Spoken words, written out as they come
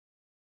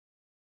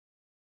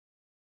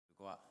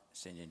က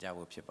ဆင်ကျင်ကြ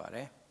ဖို့ဖြစ်ပါတ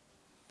ယ်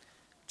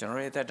ကျွန်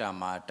တော်ရဲ့အသက်တာ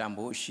မှာတန်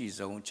ဖိုးအရှိ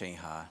ဆုံးအချိန်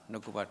ဟာနှု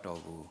တ်ကပတ်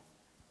တော်ကို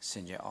ဆ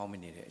င်ကျင်အောင်မ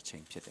နေတဲ့အချိ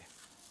န်ဖြစ်တယ်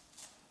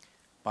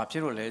။ဘာဖြ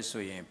စ်လို့လဲ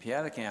ဆိုရင်ဘု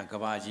ရားသခင်ကက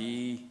ဘာ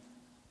ကြီး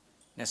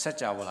နဲ့စัจ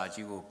java လာ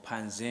ကြီးကိုဖ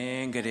န်ဆ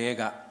င်းကြတဲ့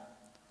က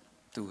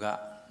သူက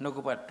နှုတ်က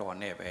ပတ်တော်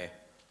နဲ့ပဲ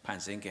ဖန်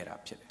ဆင်းခဲ့တာ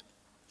ဖြစ်တယ်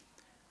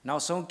။နော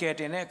က်ဆုံးကယ်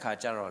တင်တဲ့အခါ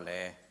ကျတော့လေ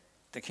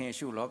သခင်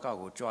ရှုလောက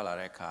ကိုကြွလာ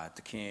တဲ့အခါသ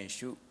ခင်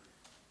ရှု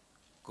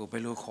ကိုဘ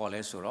ယ်လိုခေါ်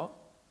လဲဆိုတော့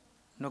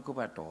နှုတ်ကပ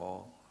တ်တော်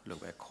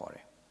လို့ပဲခေါ်တ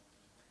ယ်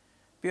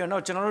ပြီး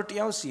တော့ကျွန်တော်တို့တ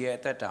ယောက်စီရဲ့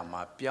အသက်တာ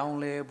မှာပြောင်း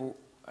လဲဖို့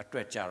အတွ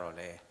က်ကြတော့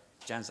လေ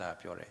ကျမ်းစာ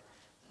ပြောတယ်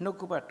နှုတ်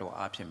ကပတ်တော်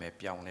အားဖြင့်ပဲ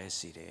ပြောင်းလဲ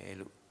စေတယ်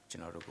လို့ကျွ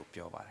န်တော်တို့ကို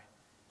ပြောပါတယ်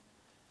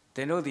သ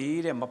င်တို့သည်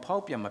တဲ့မဖော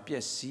က်ပြန်မပြ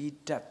ည့်စည်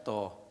တတ်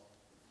သော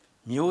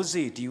မျိုး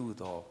စေ့တည်းဟူ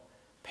သော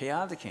ဘု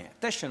ရားသခင်အ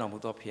သက်ရှင်တော်မူ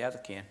သောဘုရားသ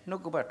ခင်နှု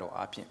တ်ကပတ်တော်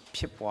အားဖြင့်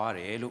ဖြစ်ပွားတ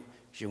ယ်လို့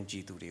ယုံကြ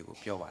ည်သူတွေကို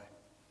ပြောပါတယ်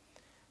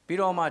ပြီး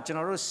တော့မှကျွန်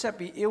တော်တို့ဆက်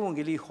ပြီးဧဝံ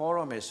ဂေလိဟောရ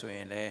မယ်ဆိုရ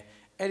င်လည်း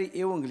အဲ့ဒီ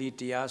ဧဝံဂေလိ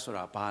တရားဆို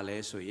တာဘာလဲ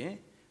ဆိုရင်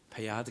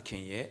ဘုရားသခ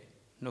င်ရဲ့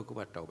နှုတ်ကပ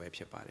တ်တော်ပဲ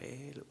ဖြစ်ပါတ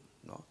ယ်လို့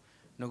နော်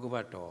နှုတ်ကပ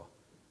တ်တော်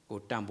ကို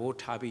တန်ဖိုး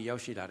ထားပြီးရော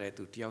က်ရှိလာတဲ့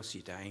သူတယောက်စီ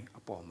တိုင်း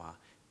အပေါ်မှာ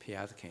ဘု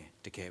ရားသခင်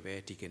တကယ်ပဲ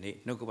ဒီကနေ့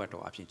နှုတ်ကပတ်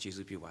တော်အဖြစ်ကျေး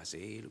ဇူးပြုပါ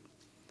စေလို့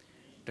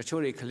တ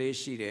ချို့တွေကလေး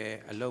ရှိတယ်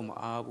အလုံးမ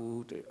အား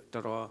ဘူး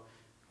တော်တော်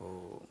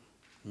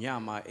ည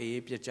မှာ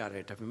အေးပြက်ကြတ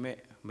ယ်ဒါပေမဲ့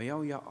မရော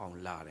က်အောင်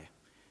လာတယ်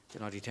ကျွ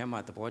န်တော်ဒီထဲမှာ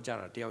သဘောကျ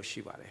တာတယောက်ရှိ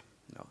ပါတယ်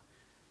နော်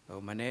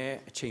မနေ့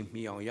အချိန်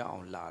မီအောင်ရအော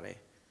င်လာတယ်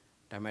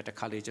ဒါပေမဲ့တစ်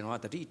ခါလေကျွန်တော်က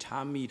သတိ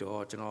ထားမိ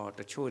တော့ကျွန်တော်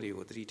တချို့တွေ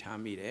ကိုသတိထား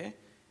မိတယ်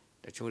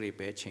တချို့တွေ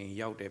ပဲချိန်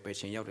ရောက်တယ်ပဲ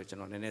ချိန်ရောက်တယ်ကျွန်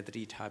တော်နည်းနည်းသ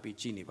တိထားပြီး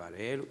ကြည့်နေပါတ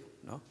ယ်လို့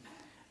နော်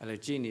အဲ့လို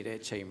ကြည့်နေတဲ့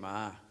ချိန်မှာ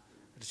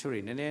တချို့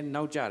တွေနည်းနည်း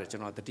နောက်ကျတယ်ကျွ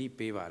န်တော်သတိ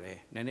ပေးပါတယ်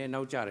နည်းနည်း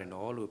နောက်ကျတယ်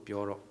နော်လို့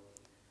ပြောတော့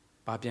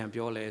ဘာပြန်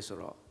ပြောလဲဆို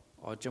တော့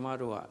ကျမ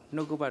တို့က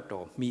နှုတ်ကပတ်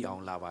တော်မှီအော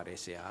င်လာပါတယ်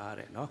ဆရာ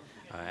တဲ့နော်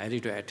အဲ့ဒီ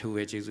အတွက်အထူး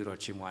ပဲကျေးဇူးတော်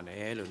ချီးမွမ်းတ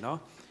ယ်လို့နော်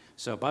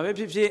ဆိုတော့ဘာပဲ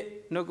ဖြစ်ဖြစ်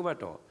နှုတ်ကပတ်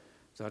တော်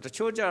ဆိုတော့တ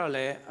ချို့ကြတော့လ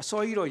ည်းအ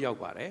စောကြီးတော့ရောက်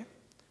ပါတယ်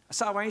အ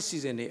စပိုင်းစီ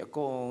စဉ်တွေအ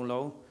ကုန်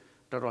လုံး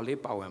တော်တော်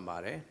လေးပါဝင်ပါ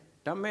တယ်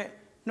ဒါပေမဲ့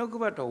နှုတ်က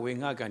ပတ်တော်ဝေ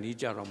ငှကန်ကြီး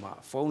ကြတော့မှ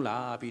ဖုန်းလာ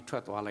ပြီးထွ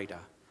က်သွားလိုက်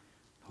တာ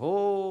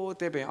ဟိုး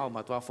တဲ့ပင်အောက်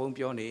မှာသွားဖုန်း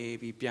ပြောနေ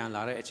ပြီးပြန်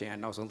လာတဲ့အချိန်က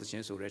နောက်ဆုံးသချ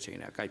င်းဆိုတဲ့အချိန်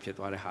နဲ့အကိုက်ဖြစ်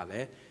သွားတဲ့ဟာလ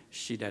ည်း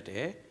ရှိတတ်တ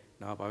ယ်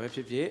နော်ဘာပဲဖြ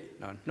စ်ဖြစ်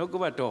နော်နှုတ်က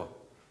ပတ်တော်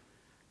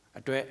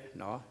အတွက်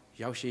နော်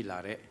ရောက်ရှိလာ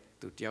တဲ့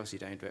သူတယောက်စီ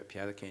တိုင်းအတွက်ဘု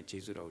ရားသခင်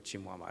ကျေးဇူးတော်ကို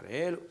ချီးမွမ်းပါတ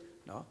ယ်လို့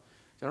နော်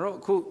ကျွန်တော်တို့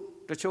အခု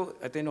တချို့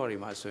အသင်းတော်တွေ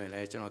မှာဆိုရင်လ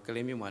ည်းကျွန်တော်က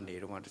လေးမျိုးမှာနေ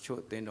တော့မှတချို့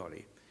အသင်းတော်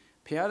တွေ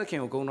ဘုရားသခင်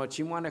ကိုဂုဏ်တော်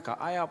ချီးမွမ်းတဲ့အခါ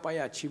အာရပါရ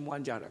ချီးမွ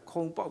မ်းကြတယ်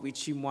ခုံပေါက်ပြီး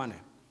ချီးမွမ်းတ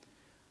ယ်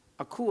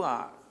အခုက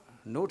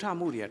နှုတ်ထ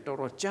မှုတွေကတော်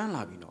တော်ကျန်း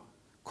လာပြီနော်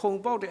ခုံ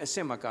ပေါက်တဲ့အဆ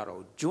င့်မက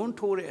တော့ဂျွန်း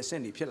ထိုးတဲ့အဆ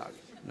င့်တွေဖြစ်လာ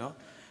ပြီနော်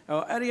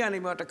အဲ့ဒီကနေ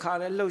မှတခါ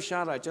လဲလှုပ်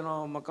ရှားတာကျွန်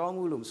တော်မကောင်း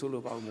ဘူးလို့မဆို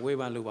လို့ပါဘူးမဝေ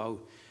ဖန်လို့ပါ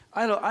ဘူး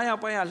အဲ့လိုအာရ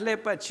ပါရလှည့်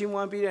ပတ်ချီးမွ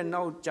မ်းပြီးတဲ့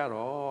နောက်ကြ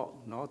တော့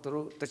နော်သူ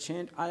တို့တချ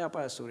င်းအာရ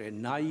ပါဆိုတဲ့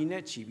နာယီ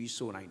နဲ့ချီပြီး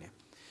ဆိုနိုင်တယ်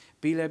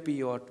ပြီးလဲပြီး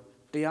ရော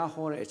တရား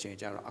ဟောတဲ့အချိန်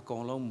ကျတော့အကု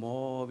န်လုံး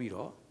မောပြီး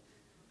တော့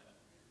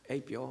အိ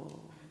ပ်ပျော်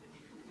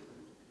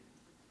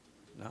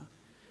နော်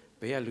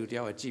ဘယ်ကလူတ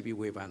ယောက်ကြည့်ပြီး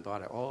ဝေဖန်သွား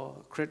တယ်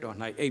ခရစ်တော်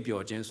၌အိပ်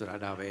ပျော်ခြင်းဆိုတာ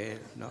ဒါပဲ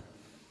နော်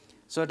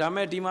ဆိုတော့ဒါ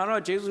မဲ့ဒီမှာ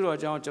တော့ယေရှုတော်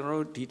ကြောင့်ကျွန်တော်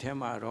တို့ဒီထဲ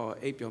မှာတော့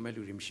အိပ်ပျော်မဲ့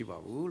လူတွေမရှိပါ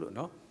ဘူးလို့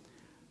နော်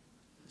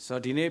ဆို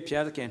တော့ဒီနေ့ဘု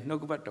ရားသခင်နှု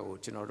တ်ကပတ်တော်ကို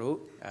ကျွန်တော်တို့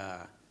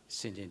ဆ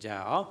င်ခြင်ကြ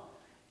အောင်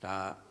ဒါ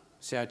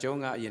ဆရာကျောင်း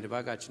ကအရင်တစ်ပ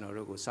တ်ကကျွန်တော်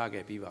တို့ကိုစ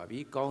ခဲ့ပြီးပါပြီ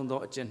ကောင်းသော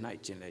အကျင့်၌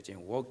ကျင့်လေခြင်း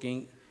walking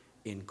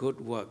in good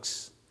works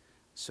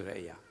ဆိုတဲ့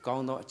အရာကော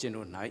င်းသောအကျင့်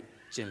တို့၌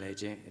ကျင့်လေ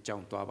ခြင်းအကြော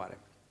င်းသွားပါတ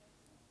ယ်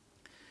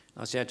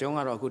နောက်ဆရာကျောင်းက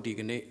တော့အခုဒီ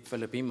ကနေ့ဖိ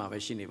လစ်ပင်းမှာပဲ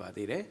ရှိနေပါ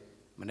သေးတယ်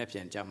မနေ့ပြ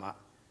န်ကြမှာ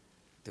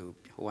သူ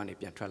ဟိုကနေ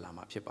ပြန်ထွက်လာ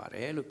မှာဖြစ်ပါတ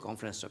ယ်လို့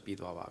conference တော့ပြီး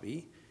သွားပါပြီ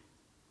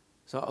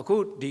ဆိုတော့အခု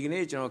ဒီက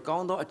နေ့ကျွန်တော်ကော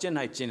င်းသောအကျင့်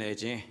၌ကျင့်လေ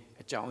ခြင်း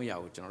အကြောင်းအရာ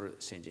ကိုကျွန်တော်တို့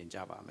ဆင်ခြင်ကြ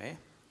ပါမယ်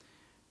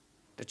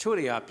တချို့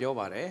တွေကပြော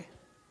ပါတယ်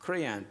ခရိ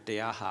ယန်တ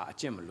ရားဟာအ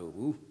ကျင့်မလို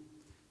ဘူး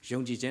ယုံ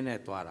ကြည်ခြင်းနဲ့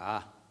သွားတာ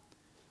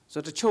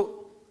ဆိုတော့တချို့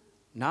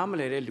နားမ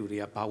လည်တဲ့လူတွေ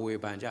ကဘာဝေ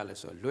ဖန်ကြလဲ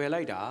ဆိုတော့လွယ်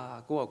လိုက်တာ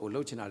ကိုယ့်အကို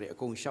လှုပ်ချင်တာတွေအ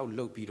ကုန်ရှောက်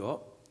လှုပ်ပြီးတော့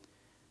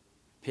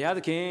ဘုရားသ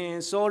ခင်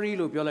sorry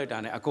လို့ပြောလိုက်တာ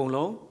နဲ့အကုန်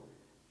လုံး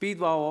ပြီး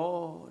သွားရော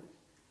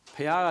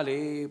ဘုရားကလေ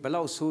ဘ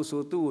လောက်ဆိုး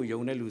သူ့ကို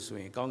ယုံတဲ့လူဆို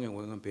ရင်ကောင်းကင်ဝ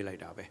င်ပေးလို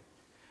က်တာပဲ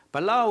ဘ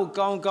လောက်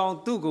ကောင်း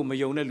သူ့ကိုမ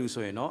ယုံတဲ့လူ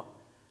ဆိုရင်တော့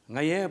င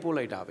ရဲပို့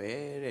လိုက်တာပဲ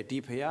တဲ့ဒီ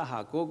ဘုရားဟာ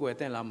ကိုယ်ွယ်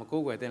တဲ့လားမကို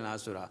ယ်ွယ်တဲ့လား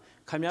ဆိုတာ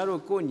ခင်ဗျား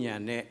တို့ကိုညံ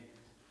နဲ့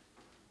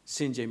စ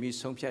င်ကြင်ပြီး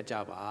ဆုံးဖြတ်ကြ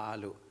ပါ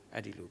လို့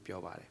အဲ့ဒီလိုပြော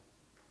ပါတယ်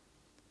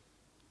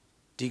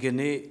ဒီက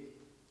နေ့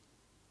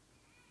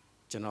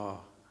ကျွန်တော်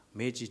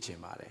မေးကြည့်ချင်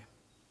ပါတယ်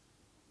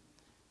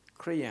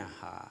ခရိယန်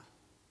ဟာ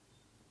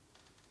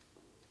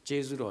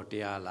ကျေးဇူးတော်တ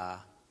ရားလား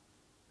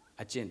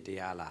အကျင့်တ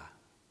ရားလား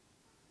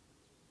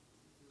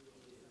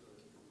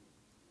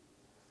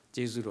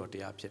ကျေးဇူးတော်တ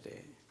ရားဖြစ်တ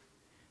ယ်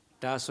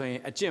ဒါဆိုရင်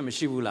အကျင့်မ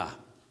ရှိဘူးလား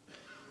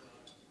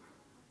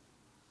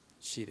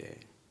ရှိတယ်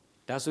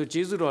ဒါဆို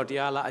ကျေးဇူးတော်တ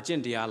ရားလားအကျ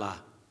င့်တရားလား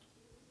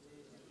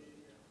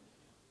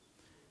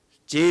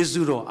ကျေး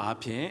ဇူးတော်အား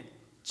ဖြင့်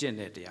ကျင့်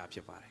တဲ့တရားဖြ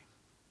စ်ပါတယ်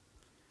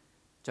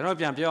ကျွန်တော်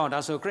ပြန်ပြောအောင်ဒါ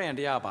ဆိုခရိယန်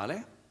တရားပါလဲ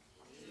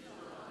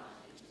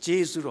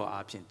ကျေးဇူးတော်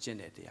အားဖြင့်ကျင့်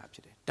တဲ့တရားဖြ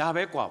စ်တယ်ဒါ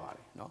ပဲကွာပါတ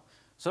ယ်เนาะ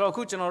ဆိုတော့အ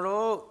ခုကျွန်တော်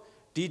တို့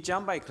ဒီကျ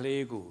မ်းပိုက်က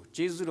လေးကို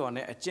ကျေးဇူးတော်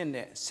နဲ့အကျင့်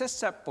နဲ့ဆက်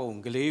ဆက်ပုံ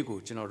ကလေးကို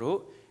ကျွန်တော်တို့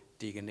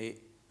ဒီကနေ့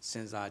စ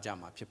ဉ်းစားကြ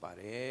မှာဖြစ်ပါ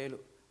တယ်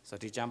လို့ဆို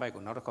တော့ဒီကျမ်းပိုက်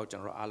ကိုနောက်တစ်ခေါက်ကျွ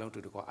န်တော်တို့အားလုံးတူ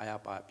တူကအားရ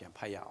ပါပြန်ဖ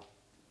တ်ရအောင်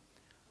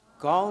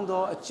ကောင်း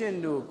သောအကျင့်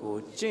တို့ကို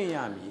ကျင့်ရ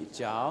မည်အ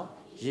ကြောင်း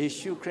ယေ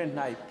ရှုခရစ်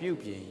၌ပြု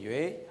ပြင်၍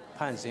ဖ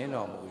န်ဆင်း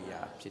တော်မူ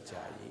ရာဖြစ်ကြ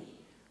၏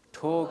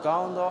ထိုကော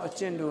င်းသောအ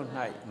ကျင့်တို့၌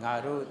ငါ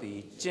တို့သည်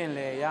ကျင့်လ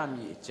ည်ရမ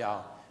ည်အကြော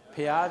င်း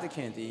ဖျားသခ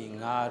င်သည်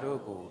ငါတို့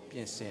ကိုပြ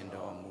င်ဆင်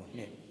တော်မူ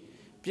နှင့်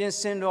ပြင်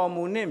ဆင်တော်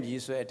မူနှင့်ပြီ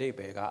ဆိုတဲ့အဓိပ္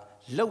ပာယ်က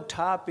လှုပ်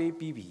ထားပေး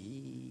ပြီးပြီ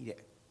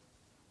တဲ့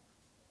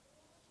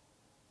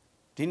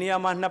ဒီနေရာ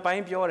မှာနှစ်ပို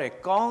င်းပြောတယ်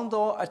ကောင်း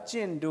သောအကျ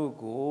င့်တို့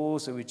ကို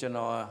ဆိုပြီးကျွန်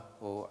တော်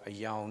အ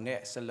ယောင်နဲ့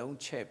စလုံး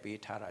ချက်ပေး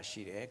ထားတာ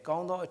ရှိတယ်ကော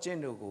င်းသောအကျင့်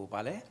တို့ကိုဗာ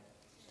လဲ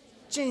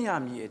ကျင့်ရ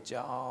မည်အ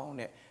ကြောင်း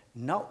တဲ့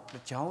နောက်အ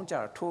ကြောင်းကြ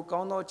တော့ထိုကော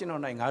င်းသောအကျင့်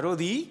တို့၌ငါတို့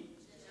သည်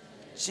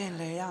ကျင့်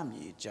လည်ရမ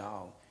ည်အကြော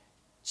င်း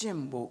ကျင့်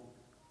ဖို့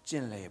ကျ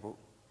င့်လည်ဖို့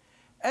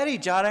အဲ့ဒီ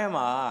ကြားထဲ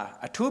မှာ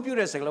အထူးပြု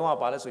တဲ့စကားလုံးက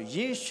ဘာလဲဆို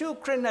ယေရှု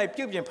ခရစ်၌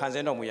ပြုပြင်ဖန်ဆ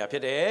င်းတော်မူရာဖြ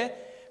စ်တယ်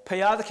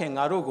ဖျားသခင်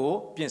ငါတို့ကို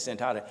ပြင်ဆင်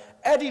ထားတယ်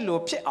အဲ့ဒီလို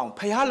ဖြစ်အောင်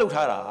ဖျားလုပ်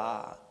ထားတာ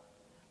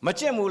မ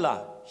ကျင့်ဘူးလား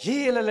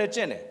ရေးရလဲကျ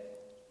င့်တယ်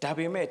ဒါ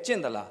ပေမဲ့ကျ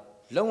င့်သလား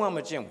လုံးဝမ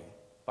ကျင့်ဘူး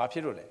ဘာဖြ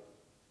စ်လို့လဲ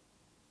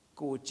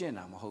ကိုကျင့်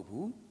တာမဟုတ်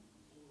ဘူး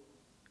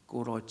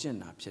ကိုတော်ကျင့်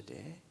တာဖြစ်တ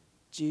ယ်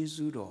ကျေး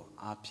ဇူးတော်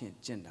အားဖြင့်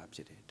ကျင့်တာဖြ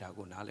စ်တယ်ဒါ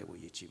ကိုနားလည်ဖို့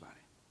ရည်ကြည်ပါတ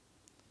ယ်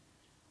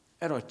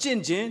အဲ့တော့ကျင့်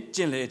ခြင်းကျ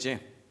င့်လေခြင်း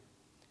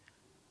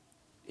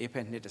အေဖ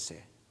က်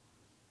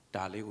2:30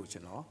ဒါလေးကိုကျွ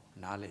န်တော်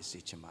နားလည်စေ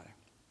ချင်ပါတယ်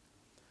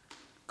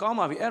ကောင်း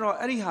ပါပြီအဲ့တော့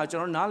အဲ့ဒီဟာကျွ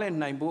န်တော်နားလည်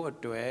နိုင်ဖို့အ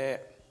တွက်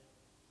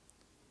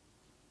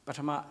ပထ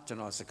မကျွန်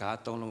တော်စကား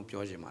သုံးလုံး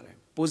ပြောချင်ပါတယ်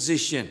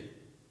position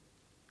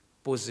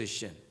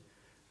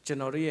ကျွန်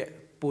တော်ရဲ့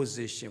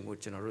position ကို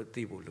ကျွန်တော်တို့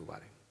သိဖို့လိုပါ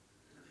တယ်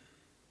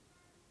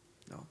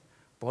နော်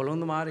ဘောလုံး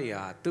သမားတွေက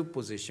သူ့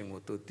position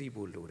ကိုသူသိ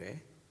ဖို့လိုတယ်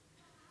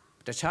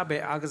တခြားဘ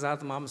ယ်အားကစား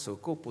သမားမဆို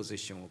ကိုယ့်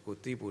position ကို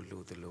သိဖို့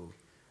လိုတယ်လို့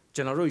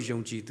ကျွန်တော်တို့ယုံ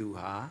ကြည်သူ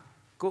ဟာ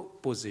ကိုယ့်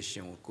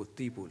position ကို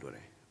သိဖို့လိုတ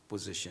ယ်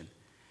position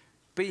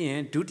ပြီးရ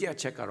င်ဒုတိယ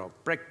ချက်ကတော့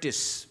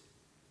practice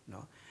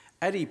နော်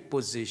အဲ့ဒီ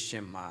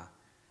position မှာ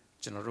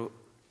ကျွန်တော်တို့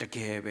တက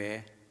ယ်ပဲ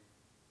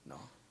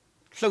နော်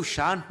လှုပ်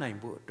ရှားနိုင်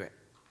ဖို့အတွက်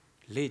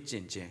လေ့ကျ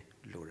င့်ခြင်း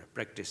လိုတယ်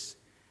practice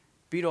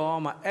ပြီး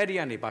တော့မှအဲ့ဒီက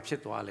နေဘာဖြ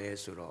စ်သွားလဲ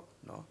ဆိုတော့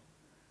နော်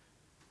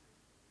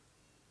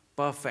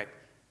perfect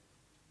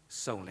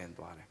စုံလင်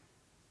သွားတယ်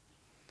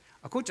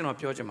အခုကျွန်တော်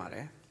ပြောချင်ပါတ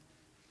ယ်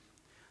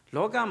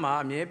လောကမှာ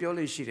အမြဲပြော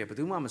လို့ရှိတယ်ဘယ်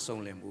သူမှမစုံ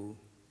လင်ဘူး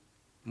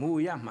မူ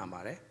ရမှန်ပါ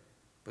တယ်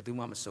ဘယ်သူ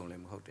မှမစုံလ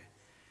င်ဘူးဟုတ်တယ်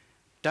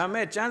ဒါ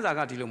မဲ့ကျမ်းစာက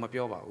ဒီလိုမ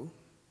ပြောပါဘူး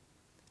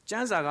ကျ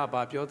မ်းစာက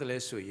ဘာပြောတယ်လဲ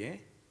ဆိုရင်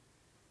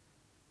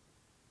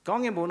ကော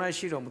င်းကင်ဘုံ၌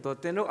ရှိတော်မူသော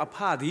သင်တို့အဖ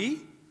သည်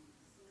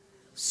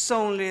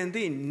စုံလင်သ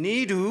ည့်ဤ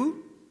သူ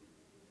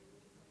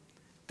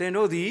သင်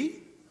တို့သည်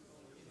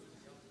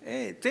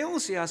သင်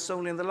တို့ဆရာစုံ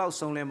လင်သလောက်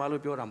စုံလင်ပါ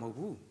လို့ပြောတာမဟုတ်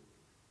ဘူး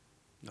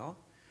နော်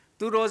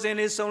သူတော်စင်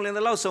တွေစုံလင်သ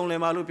လောက်စုံလ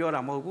င်ပါလို့ပြော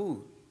တာမဟုတ်ဘူး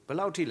ဘယ်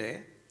လောက်ထိလဲ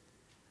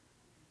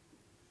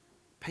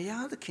ဖ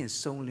ယားသခင်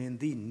စုံလင်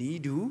သည့်ဤ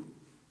သူ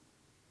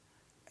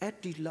အဲ့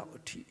ဒီလောက်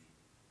အထိ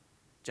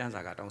ကျမ်းစာ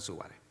ကတောင်းဆို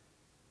ပါတယ်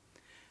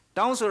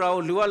တောင်းဆိုတာ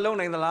ကိုလူကလုံ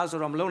နိုင်သလားဆို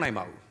တော့မလုံနိုင်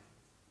ပါဘူး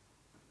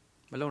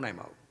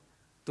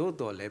သို့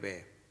တော်လည်းပဲ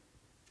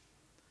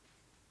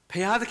ဖ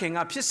ယားသခင်က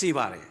ဖြစ်စေ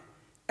ပါတယ်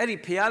အဲ့ဒီ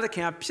ဖယားသခ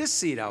င်ကဖြစ်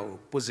စေတာကို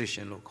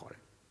position လို့ခေါ်တ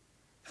ယ်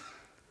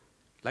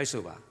လိုက်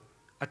ဆိုပါ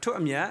အထွတ်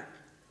အမြတ်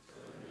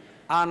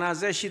အာနာ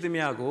စက်ရှိသ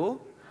မျှကို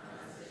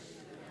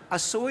အ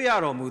စိုးရ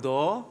တော်မူ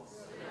သော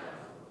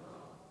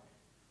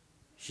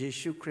ယေ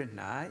ရှုခရစ်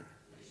၌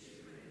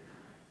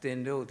သင်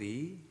တို့သ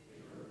ည်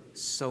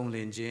စုံလ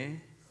င်ခြင်း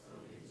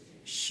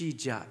ရှိ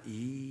ကြ၏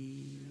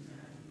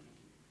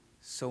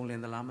စုံလင်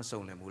သလားမ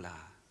စုံလင်ဘူး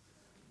လား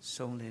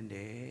စုံလင်တ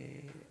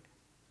ယ်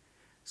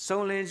စုံ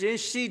လင်ခြင်း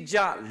ရှိကြ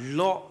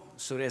လော့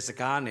ဆိုတဲ့စ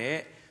ကားနဲ့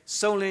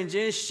စုံလင်ခြ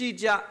င်းရှိ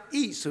ကြ၏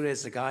ဆိုတဲ့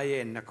စကား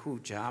ရဲ့နှစ်ခု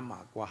ကြားမှာ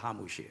ကွာဟ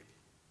မှုရှိတယ်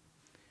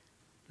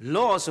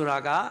လော့ဆိုတာ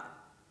က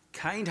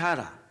ခိုင်းထား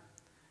တာ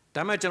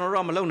ဒါမဲ့ကျွန်တော်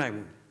တို့ကမလုပ်နိုင်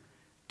ဘူး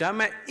ဒါ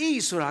မဲ့ဤ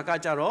ဆိုတာက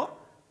ကြတော့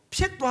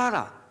ဖြစ်သွား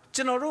တာ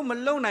ကျွန်တော်တို့မ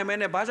လုပ်နိုင်မဲ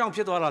နဲ့ဘာကြောင့်ဖြ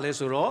စ်သွားတာလဲ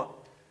ဆိုတော့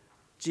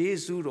ဂျေ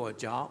ဇုတော်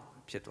ကြောင့်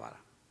ဖြစ်သွားတာ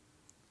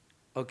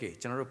โอเค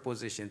ကျွန်တော်တို့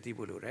position သိ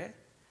ဖို့လိုတယ်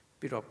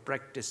ပြီးတော့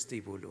practice သိ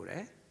ဖို့လိုတ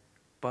ယ်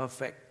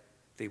perfect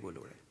သိဖို့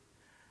လိုတယ်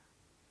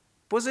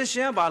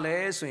position ဘာလဲ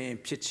ဆိုရင်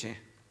ဖြစ်ခြင်း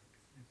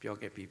ပြော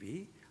ခဲ့ပြီးပြီ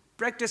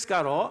practice က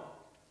တော့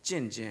ကျ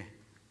င့်ခြင်း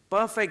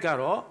perfect က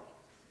တော့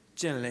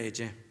ကျင့်လေ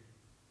ခြင်း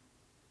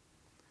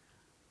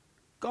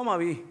ကောင်းပါ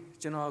ပြီ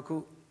ကျွန်တော်အခု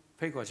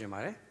ဖိတ်ခေါ်ချင်ပါ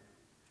တယ်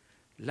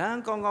လ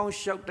မ်းကောင်းကောင်း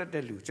ရှောက်တတ်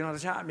တဲ့လူကျွန်တော်တ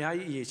ခြားအများ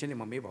ကြီးအရေးချင်းတွေ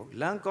မမေးပါဘူး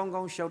လမ်းကောင်း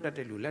ကောင်းရှောက်တတ်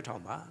တဲ့လူလက်ထော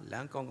င်ပါလ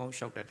မ်းကောင်းကောင်း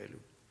ရှောက်တတ်တဲ့လူ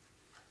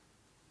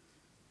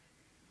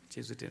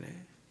ကျေးဇူးတင်တယ်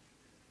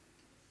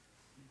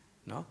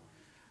နော်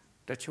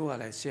တချို့က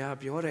လည်းဆရာ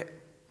ပြောတဲ့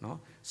နော်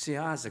ဆ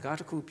ရာကစကား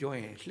တစ်ခုပြော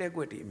ရင်လှည့်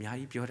ကွက်တွေအများ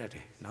ကြီးပြောတတ်တ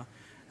ယ်နော်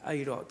အဲ့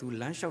ဒီတော့ तू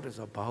လမ်းလျှောက်တယ်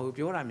ဆိုတော့ဘာလို့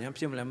ပြောတာများ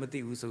ဖြစ်မလဲမသိ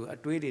ဘူးဆိုအ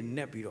တွေးတွေ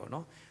နဲ့ပြီးတော့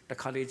နော်တ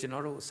ခါလေကျွန်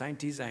တော်တို့ sign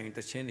design တ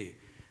ခြင်းတွေ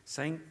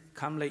sign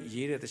ခမ်းလိုက်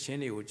ရေးတဲ့တခြင်း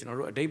တွေကိုကျွန်တော်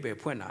တို့အတိတ်ပဲ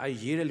ဖွင့်တာအဲ့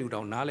ရေးတဲ့လူ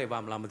တောင်နားလဲပါ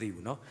မလားမသိ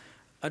ဘူးနော်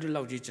အဲ့ဒီ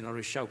လောက်ကြီးကျွန်တော်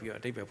တို့ရှောက်ပြီးတော့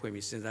အတိတ်ပဲဖွင့်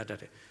ပြီးစဉ်းစားတတ်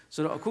တယ်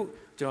ဆိုတော့အခု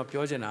ကျွန်တော်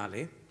ပြောချင်တာ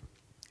လေ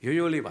ရိုး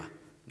ရိုးလေးပါ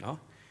နော်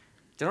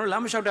ကျွန်တော်လ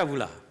မ်းမလျှောက်တတ်ဘူး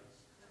လား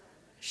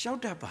လျှောက်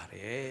တတ်ပါတ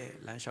ယ်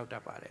လမ်းလျှောက်တ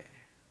တ်ပါတယ်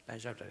လ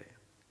မ်းလျှောက်တတ်တယ်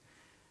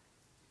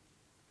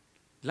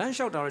လမ်း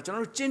လျှောက်တာတော့ကျွန်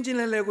တော်တို့ကျင်း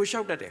လဲကို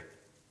လျှောက်တတ်တယ်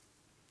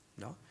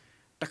နော်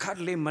တခါတ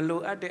လေမ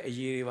လိုအပ်တဲ့အ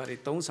ရေးတွေပါတွေ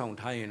သုံးဆောင်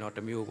ထားရင်တော့တ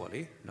စ်မျိုးပေါ့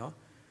လေနော်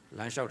လ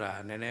မ်းလျှောက်တာ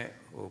နည်းနည်း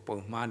ဟိုပုံ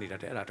မှားနေတ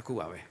တ်တယ်အဲ့ဒါတစ်ခု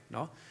ပါပဲ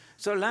နော်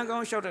ဆိုတော့လမ်းကော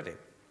င်းလျှောက်တတ်တယ်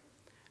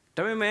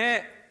ဒါပေမဲ့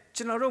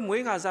ကျွန်တော်တို့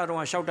မွေးခါစားတော့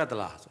လျှောက်တတ်သ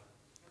လားဆို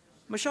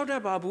မလျှောက်တ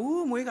တ်ပါ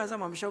ဘူးမွေးခါစား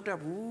မှာမလျှောက်တတ်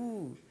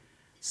ဘူး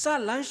စ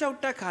လမ်းလျှောက်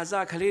တက်ခါ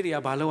စားကလေးတွေက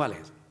ဘာလုပ်ရလဲ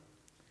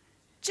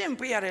ကျင့်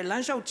ပေးရတယ်လ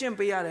မ်းလျှောက်ကျင့်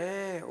ပေးရတ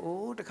ယ်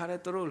အိုးတခါတ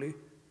ည်းသူတို့လေ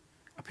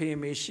အဖေ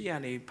မေရှိရ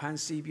နေဖန်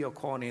စီးပြီးတော့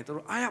ခေါ်နေသူ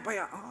တို့အာရပါရ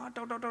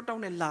တော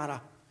က်နဲ့လာတာ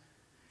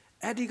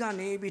အဲ့ဒီက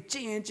နေပြီးကျ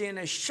င့်ရင်ကျင့်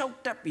နဲ့ရှောက်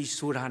တက်ပြီး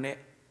ဆိုတာနဲ့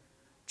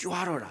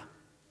ကြွားတော့တာ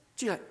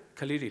ကြည့်လိုက်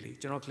ကလေးတွေလေ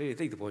ကျွန်တော်ကလေးတွေ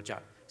သိတဲ့ဘောကြ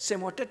စင်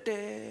မော်တက်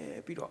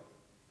ပြီးတော့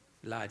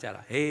လာကြ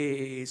တာ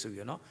ဟေးဆို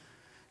ပြီးတော့နော်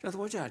ကျွန်တော်သ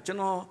ဘောကျကျွန်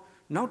တော်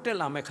နောက်တက်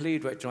လာမဲ့ကလေး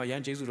တွေအတွက်ကျွန်တော်ရ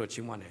န်ကျေးဇူးတော်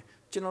ချီးမွမ်းတယ်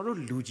ကျွန်တော်တို့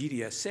လူကြီးတွေ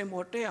ကစင်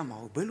မော်တက်ရမှာ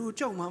ဘယ်လို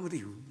ကြောက်မှမသိ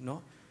ဘူး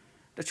နော်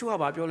တချို့က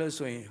ဘာပြောလဲ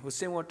ဆိုရင်ဟိုစ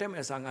င်မော်တက်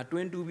မဲ့အစားငါတွ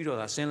င်းတူးပြီးတော့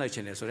သာဆင်းလိုက်ချ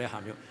င်တယ်ဆိုတဲ့ဟာ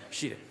မျိုး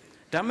ရှိတယ်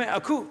ဒါပေမဲ့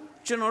အခု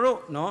ကျွန်တော်တို့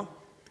နော်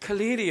က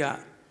လေးတွေက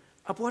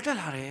အပေါ်တက်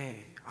လာတယ်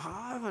ဟာ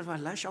လ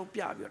မ်းလျှောက်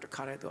ပြပြီးတော့တ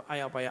ခါတည်းသူအာ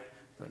ရပါရ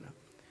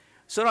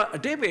ဆိုတော့အ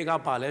တိတ်ဘေက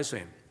ပါလဲဆို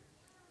ရင်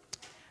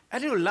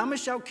အဲ့ဒီလမ်းမ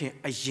လျှောက်ခင်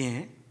အရင်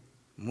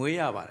မွေး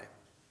ရပါတယ်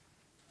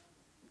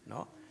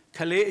နော်က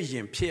လေးအရ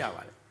င်ဖြစ်ရ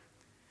ပါတယ်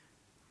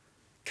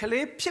က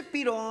လေးဖြစ်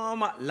ပြီးတော့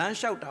မှလမ်း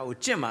လျှောက်တာကို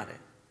ကျင့်ပါတယ်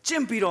ကျ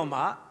င့်ပြီးတော့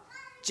မှ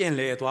ကျင့်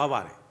လေသွားပါ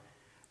တယ်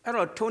အဲ့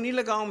တော့ထိုနည်း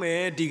၎င်းပဲ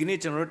ဒီကနေ့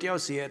ကျွန်တော်တို့တယော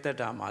က်စီရဲ့အသက်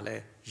တာမှာလဲ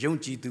ယုံ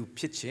ကြည်သူ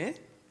ဖြစ်ခြင်း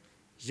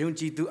ယုံ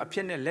ကြည်သူအဖြ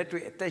စ်နဲ့လက်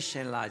တွေ့အသက်ရှ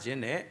င်လာခြင်း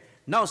နဲ့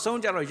နောက်ဆုံး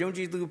ကြတော့ယုံ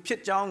ကြည်သူဖြ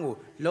စ်ကြောင်းကို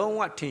လုံးဝ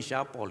ထင်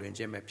ရှားပေါ်လွင်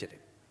ခြင်းပဲဖြစ်တ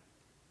ယ်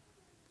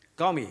။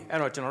ကောင်းပြီအဲ့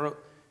တော့ကျွန်တော်တို့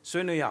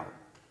ဆွေးနွေးရအောင်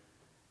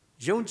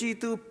ယုံကြည်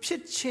သူဖြ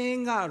စ်ခြင်း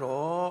က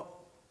တော့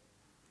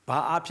ဘာ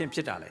အဖြစ်ဖြ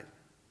စ်တာလဲ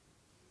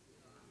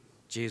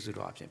ဂျေဇု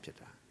တော်အဖြစ်ဖြစ်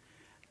တာ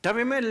ဒါ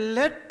ပေမဲ့လ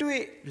က်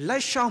တွေ့လ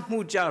က်ရှောက်မှု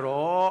ကြ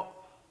တော့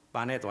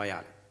ဘာနဲ့သွားရ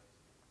လဲ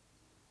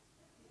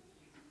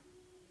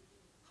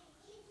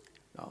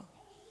နော်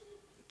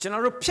ကျွန်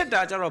တော်တို့ဖြစ်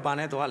တာကြတော့ဘာ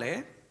နဲ့သွားလဲ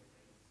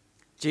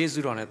ဂျေဇု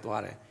တော်နဲ့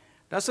သွားတယ်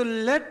ဒါဆို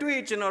လက်တွေ့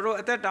ကျွန်တော်တို့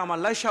အသက်တာမှာ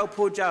လက်လျှောက်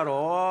ဖို့ကြ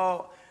တော့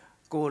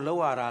ကိုလော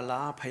က်ရတာ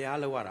လားဖျား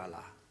လောက်ရတာ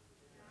လား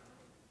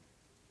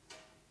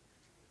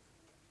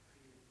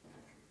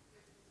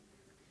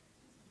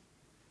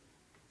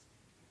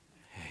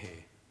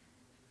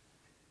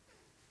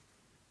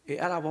အေး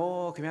အဲ့ဒါဘော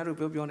ခင်ဗျားတို့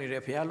ပြောနေတ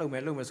ယ်ဖျားလောက်မ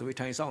ယ်ဆိုပြီး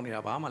ထိုင်ဆောင်နေ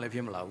တာဘာမှလည်းဖြ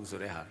စ်မလာဘူးဆို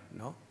တဲ့ဟာ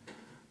နော်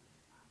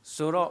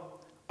ဆိုတော့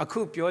အခု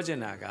ပြောချင်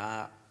တာက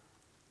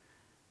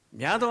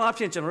များသောအား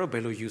ဖြင့်ကျွန်တော်တို့ဘ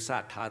ယ်လိုယူဆ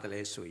ထားသလဲ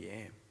ဆိုရ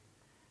င်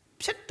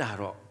ဖြစ်တာ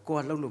တော့ကို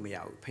ကလှုပ်လို့မရ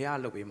ဘူးဖះ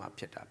လှုပ်ပေးမှ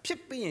ဖြစ်တာဖြစ်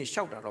ပြီးရင်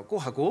ရှောက်တာတော့ကို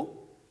ဟာကို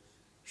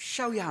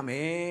ရှောက်ရမ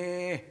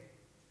ယ်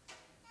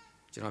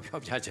ကျွန်တော်ပြော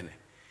ပြချင်တယ်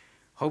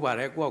ဟုတ်ပါ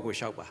တယ်ကိုကကို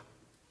ရှောက်ပါ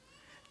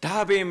ဒါ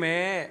ပေ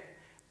မဲ့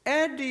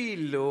အဲ့ဒီ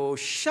လို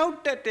ရှောက်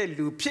တတ်တဲ့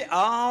လူဖြစ်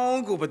အောင်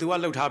ကိုဘယ်သူက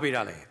လှုပ်ထားပေး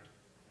တာလဲ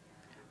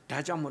ဒါ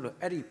ကြောင့်မလို့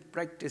အဲ့ဒီ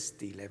practice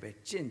တွေလည်းပဲ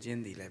ကျင့်ခြင်း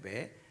တွေလည်းပဲ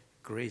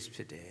grace ဖြ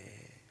စ်တယ်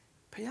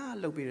ဖះ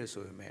လှုပ်ပေးရ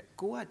ဆိုပေမဲ့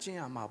ကိုကကျင့်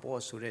ရမှာ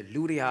ပေါ့ဆိုတဲ့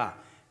လူတွေဟာ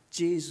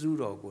ဂျေဇု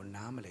တော်ကို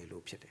နားမလည်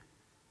လို့ဖြစ်တယ်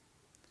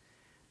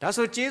ဒါ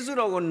ဆိုဂျေဇု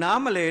တော်ကိုနား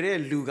မလည်တဲ့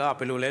လူက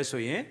ဘယ်လိုလဲ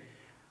ဆိုရင်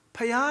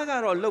ဖះက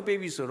တော့လှုပ်ပေး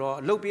ပြီဆိုတော့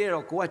လှုပ်ပေး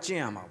တော့ကိုကကျ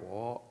င့်ရမှာ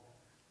ပေါ့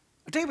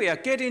အတိတ်ပဲ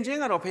ကယ်တင်ခြင်း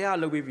ကတော့ဖះ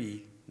လှုပ်ပေးပြီ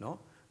နော်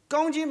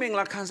ကောင်းကြီးမင်္ဂ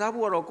လာခံစား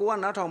ဖို့ကတော့ကိုက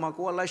နားထောင်မှာ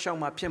ကိုကလိုက်ရှောက်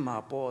မှာဖြစ်မှာ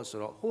ပေါ့ဆို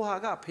တော့ဟိုဟာ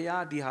ကဖះ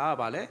ဒီဟာက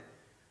ဘာလဲ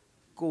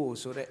ကို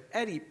ဆိုတဲ့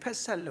အဲ့ဒီဖက်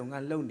ဆက်လုံက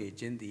လုံနေ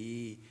ခြင်းသ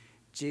ည်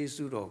ဂျေ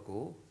ဇုတော်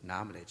ကို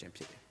နားမလည်ခြင်း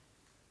ဖြစ်တယ်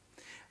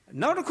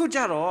နောက်တစ်ခုကျ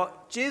တော့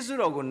ဂျေဇု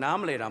တော်ကိုနား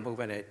မလည်တာမဟုတ်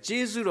ဘဲနဲ့ဂျေ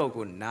ဇုတော်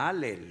ကိုနား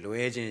လည်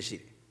လွဲခြင်းရှိ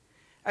တယ်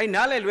အဲ့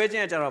နားလည်လွဲခြ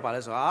င်းကကျတော့ဘာ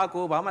လဲဆိုတော့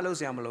ကိုဘာမှလုပ်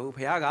စရာမလိုဘူး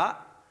ဖះက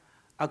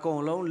အကု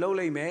န်လုံးလှုပ်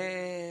လိုက်မယ်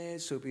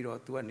ဆိုပြီးတော့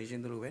तू ကနေခြ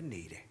င်းတို့လိုပဲ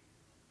နေတယ်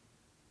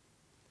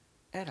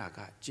အဲ့ဒါက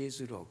ဂျေ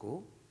ဇုတော်ကို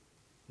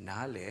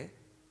နားလည်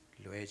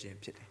လွဲခြင်း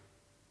ဖြစ်တယ်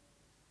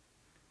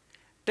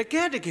တက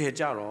ယ်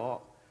ကြတော့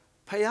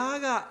ဖះ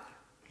က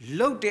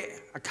လှုပ်တဲ့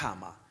အခါ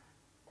မှာ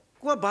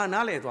ကိုကဘာ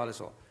နားလည်သွားလဲ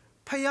ဆိုတော့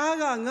ဖះ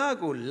ကငါ့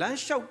ကိုလမ်း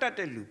လျှောက်တတ်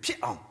တဲ့လူဖြစ်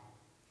အောင်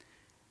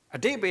အ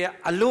တိတ်ပဲ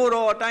အလို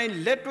တော်အတိုင်း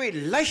လက်တွေ့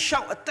လိုက်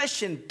လျှောက်အသက်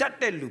ရှင်တတ်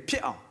တဲ့လူဖြ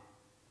စ်အောင်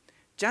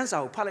ကျမ်းစာ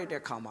ကိုဖတ်လိုက်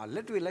တဲ့အခါမှာလ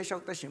က်တွေ့လိုက်လျှော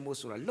က်သက်ရှင်ဖို့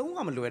ဆိုတာလုံးဝ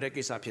မလွယ်တဲ့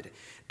ကိစ္စဖြစ်တယ်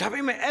ဒါပေ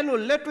မဲ့အဲ့လို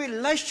လက်တွေ့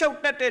လိုက်လျှောက်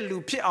တတ်တဲ့လူ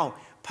ဖြစ်အောင်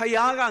ဖះ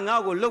က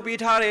ငါ့ကိုလှုပ်ပေး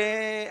ထားတယ်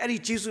အဲ့ဒီ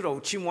ဂျေဇုတော်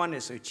ကိုချီးမွမ်းနေ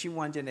ဆိုချီး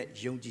မွမ်းခြင်းနဲ့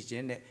ယုံကြည်ခြ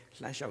င်းနဲ့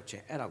လှမ်းလျှောက်ခြ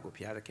င်းအဲ့ဒါကို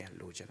ဘုရားသခင်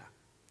လိုချင်တာ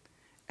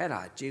အဲ့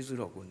ဒါဂျေဇု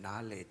တော်ကို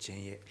နားလည်ခြ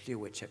င်းရဲ့လျှို့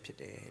ဝှက်ချက်ဖြစ်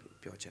တယ်လို့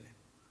ပြောချင်တယ်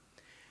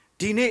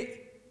ဒီနေ့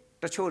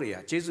တချို့တွေက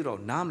ဂျေဇုတော်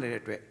နားမလည်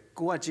တဲ့အတွက်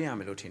ကိုကကျင့်ရ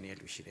မယ်လို့ထင်နေတဲ့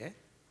လူရှိတယ်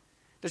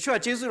တချို့က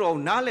ဂျေဇုတော်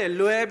ကိုနားလည်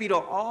လွဲပြီး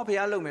တော့ဘု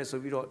ရားလုပ်မယ်ဆို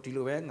ပြီးတော့ဒီ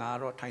လိုပဲငါ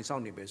တော့ထိုင်ဆော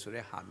င်နေပဲဆို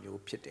တဲ့ဟာ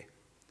မျိုးဖြစ်တယ်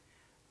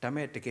ဒါ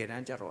မဲ့တကယ်တ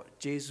မ်းကျတော့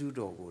ဂျေဇု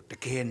တော်ကိုတ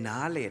ကယ်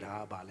နားလည်တာ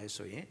ပါလဲ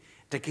ဆိုရင်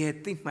တကယ်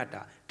သိမှတ်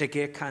တာတက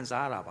ယ်ခံ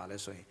စားရတာပါလဲ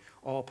ဆိုရင်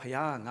ဘု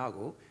ရားကငါ့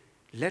ကို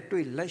လက်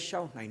တွေ့လက်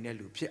လျှောက်နိုင်တဲ့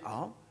လူဖြစ်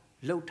အောင်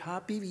လှုပ်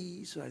ထားပြီးပြီ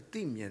ဆိုတာ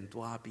သိမြင်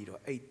သွားပြီး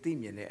တော့အဲ့သိ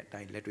မြင်တဲ့အ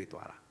တိုင်းလက်တွေ့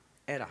သွားတာ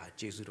အဲ့ဒါ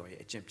ဂျေဇုတော်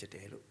ရဲ့အကျင့်ဖြစ်တ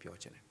ယ်လို့ပြော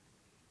ချင်တယ်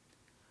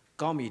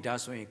ကောင်းပြီဒါ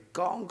ဆိုရင်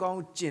ကောင်းကော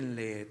င်းကျင့်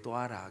လေ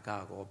သွားတာ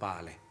ကောပါ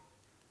လဲ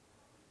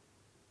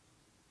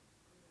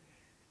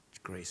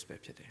grace ပဲ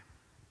ဖြစ်တယ်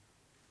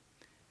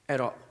အဲ့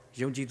တော့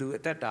ယုံကြည်သူ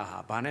အသက်တာဟာ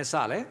ဘာနဲ့စ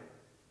လဲ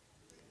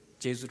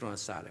ဂျေဇုတော်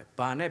စလဲ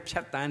ဘာနဲ့ဖြ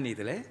တ်တန်းနေ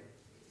တယ်လဲ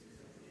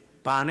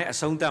ဘာနဲ့အ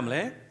ဆုံးသတ်မ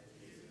လဲ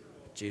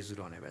ဂျေဇု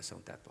တော်နဲ့ပဲအ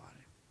ဆုံးသတ်သွားတ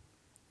ယ်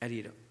အဲ့ဒီ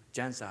တော့ကျ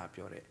မ်းစာ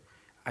ပြောတဲ့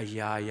အ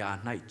ရာရာ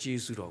၌ဂျေ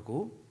ဇုတော်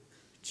ကို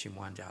ချီး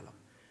မွမ်းကြလော့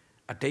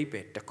အတိတ်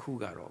ပဲတစ်ခု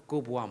ကတော့ကို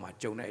ယ့်ဘဝမှာ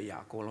ကြုံတဲ့အရာ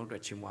အကုန်လုံးအတွ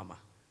က်ချီးမွမ်းမှာ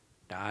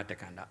ဒါကတ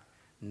ခန္ဓာ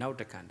နောက်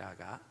တခန္ဓာ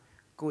က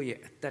ကိုယ့်ရဲ့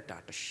အသက်တာ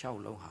တစ်လျှော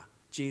က်လုံးဟာ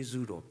ဂျေဇု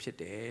တော်ဖြစ်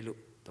တယ်လို့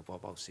သဘော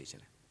ပေါက်စေချ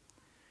င်တယ်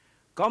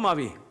ကောင်းပါ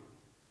ပြီ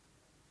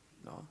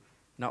နော်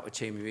နောက်အ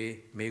ချိန်မရွေး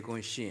မေးခွ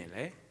န်းရှိရင်လ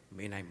ည်း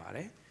မေးနိုင်ပါတ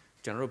ယ်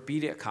ကျွန်တော်တို့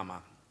ပြီးတဲ့အခါမှာ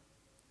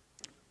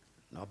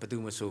နော်ဘယ်သူ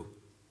မဆို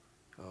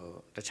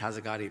တခြားစ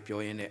ကားတွေပြော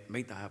ရင်းနဲ့မိ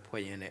တ္တာ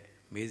ဖွဲ့ရင်းနဲ့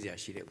မေးစရာ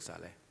ရှိတဲ့ဥစ္စာ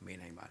လည်းမေး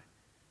နိုင်ပါတယ်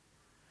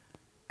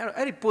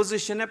အဲ့ဒီ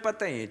position နဲ့ပတ်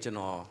သက်ရင်ကျွန်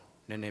တော်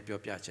နည်းနည်းပြော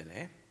ပြချင်တ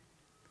ယ်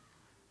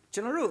ကျွ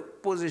န်တော်တို့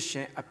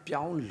position အ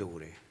ပြောင်းလို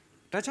တယ်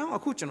ဒါကြောင့်အ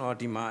ခုကျွန်တော်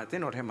ဒီမှာအသ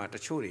င်းတော်ထဲမှာတ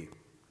ချို့တွေ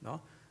နော်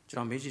ကျွန်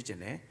တော်မေးကြည့်ချင်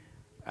တယ်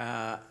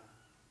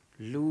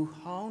လူ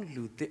ဟောင်း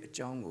လူသစ်အ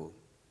ကြောင်းကို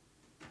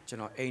ကျွန်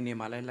တော်အိမ်နေ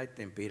မှာလည်းလိုက်သ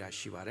င်ပေးတာ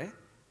ရှိပါတယ်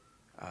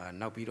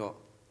နောက်ပြီးတော့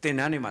သင်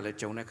တန်းတွေမှာလည်း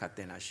ကြုံတဲ့အခါသ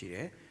င်တာရှိတ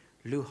ယ်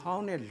လူဟော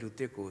င်းနဲ့လူ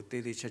သစ်ကို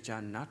တေးသေးချာချာ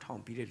နားထော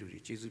င်ပြီးတဲ့လူတွေ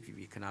ကျေးဇူးပြု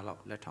ပြီးခဏလော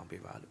က်လက်ထောင်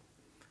ပေးပါလို့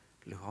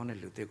လူဟောင်းနဲ့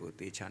လူသစ်ကို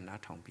တေးချာနား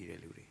ထောင်ပြီးတဲ့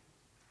လူတွေ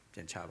ပြ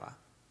န်ချပါ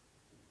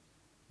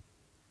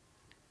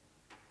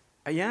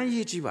အရန်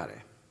ရေးကြည့်ပါတ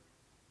ယ်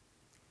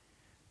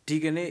ဒီ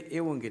ကနေ့ဧ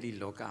ဝံဂေလိ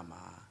လောက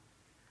မှာ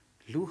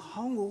လူ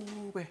ဟောင်းကို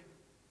ပဲ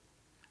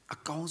အ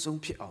ကောင်းဆုံး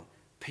ဖြစ်အောင်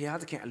ဖခင်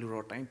သခင်အလို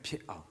တော်တိုင်းဖြ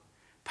စ်အောင်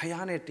ဖခ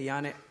င်နဲ့တ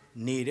ရားနဲ့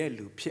နေတဲ့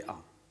လူဖြစ်အော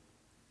င်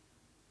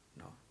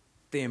နော်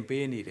သင်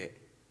ပေးနေတဲ့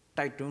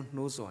တိုက်တွန်း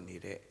နှိုးဆော်နေ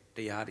တဲ့တ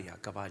ရားတွေဟာ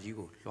ကဘာကြီး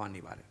ကိုလွှမ်း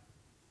နေပါတယ်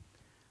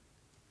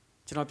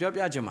ကျွန်တော်ပြော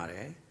ပြချင်ပါတ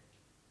ယ်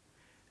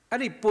အဲ့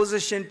ဒီ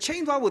position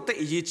change သွားဖို့တိတ်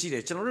အရေးကြီးတ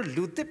ယ်ကျွန်တော်တို့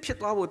လူသစ်ဖြစ်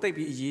သွားဖို့တိတ်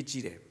ပြီးအရေး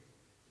ကြီးတယ်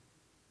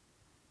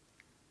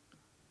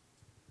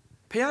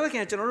ဖခင်သခ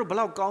င်ကျွန်တော်တို့ဘ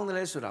လောက်ကောင်းတယ်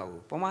လဲဆိုတာကို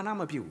ပမာဏ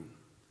မပြုဘူး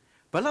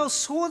ဘလောက်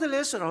ဆိုးတယ်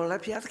လဲဆိုတာကိုလ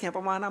ည်းဖခင်သခင်ပ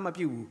မာဏမ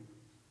ပြုဘူး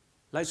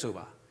လိုက်ဆို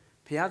ပါ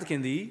ဖခင်သခ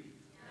င်သည်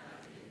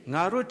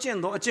ငါတို့ကျင့်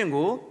သောအကျင့်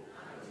ကို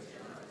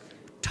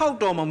ထောက်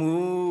တော်မမူ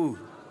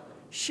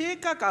ရှေး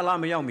ကကာလ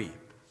မရောက်မီ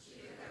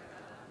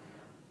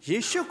ယေ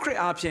ရှုခရစ်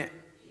အားဖြင့်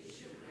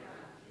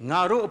ငါ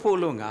တို့အဖို့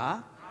လို့ငါ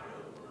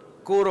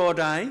ကိုတော်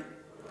တိုင်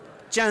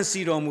ကြံ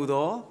စီတော်မူ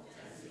သော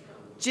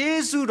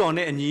ကျေးဇူးတော်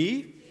နဲ့အညီ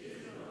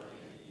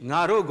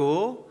ငါတို့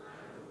ကို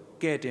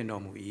ကဲ့တင်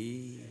တော်မူ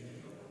၏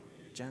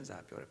ကျမ်းစာ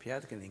ပြောတယ်ဘုရား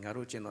သခင်ငါ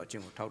တို့ကျင့်သောအကျ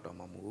င့်ကိုထောက်တော်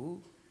မမူ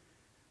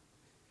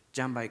ကျ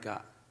မ်းပိုက်က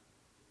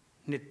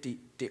နှစ်တိ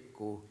1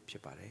ကိုဖြ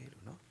စ်ပါတယ်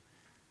လို့နော်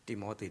တိ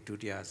မောသေဒု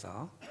တိယဆော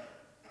င်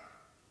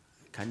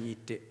ခန်းကြီး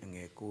1အင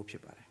ယ်9ဖြ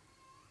စ်ပါတယ်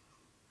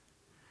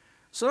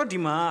ဆိုတော့ဒီ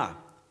မှာ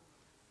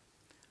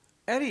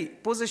အဲ့ဒီ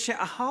position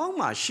အဟောင်း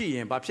မှာရှိရ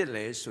င်ဘာဖြစ်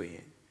လဲဆိုရ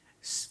င်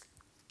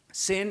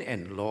sin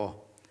and law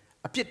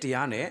အပြစ်တ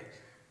ရားနဲ့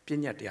ပ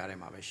ညတ်တရားတွေ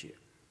မှာပဲရှိတယ်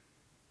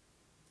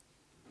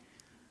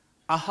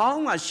အဟော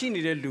င်းမှာရှိ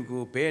နေတဲ့လူ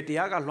ကိုဘယ်တ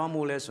ရားကလွှမ်း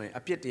မိုးလဲဆိုရင်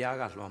အပြစ်တရား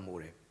ကလွှမ်း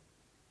မိုးတယ်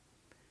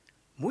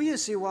မူရ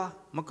စေဝါ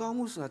မကောင်း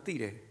မှုဆိုတာသိ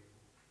တယ်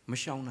မ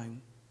ရှောင်နိုင်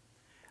ဘူး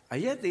အ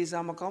ရက်သေး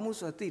စားမကောင်းမှု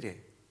ဆိုတာသိတယ်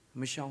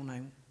မရှောင်နို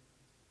င်ဘူး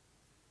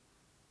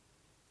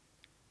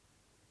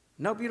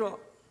နောက်ပြီးတော့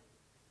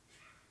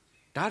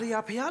ဒါရီယာ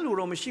ဖျားလို့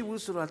တော့မရှိ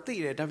ဘူးဆိုတာသိ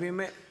တယ်ဒါပေ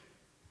မဲ့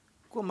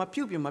ကိုမ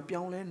ပြုတ်ပြမ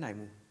ပြောင်းလဲနိုင်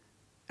ဘူး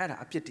အဲ့ဒါ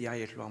အပြစ်တရား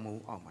ရဲ့လွှမ်း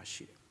မိုးအောင်မှာ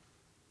ရှိတယ်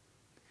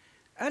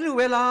အဲ့လို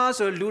ပဲလား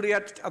ဆိုလူတွေ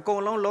အကု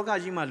န်လုံးလောက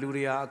ကြီးမှာလူ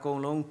တွေအကုန်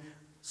လုံး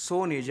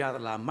စိုးနေကြသ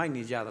လားမိုက်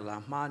နေကြသ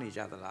လားမှားနေ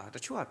ကြသလားတ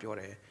ချို့ကပြော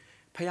တယ်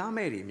ဖျား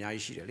မဲ့တွေအများ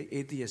ကြီးရှိတယ်လေ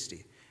atheist တွေ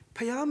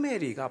ဖျားမဲ့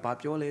တွေကဘာ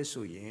ပြောလဲ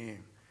ဆိုရင်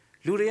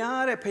လူတွေက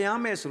တဲ့ဖျား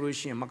မဲ့ဆိုလို့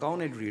ရှိရင်မကောင်း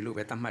တဲ့လူတွေလို့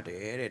ပဲသတ်မှတ်တ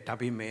ယ်တဲ့ဒါ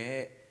ပေမဲ့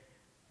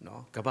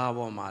နော်ကဘာ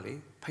ပေါ်မှာလေ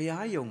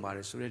ဖျားယုံပါတ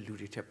ယ်ဆိုတဲ့လူ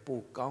တွေထက်ပို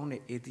ကောင်း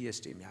တဲ့ atheist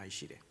တွေအများကြီး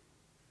ရှိတယ်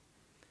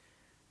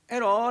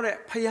အဲ့တော့တဲ့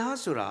ဖျား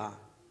ဆိုတာ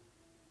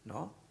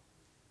နော်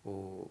ဟို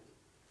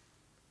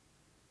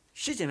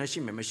ရှိကျင်လည်းရှိ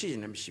မယ်မရှိကျ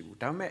င်လည်းမရှိဘူး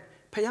ဒါပေမဲ့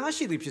ဖျား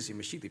ရှိသည်ဖြစ်စီ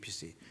မရှိသည်ဖြစ်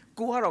စီ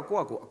ကိုကတော့ကို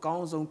ယ့်အကိုအကော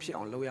င်းဆုံးဖြစ်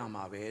အောင်လုပ်ရ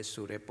မှာပဲ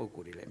ဆိုတဲ့ပုံ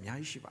ကိုယ်တွေလည်းအများ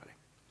ကြီးရှိပါတယ်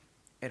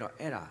အဲ့တော့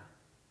အဲ့ဒါ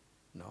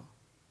နော်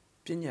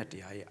ပညတ်တ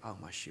ရားရဲ့အောက်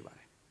မှာရှိပါတ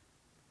ယ်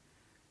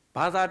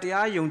ဘာသာတ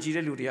ရားယုံကြည်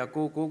တဲ့လူတွေက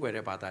ကိုယ်ကွယ်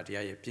တဲ့ဘာသာတ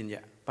ရားရဲ့ပည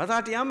တ်ဘာသာ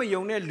တရားမ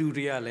ယုံတဲ့လူ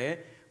တွေကလည်း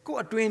ကိုယ်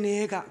အတွင်းထဲ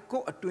ကကို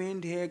ယ့်အ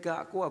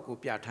ကို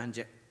ပြဋ္ဌာန်းချ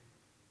က်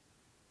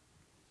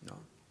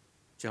နော်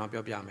ကျွန်တော်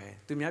ပြောပြမယ်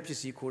သူများပစ္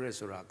စည်းခိုးရဲ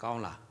ဆိုတာကော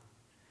င်းလား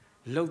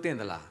လှုပ်တဲ့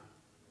သလား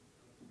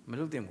မ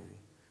လုပ်သင့်ဘူး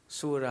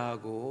ဆိုတာ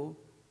ကို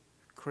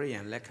ခရစ်ယာ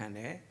န်လက်ခံတ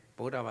ယ်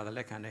ဗုဒ္ဓဘာသာလ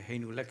က်ခံတယ်ဟိ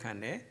န္ဒူလက်ခံ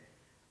တယ်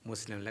မွတ်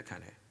စလင်လက်ခံ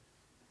တယ်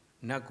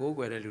နတ်ကိုး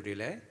ကွယ်တဲ့လူတွေ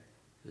လည်း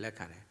လက်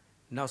ခံတယ်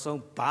နောက်ဆုံး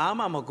ဘာ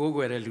မှမကိုး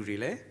ကွယ်တဲ့လူတွေ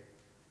လည်း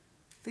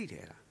သိတ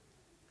ယ်လား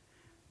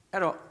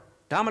အဲ့တော့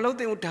ဒါမလုပ်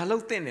သင့်ဘူးဒါလု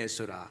ပ်သင့်တယ်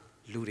ဆိုတာ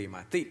လူတွေ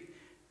မှာသိ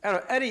အဲ့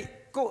တော့အဲ့ဒီ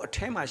ကိုယ့်အ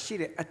ထဲမှာရှိ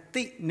တဲ့အ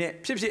သိနဲ့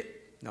ဖြစ်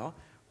နော်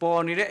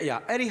ပေါ်နေတဲ့အရာ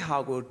အဲ့ဒီဟာ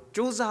ကို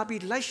စူးစမ်း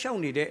ပြီးလိုက်ရှောက်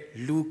နေတဲ့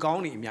လူကော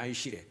င်းတွေအများကြီး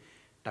ရှိတယ်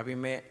ဒါပေ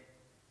မဲ့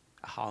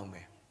အဟောင်း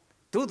ပဲ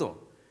သို့တော့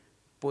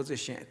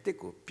position အစ်စ်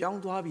ကိုပြောင်း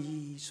သွားပြီ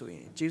ဆိုရ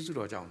င်ကျေးဇူး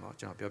တော်ကြောင့်เนาะ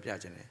ကျွန်တော်ပြောပြ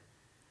ခြင်းတယ်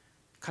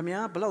ခမ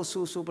ည်းဘလောက်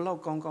ဆိုးဘလောက်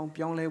ကောင်း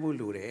ပြောင်းလဲဖို့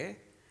လိုတယ်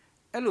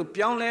အဲ့လို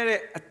ပြောင်းလဲတဲ့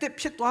အစ်စ်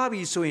ဖြစ်သွား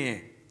ပြီဆိုရင်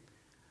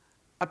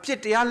အဖြစ်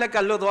တရားလက်က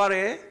လွတ်သွားတ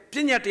ယ်ပ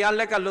ညာတရား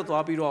လက်ကလွတ်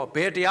သွားပြီးတော့ဘ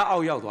ယ်တရားအော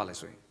က်ရောက်သွားလဲ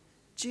ဆိုရင်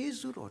ကျေး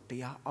ဇူးတော်တ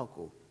ရားအောက်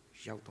ကို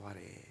ရောက်သွား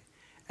တယ်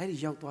အဲ့ဒီ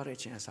ရောက်သွားတဲ့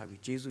အချိန်အစ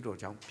ပြီးကျေးဇူးတော်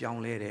ကြောင့်ပြော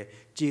င်းလဲတယ်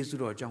ကျေးဇူး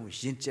တော်ကြောင့်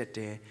ယဉ်ကျက်တ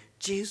ယ်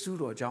ကျေးဇူး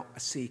တော်ကြောင့်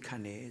အစေခံ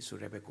တယ်ဆို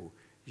တဲ့ဘက်ကို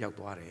ရောက်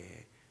သွားတယ်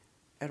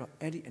အဲ့တော့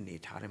အဲ့ဒီအနေ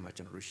ထားထဲမှာ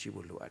ကျွန်တော်တို့ရှိ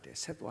ဖို့လိုအပ်တယ်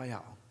ဆက်သွားရ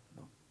အောင်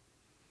နော်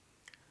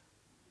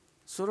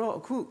ဆိုတော့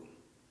အခု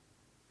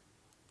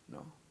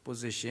နော်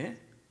position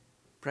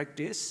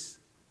practice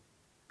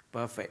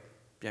perfect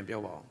ပြန်ပြော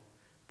ပါအောင်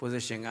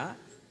position က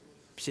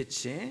ဖြစ်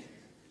ခြင်း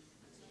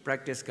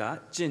practice က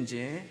ကျင့်ခြ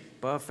င်း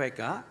perfect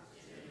က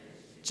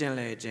ကျင့်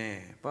လေခြင်း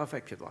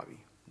perfect ဖြစ်သွားပြီ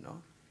เนาะ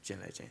ကျင့်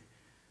လေခြင်း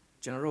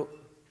ကျွန်တော်တို့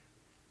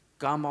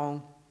ကားမောင်း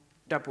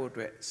တက်ဖို့အ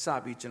တွက်စ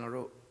ပြီးကျွန်တော်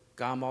တို့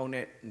ကားမောင်း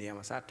တဲ့နေရာ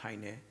မှာစထိုင်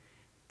တယ်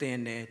သင်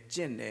တယ်ကျ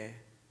င့်တယ်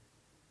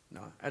เน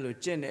าะအဲ့လို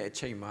ကျင့်တဲ့အ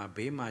ချိန်မှာ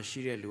ဘေးမှာရှိ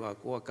တဲ့လူက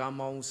ကိုယ်ကကား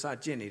မောင်းစ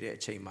ကျင့်နေတဲ့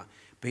အချိန်မှာ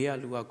ဘေးက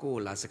လူကကိုယ်ကို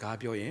လာစကား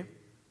ပြောရင်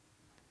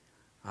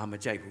မ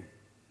ကြိုက်ဘူး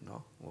เนา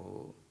ะ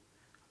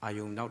အာ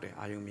ယုံနောက်တယ်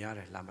အာယုံများတ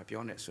ယ်လာမ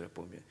ပြောနဲ့ဆိုတဲ့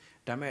ပုံမျိုး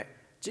ဒါပေမဲ့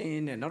ကျင့်ရ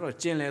င်နောက်တော့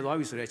ကျင့်လဲသွား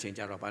ပြီဆိုတဲ့အချိန်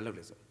ကျတော့ဘာလုပ်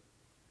လဲဆို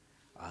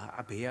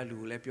အဘေးကလူ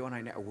လည်းပြောနို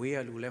င်တယ်အဝေးက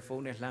လူလည်းဖု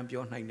န်းနဲ့လှမ်း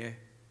ပြောနိုင်တယ်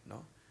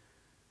နော်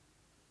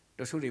တ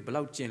ချို့တွေဘ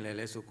လောက်ကျင်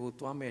လဲဆိုကို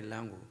သွားမဲ့လ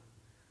မ်းကို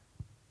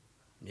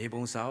မြေ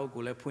ပုံစာအုပ်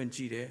ကိုလည်းဖွင့်ကြ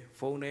ည့်တယ်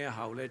ဖုန်းထဲ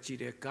ဟာကိုလည်းကြည့်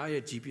တယ်ကား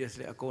ရဲ့ GPS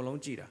လည်းအကုန်လုံး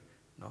ကြည့်တာ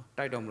နော်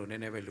တိုက်တော့မလို့န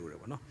ည်းနည်းပဲလိုတယ်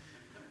ပေါ့နော်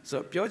ဆို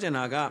တော့ပြောချင်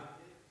တာက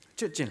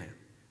ချွတ်ကျင်လဲ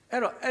အဲ့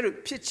တော့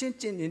ဖြစ်ချင်း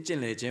ကျင်လဲ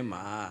ခြင်း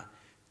မှာ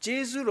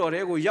ကျေးဇူးတော်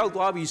တွေကိုရောက်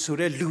သွားပြီဆို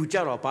တဲ့လူကြ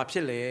တော့ဘာဖြ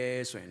စ်လဲ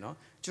ဆိုရင်နော်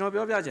ကျွန်တော်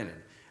ပြောပြခြင်းတယ်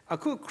အ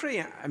ခုခရစ်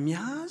ယာန်အ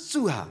များ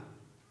စုဟာ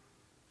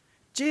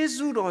ကျေး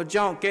ဇူးတော်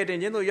ကြောင့်ကယ်တင်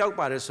ခြင်းတို့ရောက်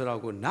ပါတယ်ဆို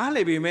တော့ကိုနားလ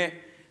ည်ပေမဲ့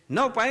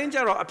နောက်ပိုင်းကျ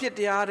တော့အဖြစ်တ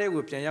ရားတွေ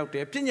ကိုပြန်ရောက်တ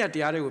ယ်ပညာတ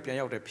ရားတွေကိုပြန်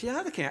ရောက်တယ်ဘု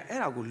ရားသခင်ကအဲ့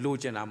ဒါကိုလို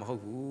ချင်တာမဟု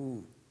တ်ဘူး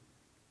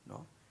เนา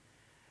ะ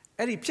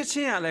အဲ့ဒီဖြစ်ခြ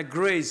င်းကလည်း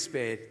grace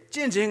ပဲကျ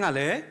င့်ခြင်းကလ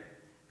ည်း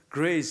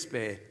grace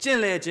ပဲကျင့်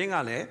လေခြင်းက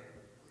လည်း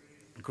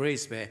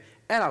grace ပဲ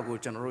အဲ့ဒါကို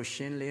ကျွန်တော်တို့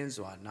ရှင်းလင်း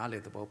စွာနားလ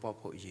ည်သဘောပေါက်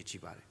ဖို့အရေး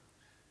ကြီးပါတယ်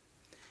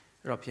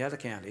အဲ့တော့ဘုရားသ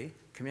ခင်ကလေ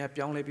ခင်ဗျား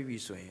ပြောင်းလဲပြီ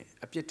ဆိုရင်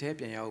အပြစ်သေး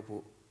ပြန်ရောက်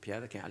ဖို့ဘု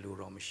ရားသခင်အလို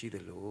တော်မရှိသ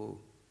လို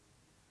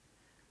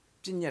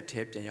ပညာ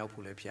သေးပြန်ရောက်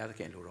ဖို့လည်းဘုရားသခ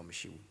င်အလိုတော်မ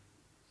ရှိဘူး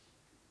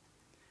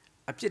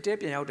အပြစ်သေး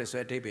ပြန်ရောက်တယ်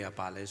ဆိုတဲ့အဓိပ္ပာယ်က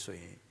ဘာလဲဆို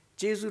ရင်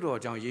ကျေးဇူးတော်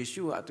ကြောင့်ယေ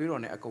ရှုကအသွေး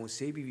တော်နဲ့အကုန်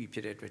ဆေးပြီးဖြ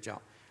စ်တဲ့အတွက်ကြော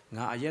င့်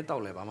ငါအရက်တော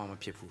က်လည်းဘာမှမ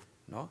ဖြစ်ဘူး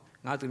เนาะ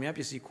ငါသူများပ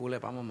စ္စည်းခိုးလ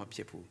ည်းဘာမှမဖြ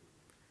စ်ဘူး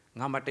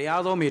ငါမတ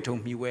ရားသောမေထုံ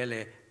မှီဝဲလ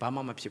ည်းဘာမှ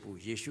မဖြစ်ဘူး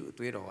ယေရှုအ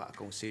သွေးတော်ကအ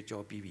ကုန်ဆေး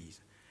ကြောပြီးပြီ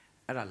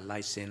အဲ့ဒါ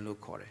license လို့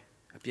ခေါ်တယ်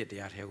အပြစ်တ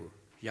ရားထဲကို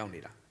ရောက်နေ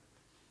တာ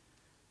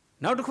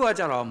နောက်တစ်ခုက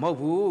ကြတော့မဟုတ်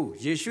ဘူး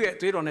ယေရှုရဲ့အ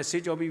သွေးတော်နဲ့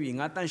ဆေးကြောပြီးပြီ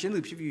ငါတန်ရှင်းသူ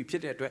ဖြစ်ပြီဖြ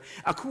စ်တဲ့အတွက်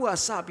အခုက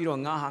စပြီး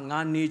တော့ငါ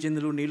နေခြင်း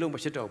လို့နေလို့မ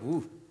ဖြစ်တော့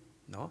ဘူး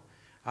เนาะ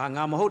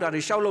ငါမဟုတ်တာ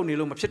တွေရှောက်လို့နေ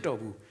လို့မဖြစ်တော့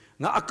ဘူး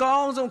ငါအကော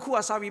င်းဆုံးခုက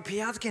စပြီးဘု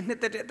ရားသခင်နှစ်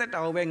သက်တဲ့အသက်တာ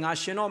ကိုပဲငါ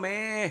ရှင်တော့မ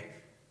ယ်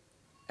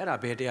အဲ့ဒါ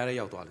ဘယ်တရားတွေ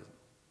ရောက်သွားလဲ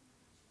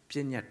ပ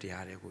ညာတ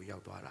ရားတွေကိုရော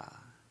က်သွားတာ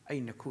အဲ့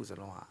ဒီနှစ်ခုစ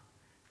လုံးဟာ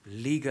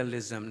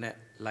legalism နဲ့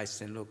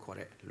license လို့ခေါ်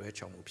တဲ့လွဲ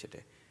ချော်မှုဖြစ်တ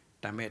ယ်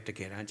ဒါပေမဲ့တက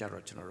ယ်တမ်းကျ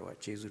တော့ကျွန်တော်တို့က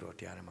ကျေးဇူးတော်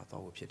တရားတွေမှာ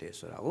သွားဖို့ဖြစ်တယ်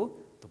ဆိုတာကို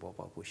သဘော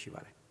ပေါက်ဖို့ရှိ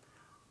ပါတယ်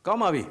ကော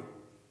င်းပါပြီ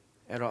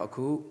အဲ့တော့အ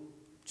ခု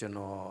ကျွန်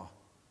တော်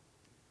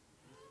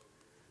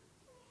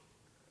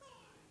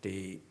ဒီ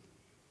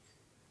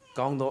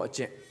ကောင်းသောအ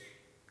ကျင့်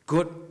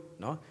good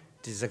เนาะ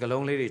ဒီစကား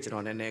လုံးလေးတွေကျွန်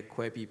တော်နည်းနည်း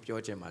ခွဲပြီးပြော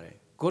ချင်ပါတယ်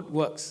good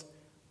works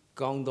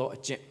ကောင်းသောအ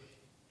ကျင့်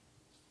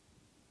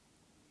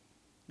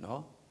เนาะ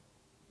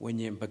ဝိ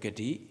ညာဉ်ပဂ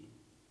တိ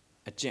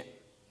အကျင့်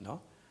เนาะ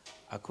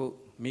အခု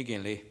မိခ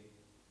င်လေး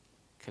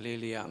ကလေး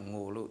လေးက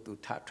ငိုလို့သူ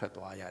ထထွက်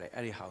သွားရတယ်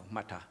အဲ့ဒီဟာကိုမှ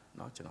တ်ထားเ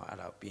นาะကျွန်တော်အဲ့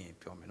ဒါကိုပြီးရင်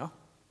ပြောမယ်เนาะ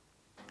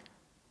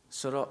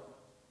ဆိုတော့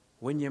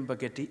ဝိညာဉ်ပ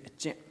ဂတိအ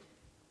ကျင့်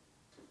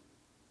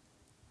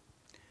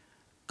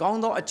ကောင်း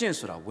သောအကျင့်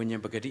ဆိုတာဝိညာ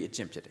ဉ်ပဂတိအကျ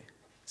င့်ဖြစ်တယ်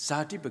ဇာ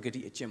တိပဂ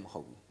တိအကျင့်မဟု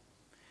တ်ဘူး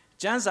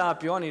ကျမ်းစာ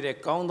ပြောနေတဲ့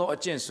ကောင်းသောအ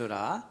ကျင့်ဆို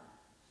တာ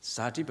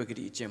ဇာတိပဂ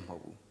တိအကျင့်မဟု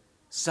တ်ဘူး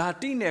ဇာ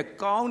တိနဲ့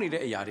ကောင်းနေ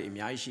တဲ့အရာတွေအ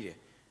များကြီးရှိတယ်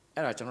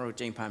အဲ့ဒါကျွန်တော်တို့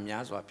ကြိမ်ဖန်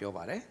များစွာပြော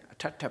ပါတယ်အ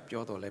ထက်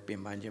ပြောတော့လဲပင်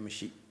ပန်းခြင်းမ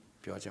ရှိ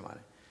ပြောချင်ပါတ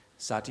ယ်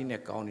ဇာတိ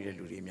နဲ့ကောင်းနေတဲ့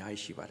လူတွေအများ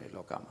ကြီးရှိပါတယ်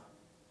လောကမှာ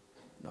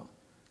เนาะ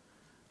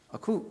အ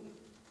ခု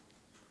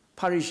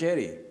ပါရီရှဲ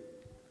တွေ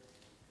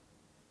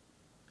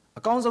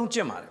အကောင်းဆုံးကျ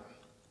င့်ပါတယ်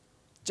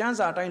ကျမ်း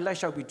စာအတိုင်းလိုက်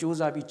လျှောက်ပြီးစူး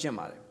စမ်းပြီးကျင့်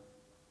ပါတယ်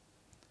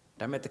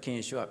ဒါပေမဲ့သခင်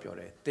ယေရှုကပြော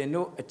တယ်သင်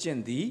တို့အကျင့်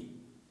သည်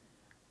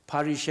ပါ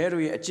ရီရှဲ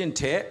တို့ရဲ့အကျင့်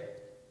ထက်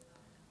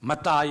မ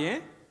တာရင်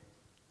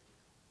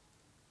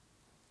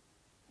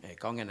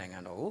ကောင်းကင်နိုင်ငံ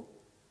တော်ကို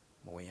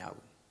မဝင်ရ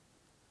ဘူး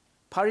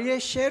ပါရီ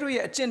ရှဲတို့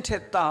ရဲ့အကျင့်ထ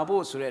က်တာ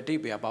ဖို့ဆိုတဲ့အဓိ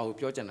ပ္ပာယ်ဘာကို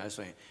ပြောချင်လဲ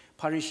ဆိုရင်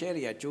ပါရီရှဲ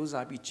တွေကစူးစ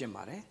မ်းပြီးကျင့်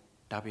ပါတယ်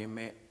ဒါပေ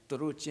မဲ့သူ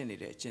တို့ကျင့်နေ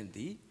တဲ့အကျင့်သ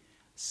ည်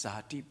ဇာ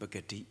တိပဂ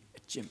တိ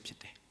အကျင့်ဖြစ်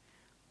တယ်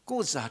ကို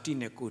ယ်ဇာတိ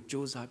နဲ့ကိုယ်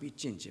စူးစမ်းပြီး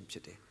ကျင့်ခြင်းဖြ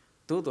စ်တယ်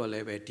သို့တော်လ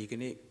ည်းပဲဒီက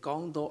နေ့ကော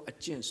င်းသောအ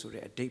ကျင့်ဆို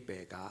တဲ့အဓိပ္ပာ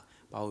ယ်က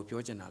ဘာကို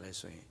ပြောချင်တာလဲ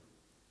ဆိုရင်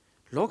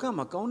လောက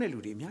မှာကောင်းတဲ့လူ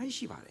တွေအများကြီး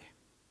ရှိပါတယ်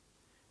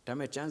ဒါပေ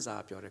မဲ့ကျမ်းစာ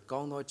ပြောတယ်ကော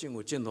င်းသောကျင့်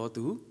ကိုကျင့်တော်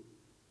သူ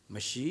မ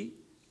ရှိ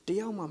တ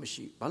ယောက်မှမ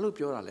ရှိဘာလို့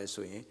ပြောတာလဲ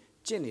ဆိုရင်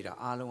ကျင့်နေတာ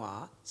အားလုံးဟာ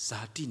ဇာ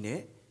တိနဲ့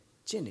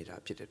ကျင့်နေတာ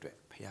ဖြစ်တဲ့အတွက်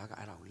ဘုရားက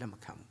အဲ့ဒါကိုလက်မ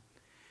ခံဘူး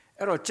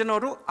အဲ့တော့ကျွန်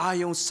တော်တို့အာ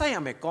ယုံစိုက်ရ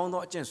မယ်ကောင်း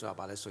သောအကျင့်ဆိုတာ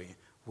ဘာလဲဆိုရင်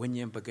ဝိ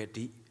ညာဉ်ပဂ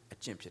တိအ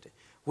ကျင့်ဖြစ်တယ်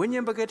ဝိညာ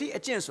ဉ်ပဂတိ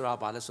အကျင့်ဆိုတာ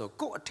ဘာလဲဆို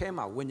ကိုယ့်အထဲ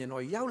မှာဝိညာဉ်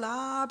တော်ရောက်လာ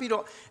ပြီး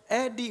တော့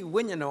အဲ့ဒီ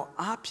ဝိညာဉ်တော်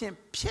အားဖြင့်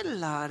ဖြစ်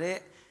လာတဲ့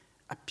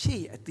အဖြ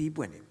စ်အသီး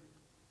ပွင့်နေ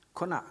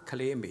ခုနက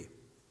လေးအမေ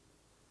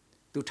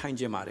သူထိုင်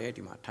ကျင်ပါတယ်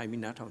ဒီမှာထိုင်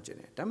ပြီးနားထောင်ကျင်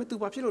တယ်ဒါပေမဲ့သူ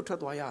ဘာဖြစ်လို့ထွက်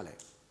သွားရလဲ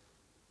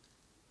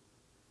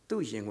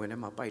သူ့ရင်ခွင်ထဲ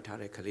မှာပိုက်ထား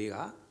တဲ့ကလေးက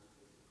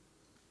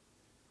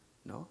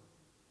နော်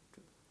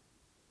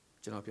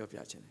ကျွန်တော်ပြောပြ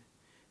ချင်တယ်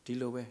ဒီ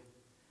လိုပဲ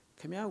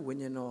ခင်ဗျားဝိ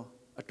ညာဉ်တော်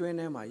အတွင်း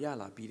ထဲမှာရ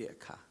လာပြီးတဲ့အ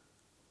ခါ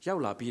ရော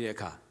က်လာပြီးတဲ့အ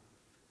ခါ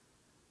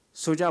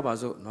ဆိုကြပါ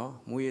စို့နော်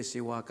မူရစေ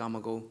ဝါကာမ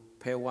ဂုဏ်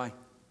ဖဲဝိုင်း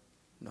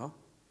နော်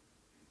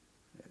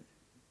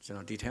ကျွန်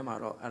တော်ဒီထဲမှာ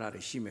တော့အဲ့ဒါ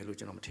တွေရှိမယ်လို့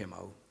ကျွန်တော်မထင်ပါ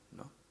ဘူး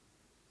နော်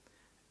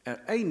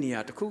အဲ့နေရာ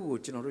တစ်ခုကို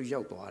ကျွန်တော်တို့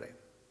ရောက်သွားတယ်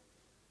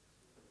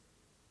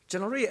ကျွ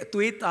န်တော်တို့ရဲ့အ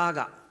သွေးသားက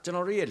ကျွန်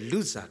တော်တို့ရဲ့လူ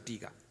စားတိ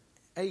က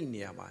အဲ့ဒီ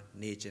နေရာမှာ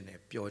နေခြင်းနဲ့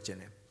ပြောခြင်း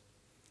နဲ့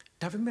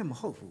ဒါပေမဲ့မ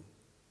ဟုတ်ဘူး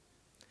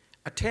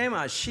အထဲ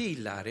မှာရှိ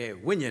လာတဲ့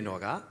ဝိညာဉ်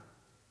တော်က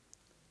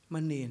မ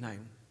နေနိုင်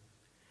ဘူး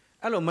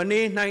အဲ့လိုမနေ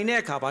နိုင်တဲ့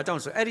အခါဘာကြော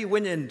င့်ဆိုအဲ့ဒီဝိ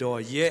ညာဉ်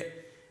တော်ရဲ့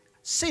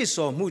စိတ်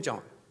ဆော်မှုကြော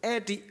င့်အဲ့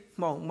ဒီ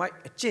မှောင်မိုက်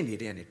အကျင့်တွေ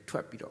ကနေထွ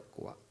က်ပြီးတော့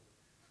ကိုက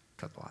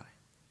ထွက်သွားတယ်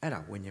အဲ့ဒါ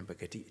ဝိညာဉ်ပ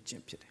ဂတိအကျ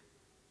င့်ဖြစ်တယ်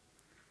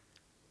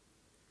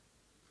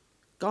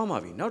ကောင်းပါ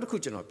ပြီနောက်တစ်ခု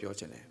ကျွန်တော်ပြော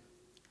ချင်တယ်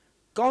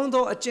ကောင်း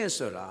သောအကျင့်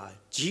ဆိုတာ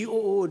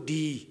GOOD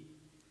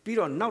ပြီး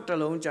တော့နောက်တစ်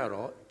လုံးကျ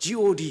တော့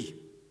GOD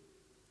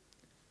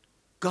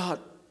God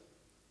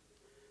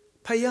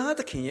ဖယားသ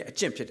ခင်ရဲ့အ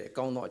ကျင့်ဖြစ်တယ်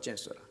ကောင်းသောအကျင့်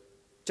ဆိုတာ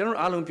ကျွန်တော်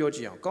အားလုံးပြောကြ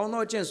ည့်အောင်ကောင်း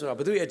သောအကျင့်ဆိုတာဘ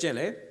ယ်သူရဲ့အကျင့်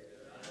လဲ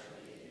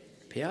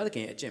ဖယားသခ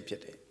င်ရဲ့အကျင့်ဖြ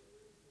စ်တယ်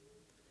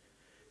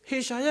ဟေ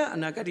ရှာယအ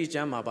နာဂတ်ကျ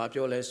မ်းမှာဘာ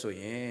ပြောလဲဆို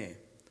ရင်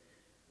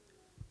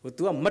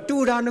သူကမတူ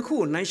တာနှစ်ခု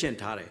ကိုနှိုင်းယှဉ်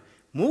ထားတယ်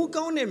မိုး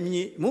ကောင်းတဲ့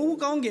မြေမိုး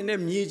ကောင်းကင်တဲ့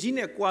မြေကြီး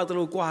နဲ့ကွာတယ်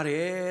လို့ကွာတ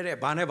ယ်တဲ့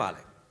ဘာနဲ့ပါ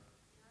လဲ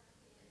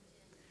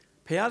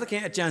ဖယားသခ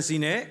င်အကြံစီ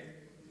နဲ့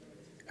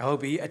ဟုတ်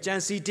ပြီအကြံ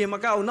စီတင်မ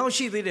ကအောင်နောက်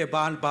ရှိသေးတယ်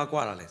ဘာ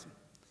ကွာတာလဲ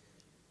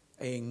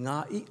အေးငါ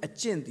ဤအ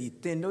ကျင့်ဒီ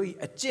တင်တို့ဤ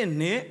အကျင့်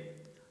နဲ့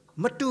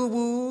မတူ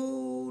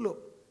ဘူးလို့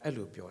အဲ့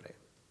လိုပြောတယ်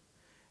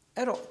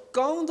အဲ့တော့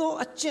ကောင်းသော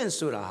အကျင့်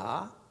ဆိုတာဟာ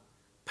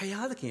ဖ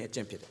ယားသခင်အကျ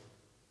င့်ဖြစ်တယ်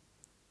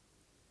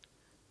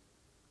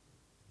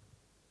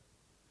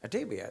အတိ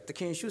တ်ပဲသခ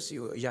င်ရှုစီ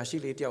ကိုအရာရှိ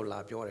လေးတယောက်လာ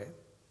ပြောတယ်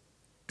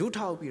ဒု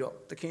ထောက်ပြီးတော့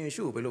သခင်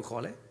ရှုကိုဘယ်လို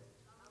ခေါ်လဲ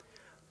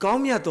ကော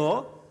င်းမြတ်သော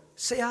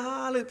ဆရာ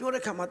လို့ပြော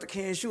တဲ့ခါမှာသခ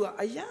င်ရှုက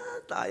အယံ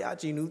တာယာ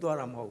ကြည်နူးသွား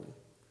တာမဟုတ်ဘူး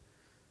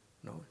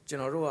နော်ကျွန်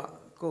တော်တို့က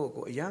ကို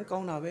အယံကော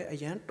င်းတာပဲအ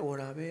ယံတော်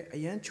တာပဲအ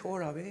ယံချော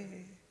တာပဲ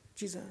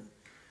ကြည်စမ်း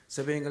စ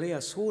ပင်ကလေးက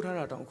ဆိုးထား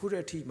တာတောင်အခုတ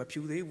ည်းအထိမ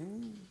ဖြူသေးဘူး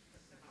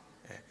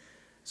အဲ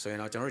ဆိုရင်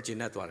တော့ကျွန်တော်တို့ဂျင်း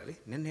နဲ့သွားတယ်လေ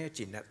နည်းနည်း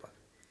ဂျင်းနဲ့သွား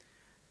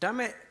ဒါပေ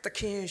မဲ့သခ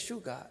င်ရှု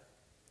က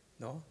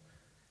နော်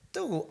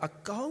သူ့ကိုအ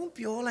ကောင်း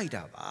ပြောလိုက်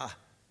တာပါ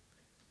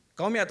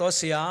ကောင်းမြတ်သော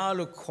ဆရာ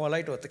လို့ခေါ်လို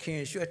က်တော့သခင်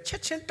ယေရှုချ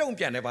က်ချင်းတုံ့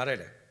ပြန်တယ်ပါတယ်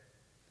လေ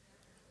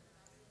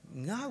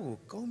ငါ့ကို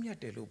ကောင်းမြတ်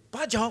တယ်လို့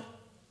ဘာကြောင့်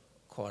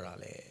ခေါ်တာ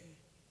လဲ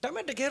ဒါပေ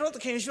မဲ့တကယ်တော့သ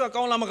ခင်ယေရှုက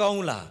ကောင်းလားမကောင်း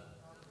ဘူးလား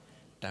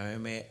ဒါပေ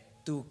မဲ့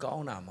तू ကော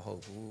င်းတာမဟု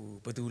တ်ဘူး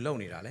ဘယ်သူလုပ်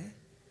နေတာလဲ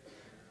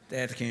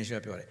တဲ့သခင်ယေရှု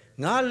ပြောတယ်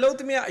ငါလုပ်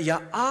သမျှအရာ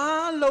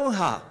အားလုံး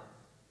ဟာ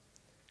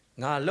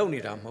ငါလုပ်နေ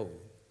တာမဟုတ်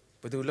ဘူး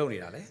ဘယ်သူလုပ်နေ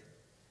တာလဲ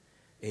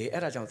အေး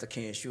အဲ့ဒါကြောင့်သခ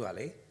င်ယေရှုက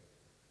လေ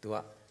तू က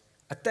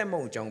အသက်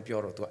မုံအကြောင်းပြော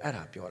တော့ तू အဲ့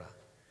ဒါပြောတာ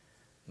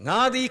ငါ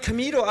သည်ခမ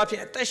ည်းတော်အဖြ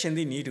စ်အသက်ရှင်သ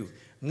ည့်နည်းတူ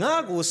ငါ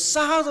ကို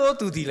စားသော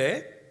သူသည်လည်း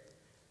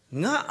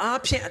ငါအား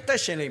ဖြင့်အသက်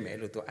ရှင်နိုင်မယ်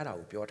လို့ तू အဲ့ဒါ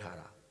ကိုပြောထား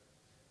တာ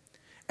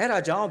အဲ့ဒါ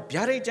ကြောင့်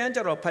ဗျာဒိတ်ကျမ်းကြ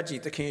တော့ဖတ်ကြ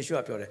ည့်သခင်ယေရှု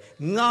ကပြောတယ်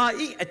ငါ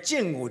ဤအကျ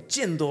င့်ကိုကျ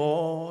င့်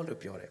တော်လို့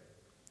ပြောတယ်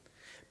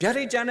ဗျာ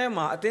ဒိတ်ကျမ်းထဲ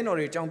မှာအသင်းတော်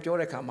တွေအကြောင်းပြော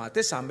တဲ့အခါမှာသ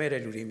စ္စာမဲ့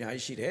တဲ့လူတွေအများ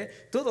ကြီးရှိတယ်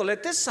သို့တော်လ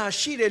ည်းသစ္စာ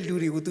ရှိတဲ့လူ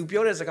တွေကို तू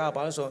ပြောတဲ့စကား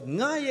ပါလို့ဆို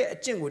ငါရဲ့အ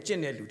ကျင့်ကိုကျ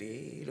င့်တဲ့လူတွေ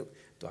လို့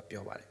तू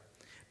ပြောပါတယ်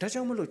ဒါ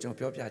ကြောင့်မလို့ကျွန်တော်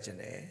ပြောပြခြင်း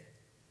တယ်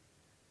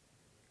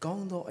ကော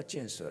င်းသောအကျ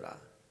င့်ဆိုတာ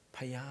ဖ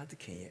ယားသ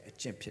ခင်ရဲ့အ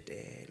ကျင့်ဖြစ်တ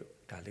ယ်လို့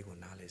ဒါလေးကို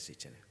နားလည်စေ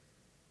ချင်တယ်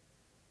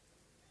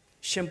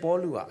ရှင်ပေါ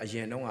လုကအရ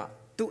င်တုန်းက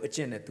သူ့အကျ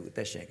င့်နဲ့သူအသ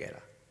က်ရှင်ခဲ့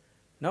တာ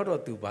နောက်တော့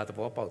သူဘာသ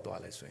ဘောပေါက်သွား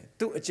လဲဆိုရင်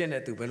သူ့အကျင့်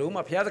နဲ့သူဘယ်လို့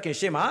မှဖယားသခင်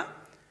ရှေ့မှာ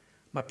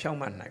မဖြောင့်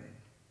မတ်နိုင်ဘူး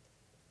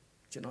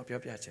ကျွန်တော်ပြော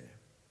ပြချင်တယ်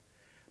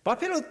ဘာ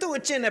ဖြစ်လို့သူ့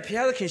အကျင့်နဲ့ဖ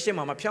ယားသခင်ရှေ့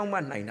မှာမဖြောင့်မ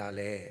တ်နိုင်တာ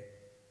လဲ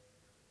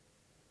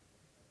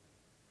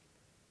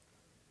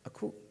အ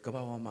ခုကမ္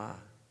ဘာပေါ်မှာ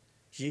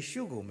ယေ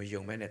ရှုကိုမ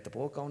ယုံမဲနဲ့သ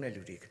ဘောကောင်းတဲ့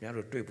လူတွေခင်ဗျား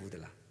တို့တွေ့ဘူးသ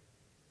လား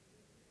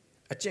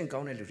အကျင့်ကော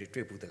င်းတဲ့လူတွေ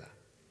တွေ့ဘူးသလား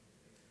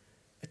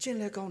အကျင့်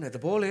လည်းကောင်းတယ်သ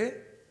ဘောလည်း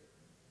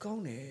ကော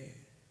င်းတယ်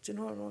ကျွန်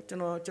တော်ကို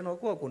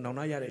ယ့်အကိုနောင်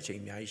နာရတဲ့အချိန်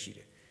အများကြီးရှိတ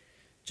ယ်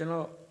ကျွန်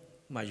တော်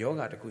မှာယော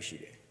ဂတစ်ခုရှိ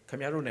တယ်ခင်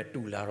ဗျားတို့နဲ့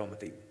တူလာတော့မ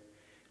သိဘူး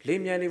လေ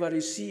မြန်နေပါ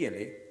လိစီးရင်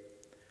လေ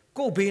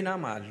ကို့ဘေးနား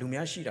မှာလူ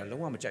များရှိတာ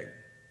လုံးဝမကြိုက်ဘူး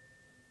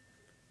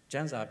ကျ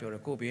မ်းစာပြောတ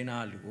ယ်ကို့ဘေး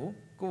နားလူ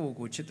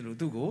ကိုချစ်တယ်လို့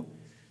သူ့ကို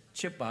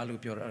ချစ်ပါလို့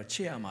ပြောတာချ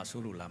စ်ရမှာဆို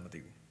လို့လားမသိ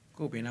ဘူး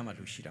ကိုယ်ဘေးနားမှာ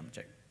လူရှိတာမ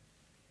ကြိုက်ဘူး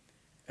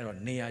အဲ့တော့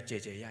နေရာကျဲ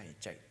ကျဲရရင်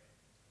ကြိုက်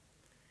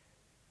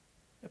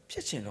ဖြ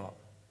စ်ချင်တော့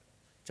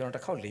ကျ ကျွန်တော်တ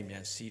စ်ခေါက်လေမြ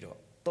န်စီးတော့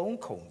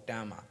3ခုတ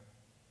န်းမှာ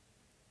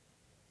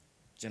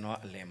ကျွန်တော်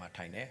အလယ်မှာ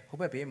ထိုင်တယ်ဟို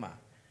ဘက်ဘေးမှာ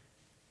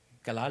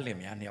ကလားလင်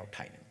များ2ယောက်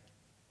ထိုင်တယ်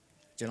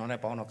ကျွန်တော်နဲ့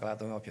ပေါင်းတော့ကလား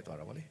3ယောက်ဖြစ်သွား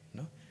တာဗောလေ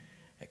နော်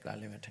ကလား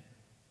လင်များထိုင်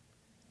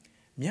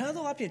များ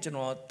သောအားဖြင့်ကျွန်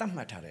တော်တတ်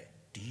မှတ်ထားတယ်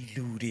ဒီ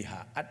လူတွေဟာ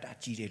အတ္တ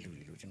ကြီးတဲ့လူ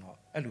တွေလို့ကျွန်တော်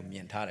အဲ့လိုမြ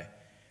င်ထားတယ်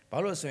ဘာ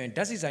လို့ဆိုရင်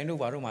ဓာတ်ဆီဆိုင်တို့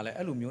ဘာတို့မှလည်း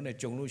အဲ့လိုမျိုးနဲ့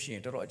ကြုံလို့ရှိရ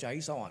င်တော်တော်အကြာ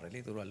ကြီးစောင့်ရတယ်လေ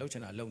သူတို့ကလှုပ်ချ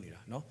င်တာလှုပ်နေတာ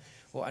နော်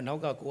ဟိုအနောက်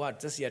ကကိုကဓာ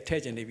တ်ဆီကထ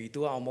ည့်ချင်နေပြီသူ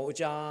ကအောင်မဟုတ်အ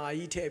ကြာ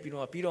ကြီးထည့်ပြီး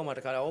တော့မှတ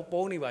ခါတော့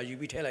ပုံးနေပါယူ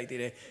ပြီးထည့်လိုက်သေး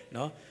တယ်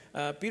နော်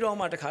ပြီးတော့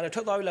မှတခါတော့ထွ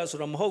က်သွားပြီလားဆို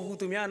တော့မဟုတ်ဘူး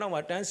သူများနောက်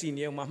မှာတန်းစီ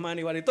နေမှမှန်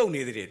နေပါလေတုတ်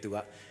နေသေးတယ်သူက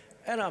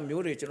အဲ့ဒါ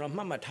မျိုးတွေကျွန်တော်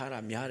မှတ်မှတ်ထားတာ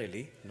များတယ်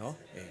လေနော်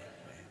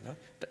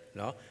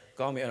နော်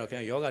ကောင်းပြီအဲ့တော့ခ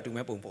င်ဗျယောဂတူ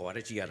မဲ့ပုံပေါ်ပါတ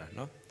ယ်ကြည်ရတာ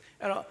နော်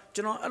အဲ့တော့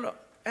ကျွန်တော်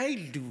အဲ့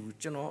လူ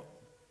ကျွန်တော်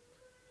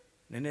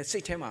နည်းနည်းစိ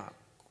တ်ထဲမှာ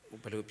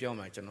ဘယ်လိုပြော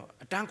မှာကျွန်တော်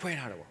အတန်းခွဲ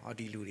ထားတယ်ပေါ့ဟော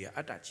ဒီလူတွေက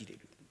အတ္တကြီးတယ်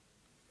လူ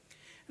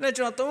အဲ့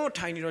ကျွန်တော်3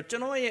ထိုင်နေတော့ကျွ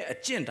န်တော်ရဲ့အ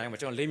ကျင့်တိုင်းမှာ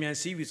ကျွန်တော်လေမြန်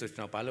စီးပြီဆိုကျွ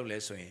န်တော်ဘာလုပ်လဲ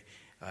ဆိုရင်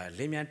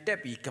လေမြန်တက်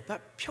ပြီးကပ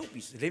တ်ဖြုတ်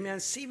ပြီးလေမြန်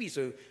စီးပြီ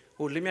ဆို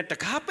ဟိုလေမြန်တ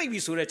ကားပိတ်ပြီ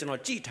ဆိုတော့ကျွန်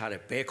တော်ကြည်ထားတ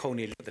ယ်ဘယ်ခုံ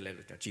နေလွတ်တယ်လဲ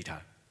လို့ကျွန်တော်ကြည်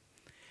ထားတယ်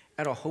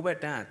အဲ့တော့ဟိုဘက်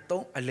တန်းက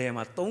3အလယ်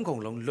မှာ3ခုံ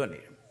လုံးလွတ်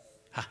နေတယ်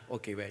ဟာโอ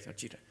เคပဲကျွန်တော်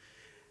ကြည်တယ်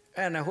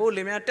အဲ့နဲ့ဟို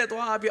လေမြန်တက်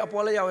သွားပြီးအ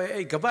ပေါ်လက်ရောက်ရဲ့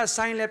အဲ့ကပတ်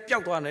ဆိုင်လဲပျော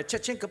က်သွားတယ်ချ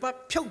က်ချင်းကပတ်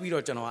ဖြုတ်ပြီး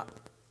တော့ကျွန်တော်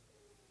က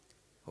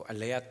ဟိုအ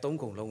လဲက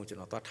3ခုံလုံးကိုကျွန်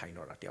တော်သွားထိုင်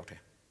တော့တာတယောက်တ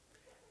ည်း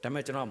ဒါပေ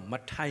မဲ့ကျွန်တော်မ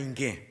ထိုင်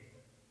ခင်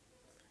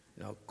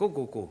နော်ကို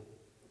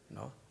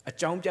နော်အ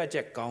ကြောင်းပြချ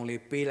က်ကောင်း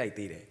လေးပေးလိုက်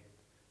သေးတယ်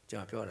ကျွန်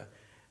တော်ပြောတာ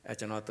အဲ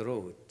ကျွန်တော်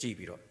တို့ကိုကြည့်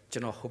ပြီးတော့ကျွ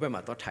န်တော်ဟိုဘက်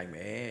မှာသွားထိုင်မ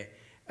ယ်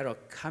အဲ့တော့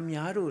ခမ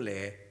ည်းတော်လ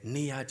ည်း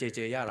နေရာကျ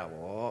ကျရတာ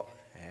ပေါ့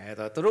အဲ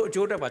တော့တို့အ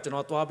ကျိုးတက်ပါကျွန်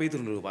တော်သွားပေးသူ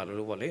လို့ပါ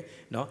လို့ပေါ့လေ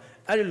နော်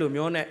အဲ့ဒီလို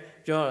မျိုးနဲ့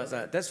ပြော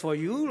that's for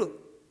you လို့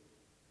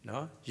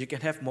နော် you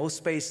can have more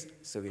space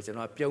ဆိုပြီးကျွန်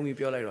တော်ပြုံးပြီး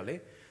ပြောလိုက်တော့လေ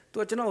သူ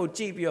ကကျွန်တော်ကို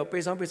ကြည့်ပြီးတော့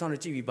ပေးဆောင်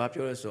နဲ့ကြည့်ပြီးဘာ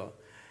ပြောလဲဆိုတော့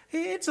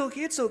hey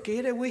it's okay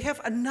that we have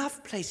enough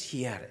place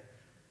here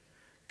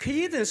ခ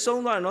ရီးတင်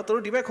ဆုံးသွားတော့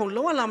တို့ဒီဘက်ခုံ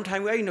လုံးဝလာမထို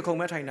င်ဘူးအဲ့ဒီနှခုံ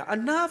ပဲထိုင်တာ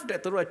enough တဲ့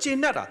တို့ကကျဉ်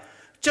တ်တာ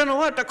ကျွန်တော်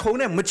ကတခုံ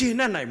နဲ့မကျဉ်တ်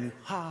နိုင်ဘူး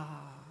ဟာ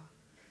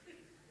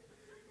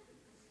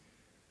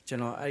ကျွန်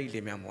တော်အဲ့ဒီလေ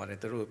မြန်မော်တယ်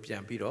တို့ပြ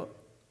န်ပြီးတော့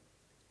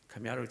ခ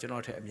င်ဗျားတို့ကျွန်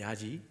တော်ထက်အများ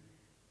ကြီး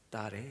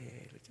တားတ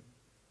ယ်လို့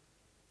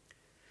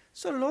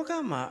ဆိုလောက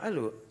မှာအဲ့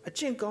လိုအ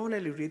ကျင့်ကောင်း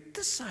တဲ့လူတွေသ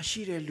စ္စာ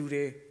ရှိတဲ့လူ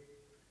တွေ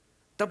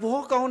တဘော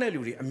ကောင်းတဲ့လူ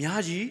တွေအ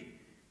များကြီး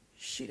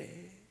ရှိတယ်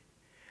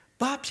။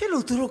ဘာဖြစ်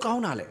လို့သူတို့ကော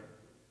င်းတာလဲ။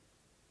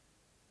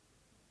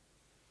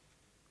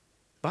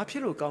ဘာဖြ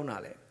စ်လို့ကောင်းတာ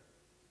လဲ။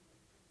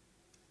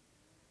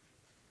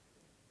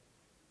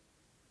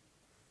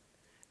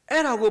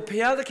အဲ့ဒါကိုဘု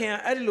ရားသခင်က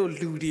အဲ့လို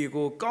လူတွေ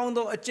ကိုကောင်း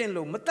သောအကျင့်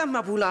လို့မတတ်မှ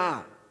တ်ဘူးလား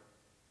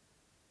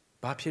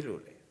။ဘာဖြစ်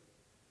လို့လဲ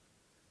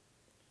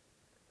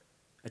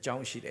။အကြော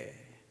င်းရှိတယ်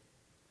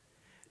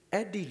။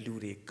အဲ့ဒီလူ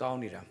တွေကောင်း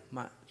နေတာ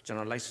မှကျွန်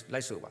တော်လို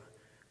က်ဆိုပါ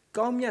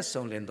ကောင်းမြတ်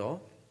ဆုံးလင်သော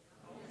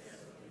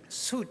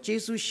ဆု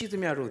ကျေးဇူးရှိသ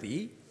မျှတို့သ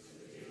ည်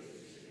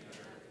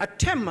အ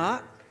ထက်မှ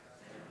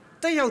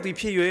တက်ရောက်သည်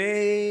ဖြစ်၍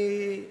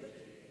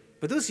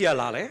ဘသူစီရ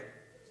လာလဲ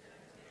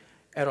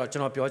အဲ့တော့ကျွ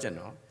န်တော်ပြောချင်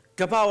တော့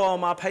ကပ္ပဝါ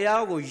မှာဖ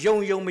ယားကို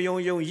ယုံမ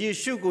ယုံယေ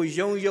ရှုကို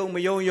ယုံမ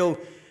ယုံ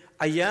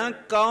အယံ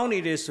ကောင်းနေ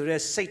တယ်ဆိုရဲ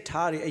စိတ်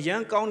ထားတွေအယံ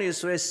ကောင်းနေ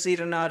ဆိုရဲစေ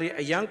တနာတွေ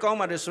အယံကောင်း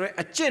ပါတယ်ဆိုရဲ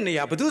အကျင့်တွေ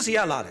ဘသူစီရ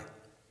လာလဲ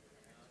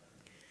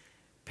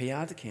ဖ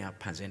ယားသခင်က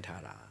ဖန်ဆင်း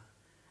ထားတာ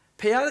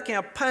ဖယားသခင်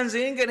ကဖန်ဆ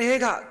င်းကြတဲ့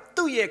က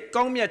သူ့ရဲ့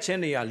ကောင်းမြတ်ခြ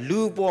င်းတွေက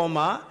လူပေါ်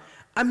မှာ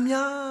အ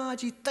များ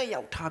ကြီးတက်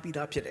ရောက်ထားပြီး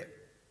သားဖြစ်တယ်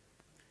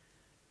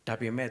။ဒါ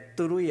ပေမဲ့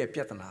သူတို့ရဲ့ပြ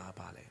ဿနာက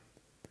ဘာလဲ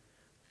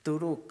။သူ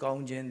တို့ကော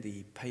င်းခြင်းသ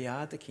ည်ဖ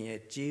ယားသခင်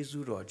ရဲ့ကျေး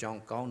ဇူးတော်ကြော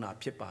င့်ကောင်းတာ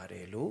ဖြစ်ပါတ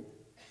ယ်လို့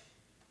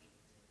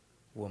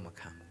ဝန်မ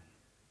ခံဘူး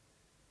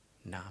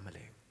။နားမ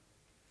လဲဘူး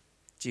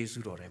။ကျေး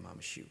ဇူးတော်ထဲမှာ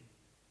မရှိဘူး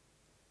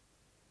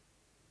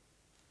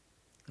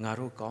။ငါ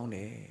တို့ကောင်းတ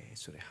ယ်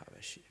ဆိုတဲ့ဟာ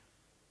ပဲရှိတယ်။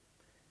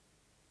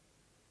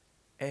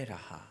အဲ့ဒါ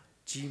ဟာ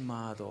ကြီး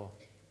မားသော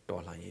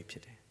တော်လှန်ရေးဖြ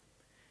စ်တယ်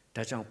။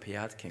ဒါကြောင့်ဘု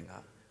ရားသခင်က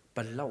ဘ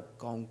လောက်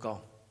ကောင်း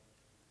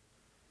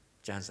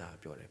ကျမ်းစာ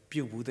ပြောတယ်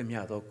ပြုဘူးသမျှ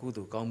သောကု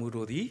သိုလ်ကောင်းမှု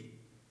တို့သည်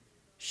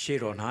ရှေ့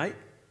တော်၌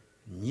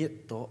ညစ်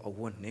သောအဝ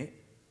တ်နှင့်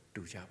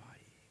တူကြပါ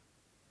၏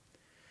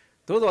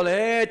။သို့တော်လ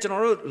ည်းကျွန်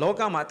တော်တို့လော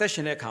ကမှာအသက်ရှ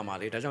င်တဲ့အခါမှာ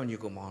လေဒါကြောင့်ညီ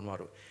ကိုမောင်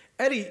တို့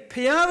အဲ့ဒီ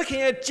ဘုရားသခ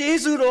င်ရဲ့ကျေး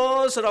ဇူး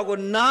တော်ဆိုတော့ကို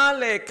နား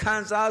လည်ခံ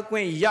စားခွ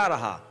င့်ရတာ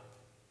ဟာ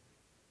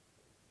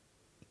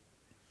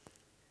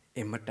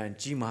အမတန်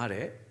ကြီးမား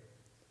တဲ့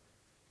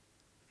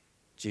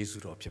ကျေး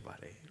ဇူးတော်ဖြစ်ပါ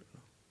တယ်လို့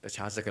နော်တ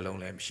ခြားစကားလုံး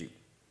လည်းမရှိ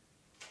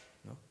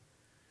ဘူးနော်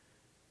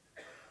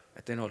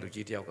အတင်းတော်လူ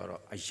ကြီးတယောက်က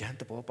တော့အယံ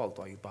သဘောပေါက်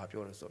သွားယူပါ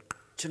ပြောလို့ဆို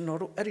ကျွန်တော်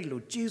တို့အဲ့ဒီ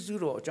လိုကျေးဇူး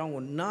တော်အကြောင်း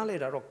ကိုနားလဲ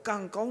တာတော့ကံ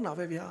ကောင်းတာ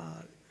ပဲဗျာ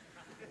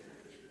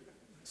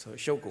ဆို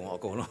ရှုပ်ကုန်အ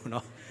ကုန်လုံး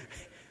နော်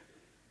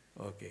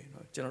โอเค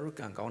နော်ကျွန်တော်တို့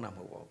ကံကောင်းတာမ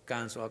ဟုတ်ပါဘူးကံ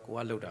ဆိုတာကိုက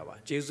လှုပ်တာပါ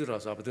ကျေးဇူး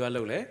တော်ဆိုတာဘယ်သူက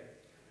လှုပ်လဲ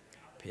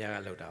ဘုရားက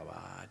လှုပ်တာပါ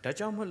ဒါ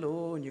ကြောင့်မ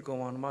လို့ညီကောင်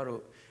မောင်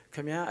တို့ခ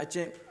မရဲ့အကျ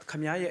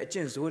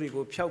င့်ဇိုးတွေ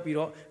ကိုဖျောက်ပြီး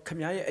တော့ခမ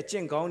ရဲ့အကျ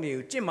င့်ကောင်းတွေ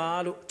ကိုကျင့်ပါ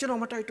လို့ကျွန်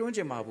တော်မတိုက်တွန်းချ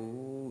င်ပါ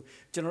ဘူး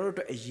ကျွန်တော်တို့အ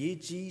တွက်အရေး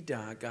ကြီး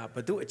တာက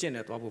ဘု து အကျင့်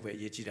နဲ့သွားဖို့ပဲအ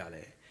ရေးကြီးတာ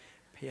လေ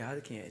ဖခင်သ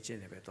ခင်ရဲ့အကျင့်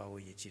နဲ့ပဲသွား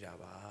ဖို့အရေးကြီးတာ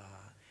ပါ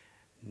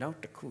နောက်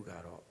တစ်ခုက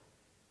တော့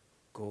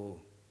ကို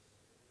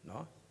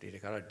နော်ဒီတ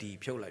ခါတော့ဒီ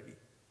ဖြုတ်လိုက်ပြီ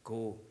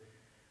ကို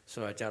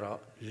ဆိုတော့ကြတော့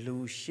လူ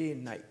ရှိ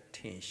၌ထ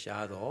င်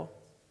ရှားသော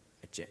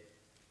အကျင့်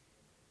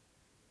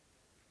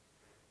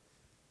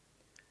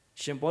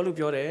ရှင်ပေါလု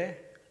ပြောတယ်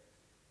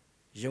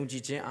ယုံကြ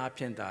ည်ခြင်းအား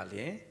ဖြင့်သာ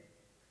လျှင်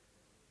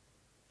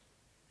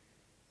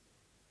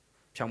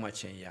ဖြောင့်မတ်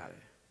ခြင်းရတ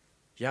ယ်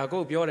ယာကု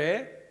ပ်ပြောတယ်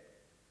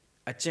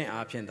အကျင့်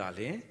အားဖြင့်သာ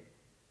လျှင်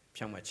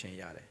ဖြောင့်မတ်ခြင်း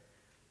ရတယ်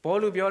ပေါ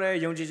လုပြောတယ်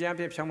ယုံကြည်ခြင်းအ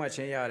ဖြစ်ဖြောင့်မတ်ခြ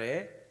င်းရတယ်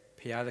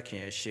ဖျားသခင်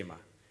ရဲ့ရှေ့မှာ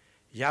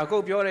ယာကု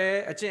ပ်ပြောတယ်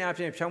အကျင့်အ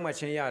ဖြစ်ဖြောင့်မတ်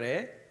ခြင်းရတယ်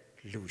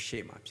လူ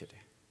ရှေ့မှာဖြစ်တ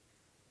ယ်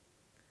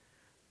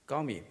ကော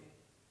င်းပြီ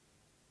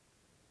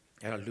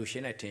အဲ့တော့လူ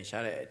ရှေ့၌ထင်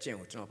ရှားတဲ့အကျင့်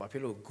ကိုကျွန်တော်ဘာဖြ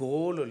စ်လို့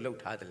goal လို့လှုပ်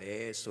ထားတယ်လဲ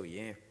ဆိုရ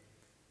င်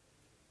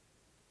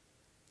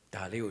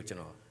ဒါလေးကိုကျွန်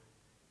တော်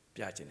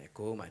ပြချင်တယ်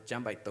goal မှာကျ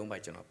မ်းပိုက်3ပို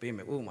က်ကျွန်တော်ပေးမ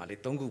ယ်ဥပမာလေး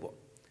3ခုပေါ့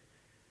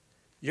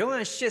ယောဟ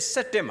န်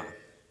8:7မှာ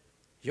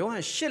ယောဟ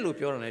န်8လို့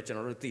ပြောတယ်လည်းကျွန်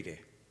တော်တို့သိတယ်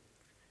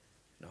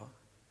နော်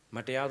မ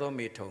တရားသော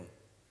မေထုံ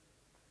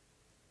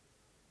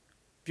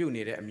ပြုတ်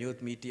နေတဲ့အမျိုးသ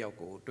မီးတယောက်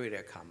ကိုတွေ့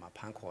တဲ့အခါမှာဖ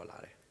မ်းခေါ်လာ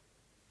တယ်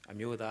အ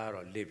မျိုးသားက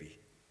တော့လစ်ပြီ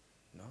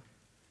နော်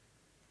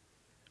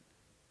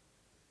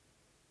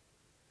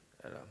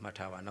အဲ့တော့မှတ်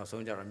ထားပါနောက်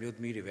ဆုံးကျတော့အမျိုးသ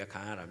မီးတွေပဲခံ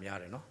ရတာများ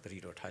တယ်နော်သတိ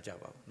တော်ထားကြ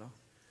ပါဦးနော်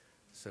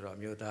ဆိုတော့အ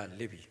မျိုးသား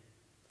လစ်ပြီ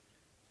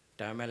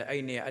ဒါပေမဲ့လည်းအဲ့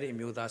ဒီနေ့အဲ့ဒီအ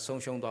မျိုးသား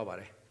ဆုံးရှုံးသွားပါ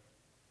တယ်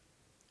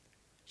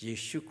ယေ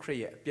ရှုခရစ်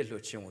ရဲ့အပြစ်လွ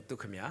တ်ခြင်းကိုသူ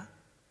ခမ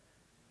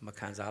မ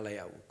ခံစားလိုက်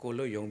ရဘူးကို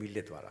လွတ်ယုံပြီးလ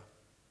စ်သွားတာ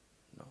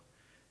နော်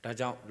ဒါ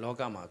ကြောင့်လော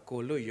ကမှာကို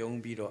လွတ်ယုံ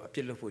ပြီးတော့အပြ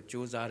စ်လွတ်ဖို့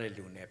ကြိုးစားတဲ့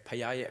လူနဲ့ဖခင်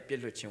ရဲ့အပြစ်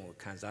လွတ်ခြင်းကို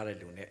ခံစားတဲ့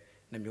လူနဲ့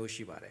နှစ်မျိုး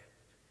ရှိပါတယ်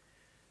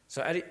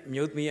ဆိုတော့အဲ့ဒီ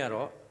မျိုးသမီးက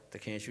တော့သ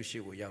ခင်ယေရှုရှိ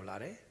ကိုရောက်လာ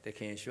တယ်သခ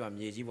င်ယေရှုက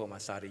မြေကြီးပေါ်မှာ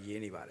စာ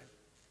ရေးနေပါတယ်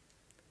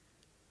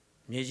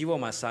မြေကြီး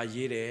ပေါ်မှာစာ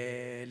ရေးတယ်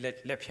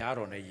လက်ဖြား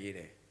တော်နဲ့ရေးတ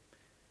ယ်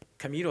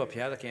ခမည်းတော်ဘု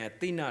ရားသခင်က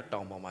တိန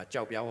တောင်ပေါ်မှာ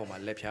ကြောက်ပြားပေါ်မှာ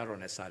လက်ဖြားတော်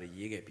နဲ့စာ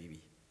ရေးခဲ့ပြီး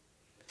ပြီ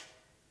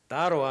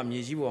သားတော်ကမြေ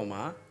ကြီးပေါ်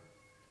မှာ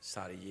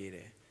စာရေးတ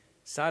ယ်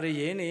စာ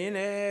ရေးနေ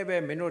နေပဲ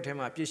မင်းတို့ထဲ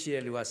မှာပြစ်ရှိ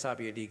တဲ့လူကစ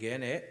ပြီးဒီခဲ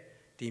နဲ့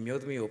ဒီ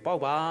မျိုးသမီးကိုပေါ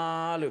က်ပါ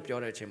လို့ပြော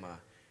တဲ့အချိန်မှာ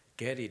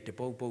ခဲတွေတ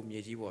ပုတ်ပုတ်မြေ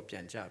ကြီးပေါ်ပြ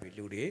န်ကျပြီး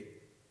လူတွေ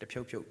တဖြု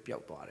တ်ဖြုတ်ပျော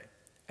က်သွားတယ်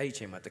အဲ့ဒီအ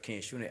ချိန်မှာသခင်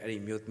ယေရှုနဲ့အဲ့ဒီ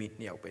မျိုးသမီး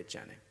2ယောက်ပဲကျ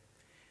န်တယ်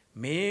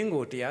မင်း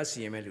ကိုတရားစီ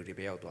ရင်မဲ့လူတွေ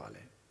ပဲရောက်သွား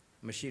လဲ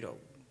မရှိတော့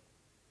ဘူး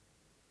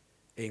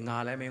အေးငါ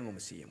လည်းမင်းကိုမ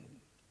စီရင်ဘူး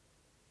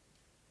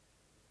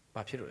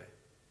ဘာဖြစ်လို့လဲ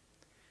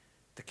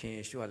သခင်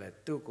ယေရှုကလည်း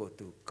သူ့ကိုယ်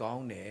သူကော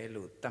င်းတယ်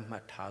လို့သတ်မှ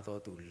တ်ထားသော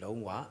သူ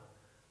လုံးဝ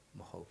မ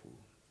ဟုတ်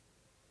ဘူး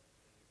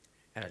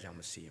အဲ့ဒါကြောင့်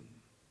မစီရင်ဘူး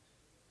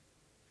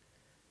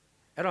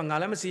အဲ့တော့ငါ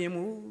လည်းမစီရင်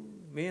ဘူး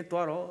မင်း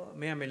သွားတော့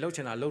မင်းကမင်းလှုပ်ချ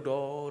င်တာလှုပ်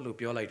တော့လို့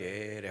ပြောလိုက်တယ်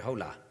တဲ့ဟုတ်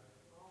လား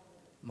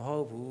မဟု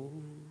တ်ဘူး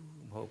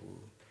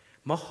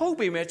မဟုတ်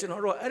ပေမဲ့ကျွန်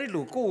တော်တို့အဲ့ဒီ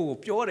လိုကိုယ့်ကို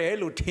ပြောတယ်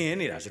လို့ထင်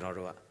နေတာကျွန်တော်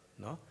တို့က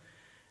နော်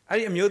အဲ့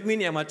ဒီအမျိုးသမီး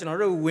နေရာမှာကျွန်တော်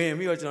တို့ဝင်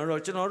ပြီးတော့ကျွန်တော်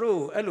တို့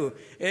အဲ့လို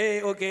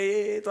โอเค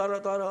သွား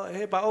တော့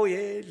ဘာအိုး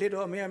ရေလစ်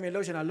တော့မင်းကမင်း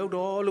လှုပ်ချင်တာလှုပ်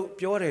တော့လို့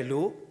ပြောတယ်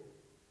လို့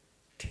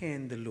ထင်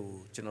တယ်လို့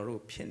ကျွန်တော်တို့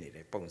ဖြစ်နေ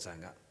တဲ့ပုံစံ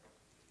က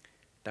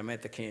ဒါမဲ့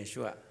သခင်ယေ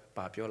ရှုက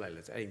ဘာပြောလိုက်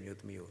လဲဆိုအဲ့ဒီမျိုး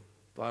သမီးကို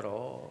သွား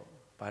တော့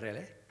ပါတယ်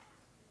လေ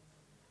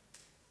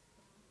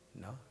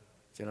နော်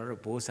ကျွန်တော်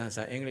တို့ဘိုးဆန်ဆ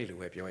န်အင်္ဂလိပ်လို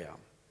ပဲပြောရအော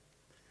င်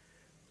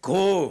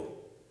go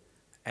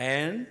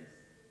and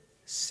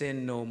sin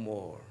no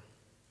more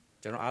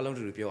ကျွန်တော်အားလုံး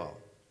တူပြောအောင်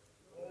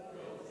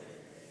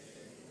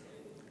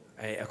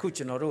အခု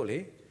ကျွန်တော်တို့လေ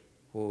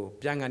ဟို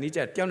ပြန်ကန်ကြီးကြ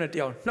တယောက်နဲ့တ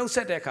ယောက်နှုတ်ဆ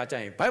က်တဲ့အခါကျ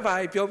ရင် bye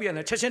bye ပြောပြရတ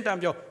ယ်ချက်ချင်းတမ်း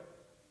ပြော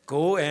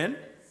go and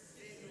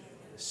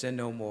sin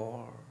no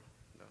more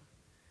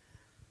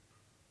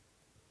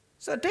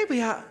ဆိုတော့တိတ်ဘု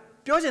ရား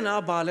ပြောချင်တာ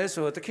ဘာလဲ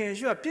ဆိုတော့သခင်ယေ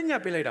ရှုကပြည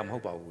တ်ပေးလိုက်တာမဟု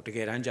တ်ပါဘူးတက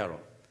ယ်တမ်းကျ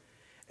တော့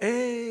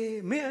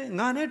မင်း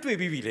ငါနဲ့တွေ့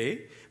ပြီးပြီလေ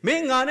မ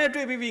င်းငါနဲ့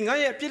တွေ့ပြီးပြီငါ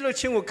ရဲ့အပြစ်လွတ်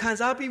ခြင်းကိုခံ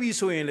စားပြီးပြီ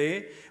ဆိုရင်လေ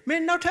မ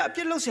င်းနောက်ထပ်အပြ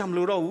စ်လွတ်စရာမ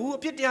လိုတော့ဘူး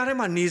အပြစ်တရားထဲ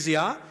မှာနေစ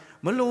ရာ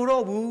မလို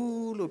တော့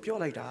ဘူးလို့ပြော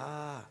လိုက်တာ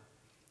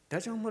ဒါ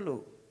ကြောင့်မ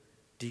လို့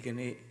ဒီက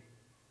နေ့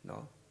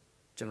နော်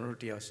ကျွန်တော်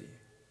တို့တယောက်စီ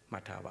မှ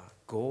တ်ထားပါ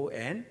go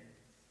and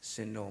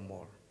sin no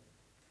more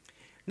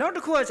နောက်တ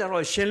စ်ခုကကျ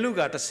တော့ရှင်လု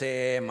ကာ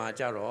10မှာ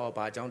ကျတော့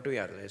ဘာကြောင့်တွေ့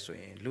ရတယ်လဲဆို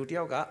ရင်လူတ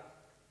ယောက်က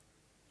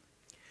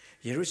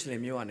ယေရုရှလ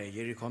င်မြို့ကနေ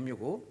ယေရီခေါမြို့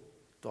ကို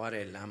သွား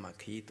တဲ့လမ်းမှာ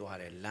ခရီးသွား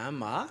တယ်လမ်း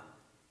မှာ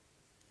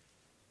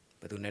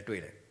ဘယ်သူနဲ့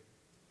တွေ့လဲ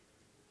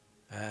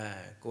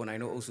ကိုနိုင်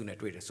တို့အုပ်စုနဲ့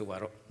တွေ့တယ်ဆိုပါ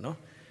တော့နော်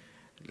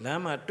လ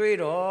မ်းမှာတွေ့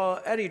တော့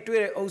အဲ့ဒီတွေ့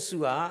တဲ့အုပ်စု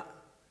က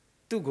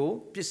သူ့ကို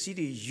ပစ္စည်း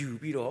တွေယူ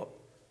ပြီးတော့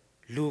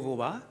လူကို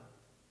ပါ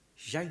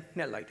ရိုက်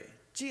နှက်လိုက်တယ်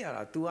ကြည့်ရ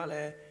တာ तू ကလ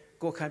ည်း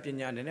ကိုခံပ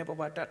ညာနည်းနည်းပ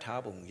တတ်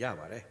ထားပုံရ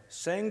ပါတယ်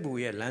စန်းဘူ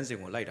ရဲ့လမ်းစဉ်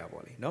ကိုလိုက်တာ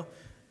ပေါ့လေနော်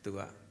तू က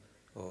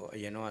ဟိုအ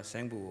ရင်တော့စ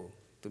န်းဘူကို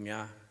သူ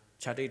များ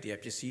ခြားတိတ်တရ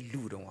ပစ္စည်း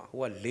လူတော့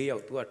ဟိုက4ယော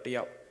က် तू က1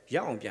ယောက်ရ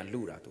အောင်ပြန်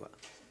လူတာ तू က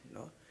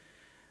နော်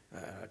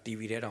TV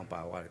ထဲတောင်ပါ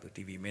သွားတယ် तू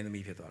TV မင်းသ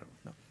မီးဖြစ်သွားတယ်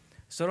နော်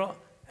ဆိုတော့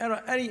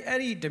အဲ့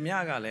ဒီဓမြ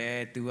ကလ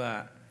ည်း तू က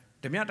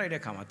ဓမြတိုက်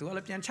တဲ့ခါမှာ तू ကလ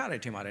ည်းပြန်ချတ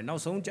ယ်ထင်ပါတယ်နော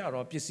က်ဆုံးကျ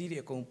တော့ပစ္စည်းတွေ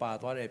အကုန်ပါ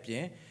သွားတဲ့အပြ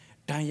င်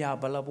ဒဏ်ရာ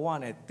ဘလဘွား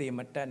နဲ့တေမ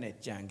တက်နဲ့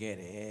ကြံခဲ့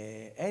တယ်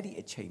အဲ့ဒီ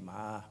အချိန်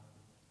မှာ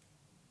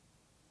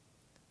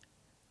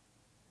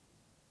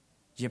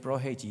ယေဘရ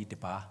ဟိတ်ကြီးတ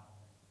ပါ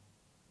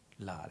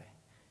လာတယ်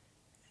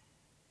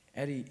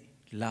အဲ့ဒီ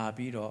လာ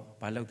ပြီးတော့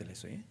ဘာလုပ်တယ်လဲ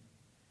ဆိုရင်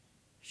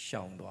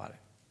ရှောင်သွားတ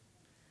ယ်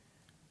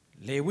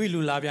လေဝိလူ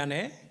လာပြန်တ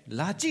ယ်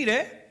လာကြည့်တ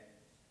ယ်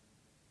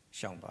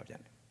ရှောင်သွားပြ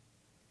န်တယ်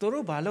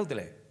Toro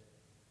Balodle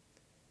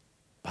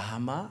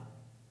Bahama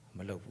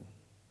Malobu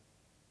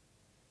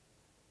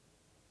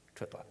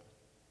Trotwa.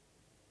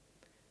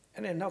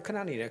 And then now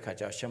Kanani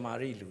Rekaja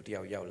Shamari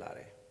Ludia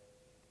Yaulare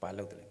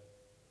Balodle.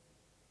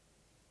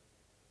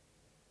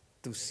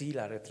 To see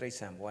la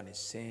trace and one is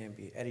same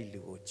be Eri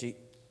Lugo G.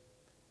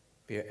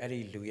 Be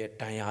Eri Luya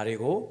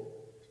Tayarego,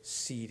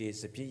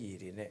 series of P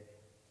in it.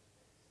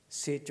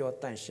 Say your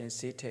tension,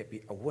 say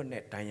tappy, a one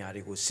net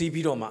Tayarego, see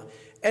Bidoma.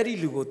 Eri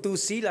Lugo, to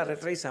see la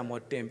trace and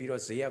what tempiro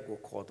Zayago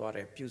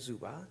Kodore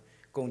Puzuba,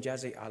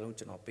 Gonjaze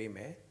Alonso no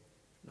payme.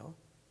 No?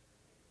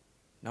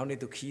 Now need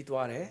to key to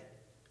are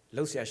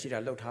Lucia Shira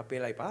looked happy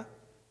like ba,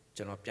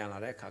 General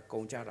Pianareka,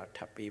 Gonjara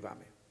tappy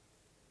bame.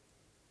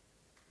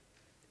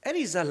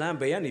 Eri Zalan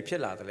Bayani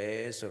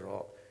Piladre,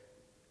 so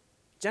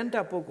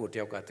Janda Pogo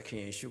Dioga the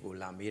King Shugo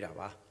La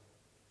Mirava.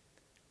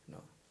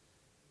 No.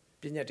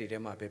 Pignati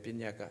Dema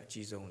Pepinaga,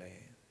 Gizonle,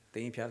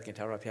 the Impia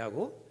Cantara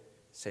Piago,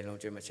 Saint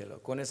Gemachello,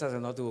 Conesas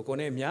and not to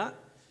Conemia,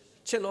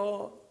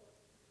 Cello.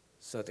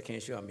 So the King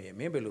Shu me,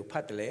 maybe Lu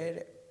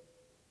Patle.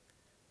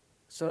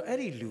 So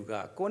Eri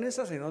Luga,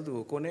 Conesas and not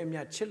to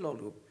Conemia Cello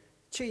Loop,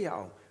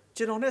 Chiao,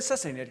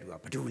 Genonesas and Edua,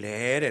 but do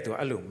let to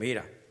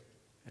Alumira,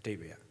 a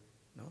Tabia.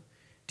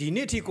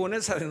 Dinity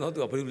Cones has not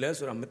to approve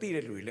less or a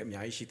material let me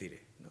shitty.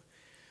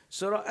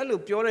 So I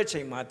look pure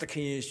chain, my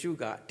king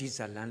sugar,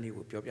 this a landly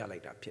with pure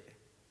like that.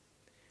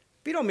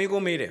 Piro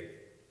Migo made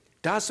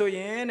it. That's so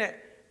yen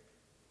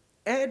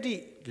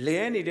Eddie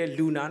Leani de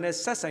Luna and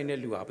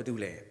Sassine Lua, but do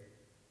lay.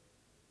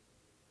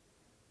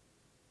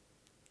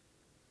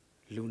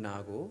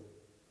 Lunago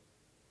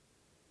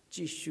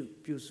Gishu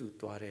Pusu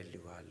Tuare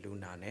Lua,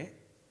 Lunane,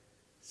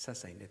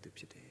 Sassine to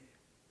Pite.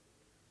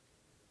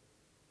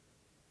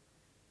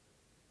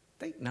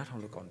 They not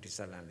only on this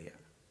land,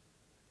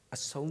 a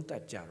song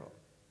that Jaro,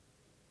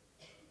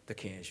 the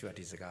king shot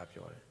his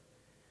agapio.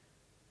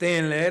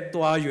 Then let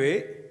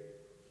Dwayue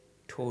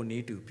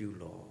Tony do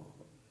Bulo.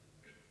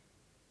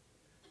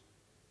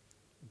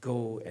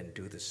 Go and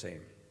do the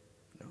same.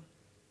 No,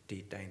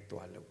 Detain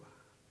Dwaloa.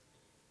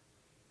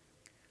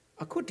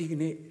 A good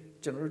dignity,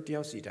 General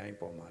Diasi dying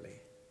Pomale.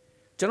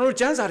 General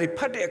Jansari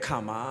Pate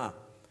Kama.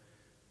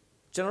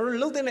 General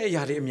Loden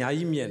Yarim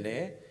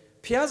Yaimiene.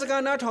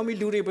 Piazza not how me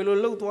do below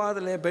low to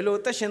other below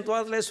Tashan to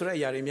other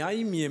Yarim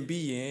Yaimi and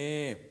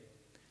be.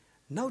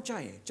 Now,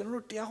 giant,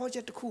 General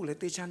Tiahoja to cool it,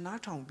 they shall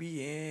not on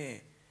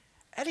be.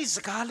 Eddie's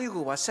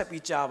Galigo was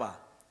Seppi Java.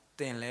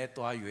 Then let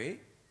Dwayue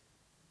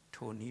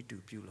Tony do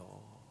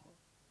Bulo.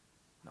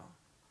 No.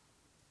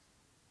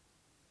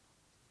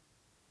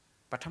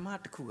 But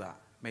Tamat Kuga,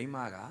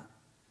 Maymaga,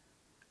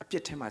 a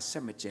pietema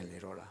cemetery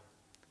rolla.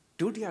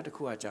 Do the other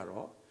Kua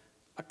Jaro,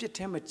 a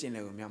pietema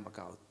general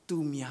Yamaka,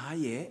 do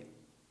Miaye.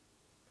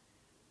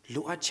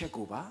 Loa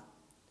Checoba,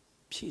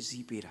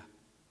 Pizzi Beta.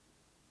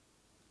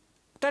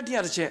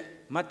 Tatiarche,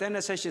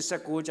 Matana says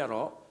Sako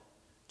Jaro,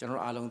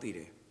 General Alon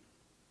Dide.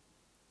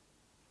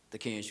 The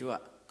king sure,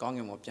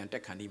 Gongam of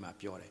Jantakanima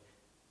Piore.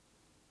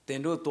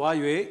 Then do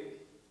Dwayue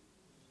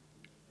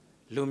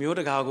Lumio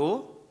de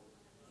Gago,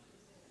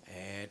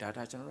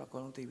 Data General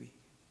Colon TV.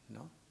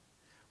 No?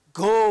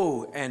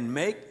 Go and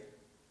make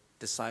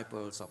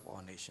disciples of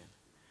all nations.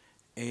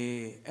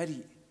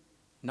 Eddie.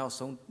 Now,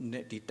 so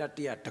the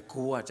Tatia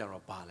Takoa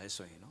Jarabale,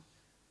 so you know,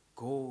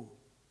 go,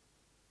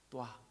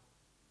 Dwa.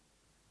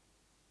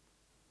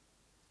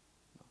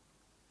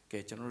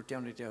 Okay, General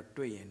Tianity,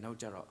 Dway, and no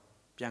Jaro,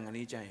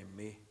 Pianganija and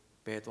me,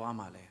 Pedwa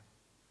Male,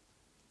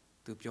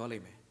 to Piole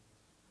me.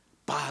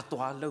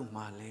 Patwa lo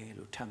Male,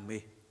 Lutam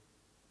me.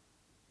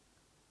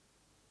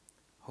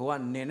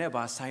 Juan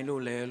Neneba Sino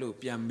Lelu,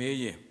 Pian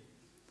Meye.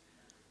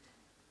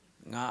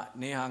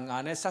 Nehang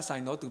Anessa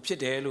Sino to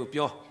Piedelu,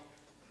 Pio.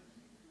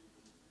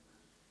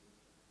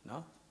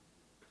 No?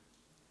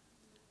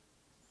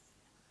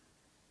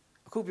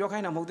 Could your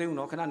kind of motive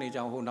no can I need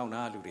who now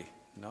now do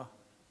no?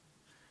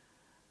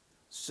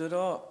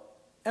 So,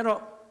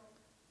 error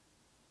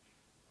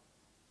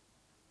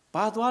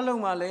Padwalo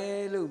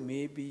Malelu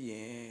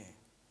maybe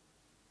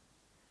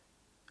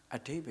a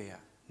tebea,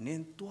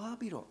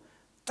 Nintuabiro.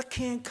 The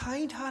king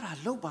kind had a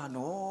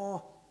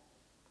lobano.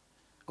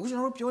 I was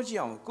not pure,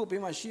 go be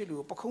my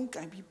shield, Pacon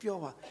can be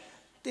pure.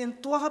 Then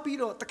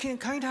Tuabiro, the king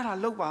kind had a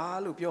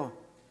loba, Lupio.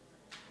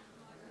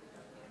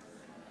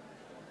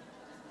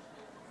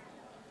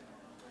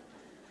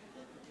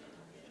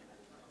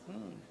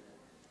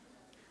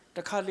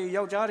 The Kali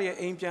Yaujari,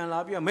 Ancient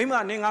Labia, Mima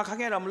Ninga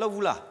Kageram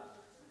Lovula.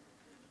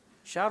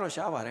 Sharo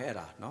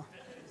Shavarera, no?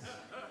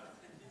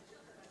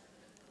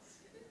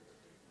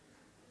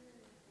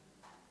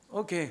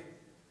 Okay.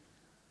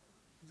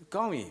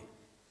 Comi.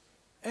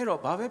 Ero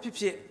Baba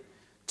Pipsi.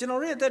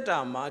 Generate that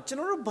dama,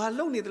 General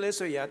Baloni the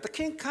Lesoya, the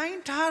king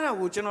kind Tara,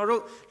 which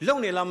General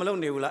Lonely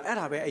Lamalone will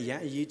Arabe a young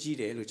Yigi,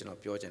 the illusion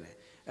of Piogene.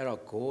 Ero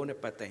go ne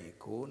pate,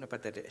 go ne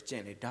pate,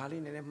 Jenny,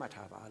 darling, and a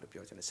matava, the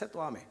Piogene. Set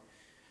to me.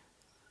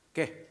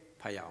 Okay,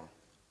 Payao.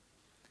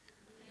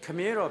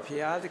 Camero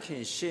Pia the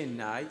king shin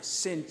night,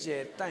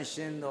 Sinje,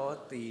 Tanshin, no,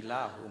 the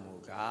La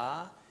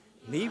Humuga,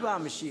 Niba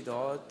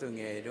Mishido,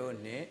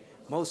 Tungedo, ne,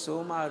 most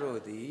so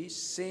marodi,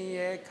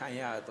 sing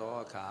kaya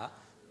doka,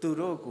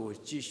 Turoko,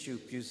 Jishu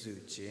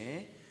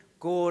Pusuchin,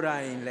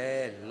 Gorain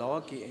le,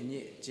 Loki and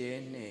yet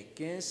Jane,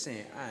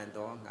 Gensen and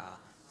Donga,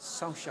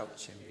 Song Shop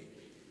Chimney.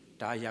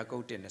 Daya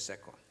go in a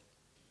second.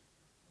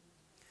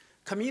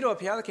 Camilo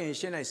Pialkin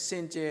Shena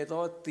Sinje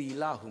do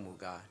Tila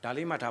Humuga,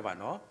 Dalima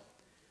Tabano,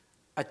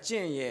 a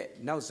Jen ye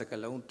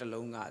Nausakalon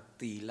Talonga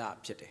Tila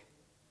Pite.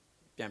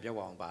 Piampia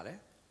Wang Bale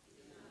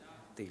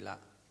Tila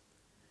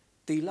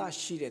Tila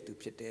Shire to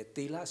Pite,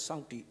 Tila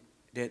Santi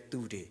de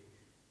Dude,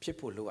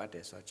 people look at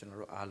this,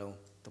 General Alon,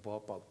 the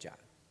Bob Jan.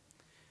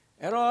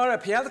 Error a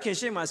Pialkin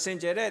Shema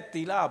Sinje,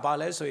 Tila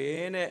Bales,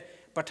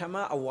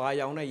 Patama, a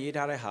Wayana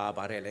Yidare Ha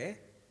Barele.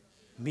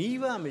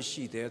 Miva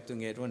Mishi there to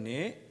get one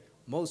ne,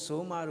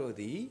 Moso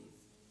Marodi,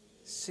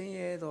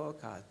 Seedo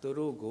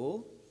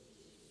Turugo,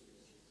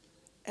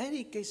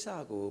 any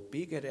Kesago,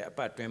 bigger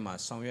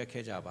apartment, somewhere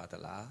Keja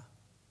Batala.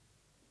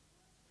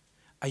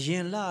 A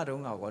yen la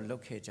donga will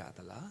look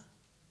Kejatala.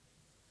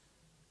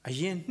 A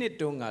yen knit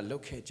donga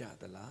look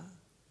Kejatala.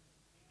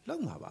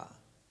 Longmaba.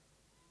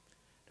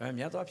 I'm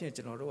yet up here,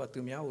 General,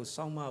 to me, I was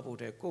some marble,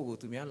 go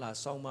to me, la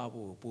some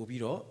marble,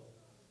 Bobiro,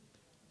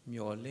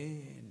 Mule,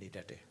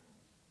 Nidate.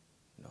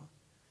 No.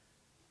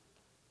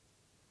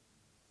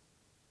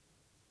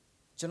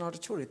 General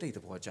Chori take the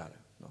Pojala,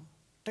 no.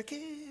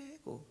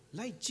 Take go,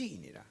 like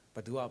Genie,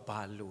 but do a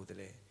balu the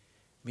lay.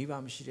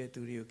 Mivam Shire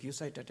to you, you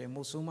sight at a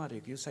Mosuma,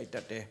 you sight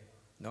at a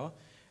no.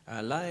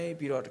 A lie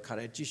birot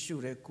carriage,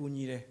 shure,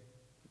 Kunire,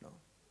 no.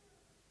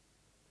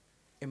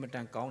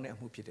 Emerton County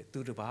who pit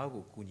to the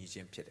Bago, Kuni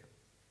Jim Pit.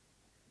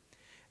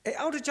 A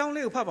out of John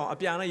Leo Papa, a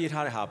piano yet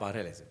had a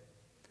harbour.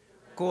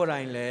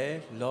 Gorain le,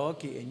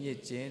 Loki and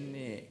yet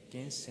Jenny,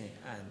 Gensen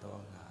and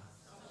Donga.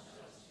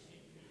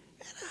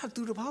 And I have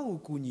to the power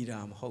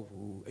Kunidam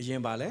Hobu, a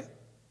Yembale.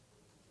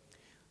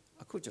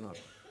 I could not.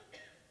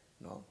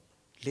 No.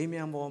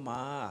 Lemia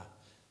Moma.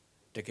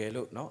 The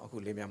Galo, no, I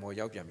could Lemia Mo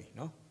Yami,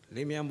 no.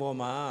 Lemia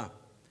Moma.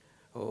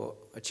 Oh,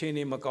 a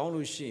chainy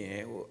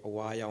Macalushi, or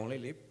why only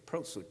lip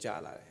prosu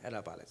jala,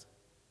 Elabalet.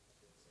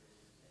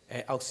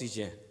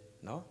 Oxygen,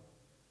 no.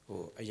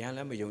 A young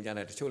lamb, young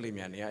Janet,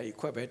 Cholimian, I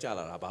quite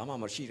Jala, Abama,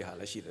 Machida,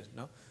 Lashida,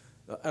 no.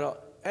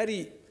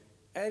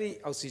 Eddie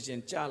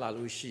oxygen Jala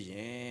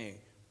Lushi,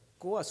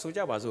 go a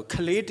soja was a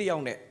calate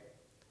on it.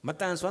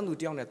 Matan Swan to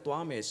down at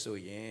Tuame, so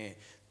ye.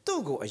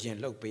 Do go a yen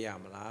look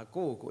Piamla,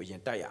 go yen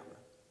Diam.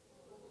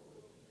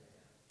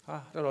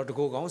 Ah, the Lord to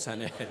go on,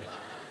 son.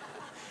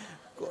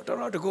 Go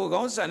to go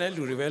on, son,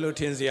 to Rivelo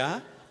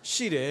Tinzia.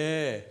 She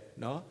there,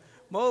 no.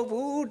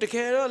 Mobu, the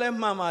carol and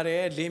mamma,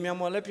 Limia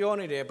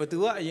Molepione, but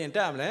do I yen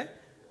damle?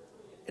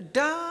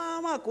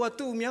 Dama, what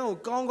to meow,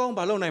 gong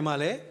balone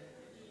male?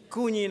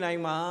 Kuni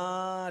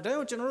Naima,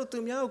 don't general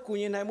to meow,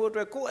 Kuni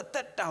Naimo, go at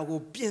that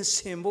dog, bien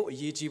symbol,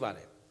 ye jivale.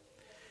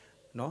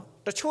 No,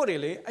 the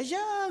chorele, a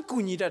young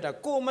Kuni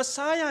that go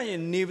Messiah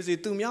and nibs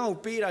it to meow,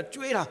 Pira,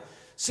 Juera,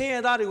 say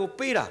that go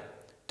Pira.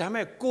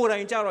 Dame, go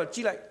and Jaro,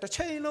 Chile, the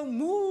chain of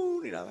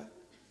moon.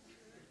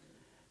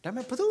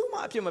 Dame,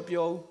 Paduma,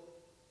 Pimapio.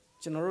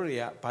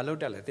 Generoria,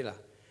 Palotella,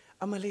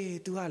 Amale,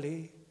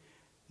 Tuale,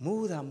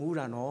 Muda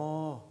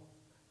no,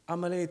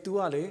 Amale,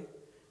 Tuale,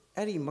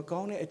 Eddie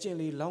Macone, a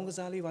jelly,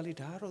 Longazali,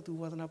 Valitaro, to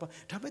Wadanapa,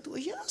 Tabetu,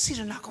 yes, is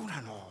a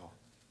Naconano.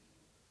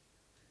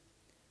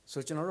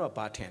 So General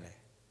Bartene.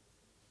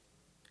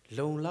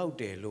 Lone loud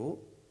de lo,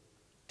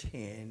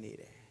 10.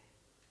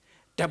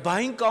 The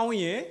buying gong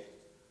ye,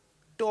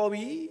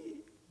 Dobby,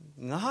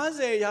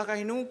 Naze,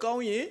 Yakainu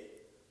gong ye,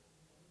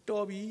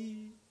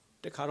 Dobby,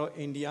 the Caro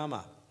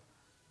Indiama.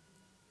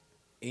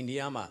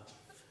 Indiama,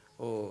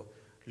 oh,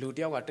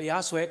 Ludia, what the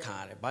Yasway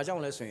can, Bajan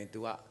lesson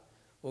to a,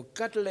 oh,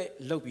 cutlet,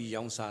 lobby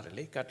young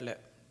Sarley, cutlet,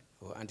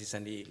 oh, Auntie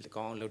Sandy,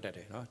 gone looked at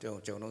it, no,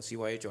 don't see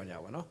why John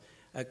Yawano,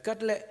 a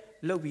cutlet,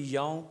 lobby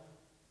young,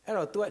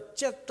 arrow to a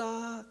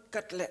jetta,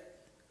 cutlet,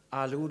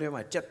 alude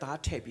my jetta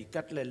tappy,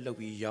 cutlet,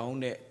 lobby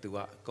young to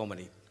a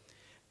comedy.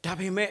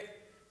 Tabby met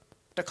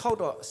the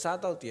coat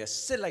saddle, the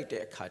sit like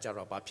the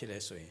Kajara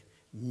Bapilesoy,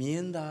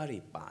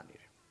 Miendari Bani.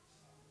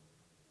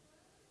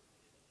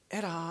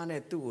 Era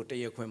ne tu te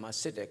yekwema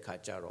sit at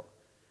Kajaro.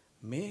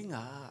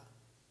 Menga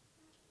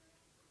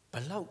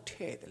Balau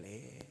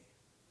Tele.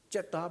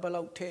 Jetta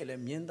Balau Tele,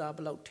 Mienda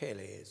Balau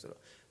Tele. So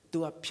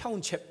do a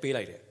pound chip be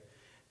like it.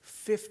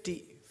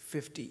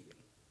 50-50.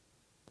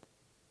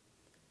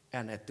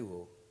 And a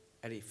duo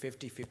at a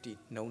 50-50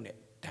 no net,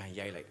 dan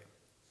yay like it.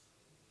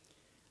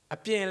 A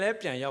pian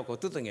lep and yako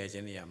to the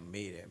engineer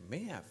made it.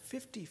 May have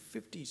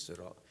 50-50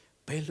 sort.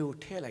 Bello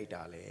tell like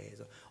that.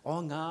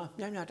 Oh, nga,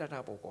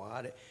 Yamata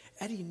Poquade,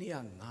 Eddie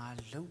near nga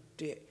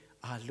looked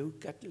I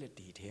look at the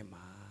detail.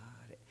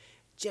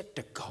 Jet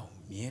the gong,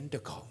 mean the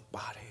gong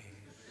body.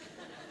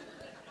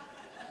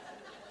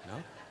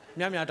 No?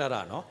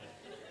 Yamata, no?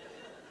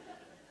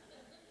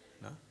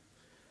 No?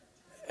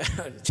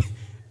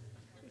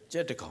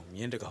 Jet the gong,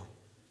 mean the gong.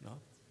 No?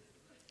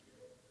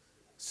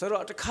 So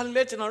at the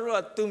college and a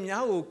road to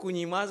Miao,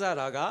 Kunimaza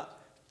Raga,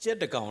 jet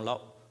the gong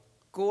low.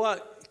 Go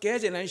out.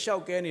 Get and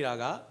shout Ganny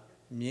Raga,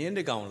 me and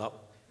the gown lock.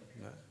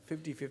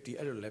 50-50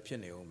အဲ့လိုလည်းဖြစ်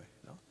နေအောင်မယ်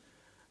နော်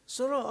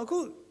ဆိုတော့အခု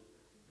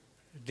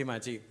ဒီမှာ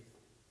ကြည့်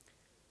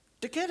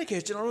တကယ်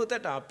ကျွန်တော်တို့တ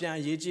က်တာပြန်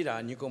ရေးကြည့်တာ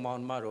ညီကောင်မော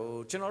င်မတို့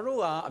ကျွန်တော်တို့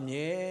ကအ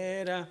မြဲ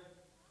တမ်း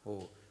ဟို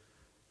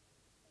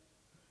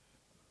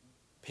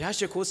ဘုရား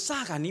ရှိခိုးစ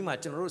ခါနီးမှာ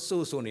ကျွန်တော်တို့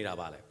စိုးနေတာ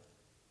ပါလေ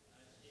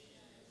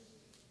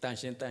တန်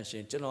ရှင်း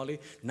ကျွန်တော်လေး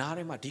နား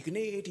ထဲမှာဒီက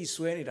နေ့အထိ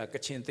ဆွဲနေတာက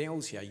ချင်သင်းအု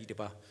ပ်ဆရာကြီးတ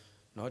ပါ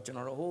เนาะကျွန်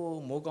တော်တို့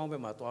ဟိုးမိုးကောင်းဘ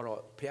က်မှာသွားတော့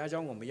ဘုရားကျော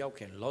င်းကိုမရောက်ခ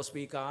င် loud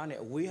speaker နဲ့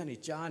အဝေးကနေ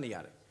ကြားနေရ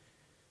တယ်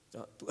ကျွ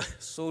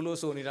န်တော်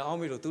ဆိုနေတာအော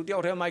င်းမေလို့ तू တယော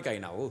က်တည်းမိုက်က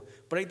င်တာဟို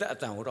ပြိတ္တအ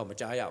တန်ဟိုတော့မ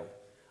ကြားရဘူး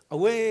အ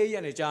ဝေးရ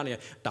နေကြားနေ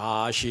တာ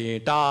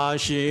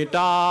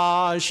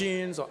ရှ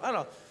င်ဆိုအဲ့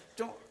တော့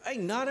ကျွန်တော်အဲ့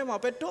နားထဲမှာ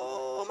ပဲ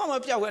တော့မှမ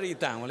ပြောက်ခဲ့တဲ့အ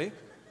တန်ကိုလေ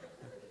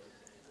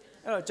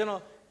အဲ့တော့ကျွန်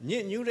တော်ည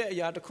စ်ညူးတဲ့အ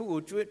ရာတစ်ခုကို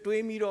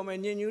တွေးမိတော့မယ်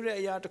ညစ်ညူးတဲ့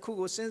အရာတစ်ခု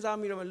ကိုစဉ်းစား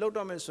မိတော့မယ်လှုပ်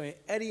တော့မယ်ဆိုရင်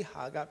အဲ့ဒီ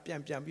ဟာကပြ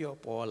န်ပြီးတော့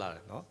ပေါ်လာတ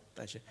ယ်နော်တ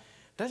န်ရှင်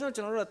ဒါကြောင့်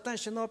ကျွန်တော်တို့ကတန်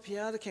ရှင်သောဘု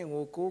ရားသခင်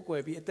ကိုကိုးကွ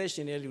ယ်ပြီးအသက်ရှ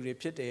င်တဲ့လူတွေ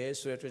ဖြစ်တယ်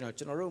ဆိုတဲ့အတွက်ကြောင့်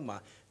ကျွန်တော်တို့မှာ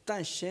တ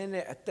န်ရှင်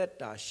တဲ့အသက်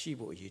တာရှိ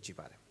ဖို့အရေးကြီး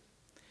ပါတယ်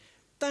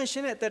တန်ရှ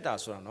င်တဲ့အသက်တာ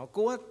ဆိုတာနော်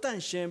ကိုကတန်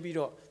ရှင်ပြီး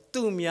တော့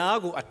သူများ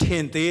ကိုအထ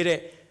င်သေးတဲ့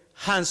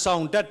ဟန်ဆော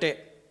င်တတ်တဲ့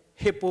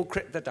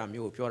hypocrite သက်တာ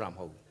မျိုးကိုပြောတာမ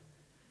ဟုတ်ဘူး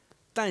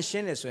တန်ရှ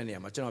င်းတယ်ဆိုတဲ့နေရာ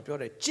မှာကျွန်တော်ပြော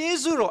တယ်ကျေး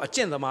ဇူးတော်အကျ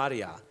င့်သမားတွေ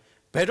ဟာ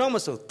ဘယ်တော့မှ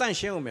ဆိုတန်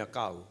ရှင်းကိုမ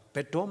ကောက်ဘူးဘ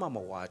ယ်တော့မှမ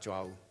ဝါ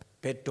ကြွားဘူး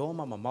ဘယ်တော့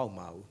မှမမောက်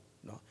မာဘူး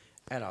เนาะ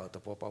အဲ့ဒါကိုသ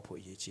ဘောပေါက်ဖို့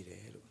အရေးကြီးတယ်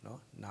လို့เนาะ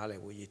နားလည်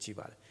ဖို့အရေးကြီး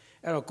ပါတယ်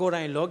အဲ့တော့ကိုယ်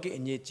တိုင်လောကီ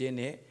အငြိကျင်း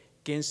နဲ့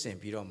ကင်းစင်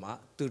ပြီးတော့မှ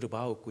သူတစ်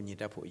ပါးကိုကူညီ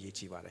တတ်ဖို့အရေး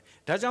ကြီးပါတယ်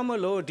ဒါကြောင့်မ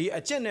လို့ဒီ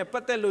အကျင့်နဲ့ပ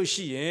တ်သက်လို့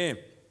ရှိရင်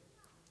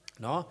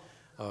เนาะ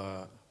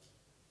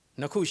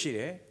နှစ်ခုရှိတ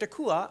ယ်တစ်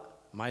ခုက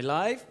my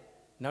life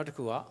နောက်တစ်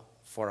ခုက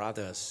for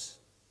others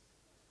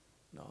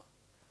နော်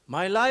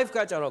my life က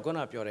ကြတော့ခုန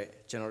ပြောတဲ့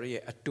ကျွန်တော်တို့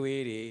ရဲ့အ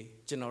တွေးတွေ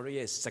ကျွန်တော်တို့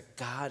ရဲ့စ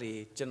ကားတွေ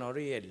ကျွန်တော်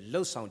တို့ရဲ့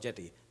လှုပ်ဆောင်ချက်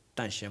တွေတ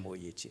န်ရှင်းဖို့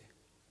အရေးကြီးတယ်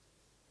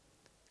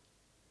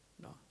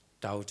နော်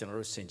ဒါကိုကျွန်တော်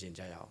တို့ဆင်ခြင်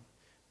ကြရအောင်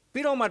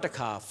ပြီးတော့မှတစ်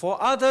ခါ for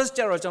others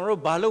ကြတော့ကျွန်တော်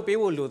တို့ဘာလုပ်ပေး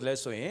ဖို့လိုတယ်လဲ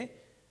ဆိုရင်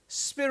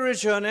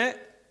spiritual နဲ့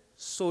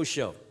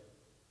social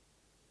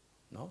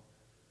နော်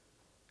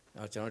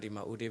နောက်ကျွန်တော်ဒီ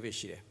မှာဦးဒေးဗစ်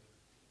ရှိတယ်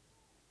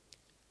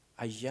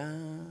အယံ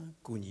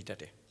ကူညီတတ်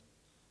တယ်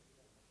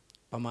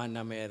ဗမာ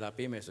နာမည်သာ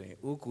ပေးမယ်ဆိုရင်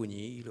ဦးကူ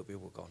ညီလို့ပြော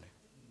ဖို့ကောင်းတယ်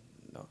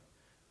နော်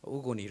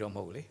ဦးကူညီတော့မ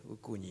ဟုတ်လေ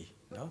ဦးကူညီ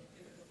နော်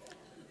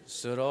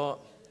ဆိုတော့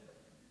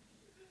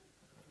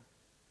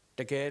တ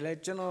ကယ်လဲ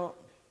ကျွန်တော်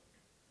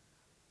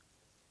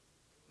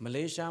မ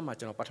လေးရှားမှာ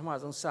ကျွန်တော်ပထမ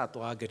ဆုံးစ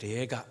သွားကြ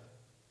တဲ့က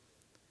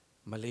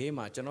မလေး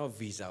မှာကျွန်တော်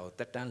ဗီဇာကို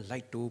တက်တန်းလို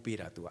က်တိုးပေး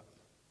တာ तू က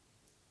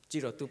ကြ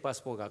ည့်တော့ तू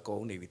passport ကကု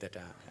န်နေပြီတက်တ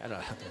န်းအဲ့ဒါ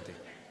တော့သိ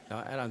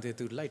နော်အဲ့ဒါတည်း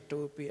तू လိုက်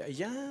တိုးပေးအ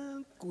ရန်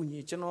ကူ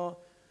ညီကျွန်တော်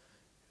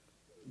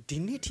ဒီ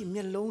နေ့ထိမျ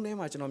က်လုံးထဲ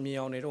မှာကျွန်တော်မြင်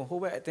အောင်နေတော့ဟို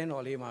ဘက်အသင်း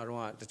တော်လေးမှာ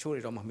တော့တချို့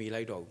တွေတော့မမှီ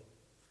လိုက်တော့ဘူး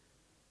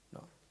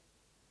နော်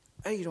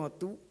အဲ့ဒီတော့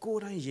तू ကို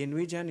ယ်တိုင်ရင်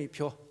နှွေးချမ်းနေ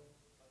ဖြော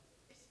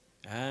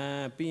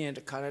ပြီးရင်တ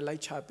ခါလေးလို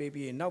က်ချပေး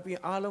ပြီးနောက်ပြီး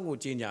အားလုံးကို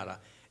ကြီးညာတာ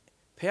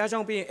ဖះเจ้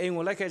าပြီးရင်အိမ်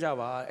ကိုလိုက်ခဲ့ကြ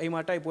ပါအိမ်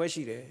မှာတိုက်ပွဲ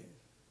ရှိတယ်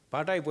ဘာ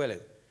တိုက်ပွဲလဲ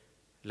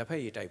လက်ဖ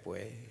က်ရည်တိုက်ပွဲ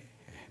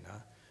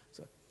နော်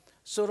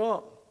ဆိုတော့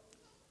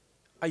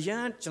အရ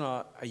န်ကျွန်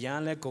တော်အရန်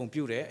လဲဂုံ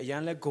ပြုတ်တယ်အရ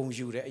န်လဲဂုံ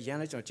ယူတယ်အရန်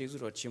လဲကျွန်တော်ကျေး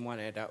ဇူးတော်ချီးမွမ်း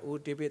တယ်ဒါအို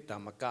ဒေးဗစ်တာ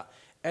မက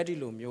အဲ့ဒီ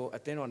လိုမျိုးအ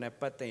သင်းတော်နဲ့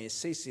ပတ်သက်ရင်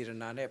စိတ်စေတ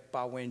နာနဲ့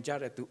ပါဝင်ကြ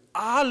တဲ့သူ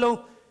အားလုံး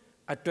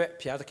အတွက်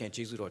ဘုရားသခင်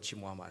ကျေးဇူးတော်ချီး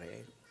မွမ်းပါတယ်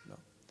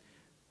နော်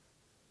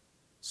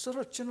ဆို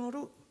တော့ကျွန်တော်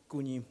တို့ကူ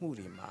ညီမှု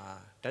တွေမှာ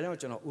ဒါကြောင့်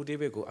ကျွန်တော်ဦးဒေး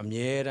ဗစ်ကိုအ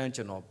မြဲတမ်း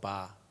ကျွန်တော်ပါ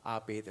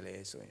အားပေးတယ်လေ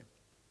ဆိုရင်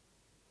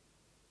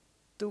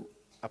သူ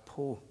အ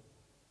ဖိုး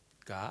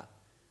က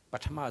ပ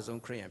ထမ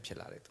ဆုံးခရစ်ယာန်ဖြစ်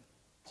လာတယ်သူ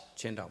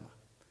ချင်းတောင်မှာ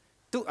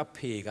သူအ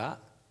ဖေက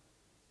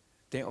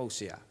တင်းအုပ်ဆ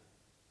ရာ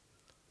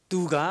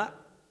သူက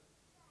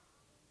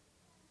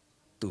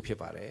သူဖြစ်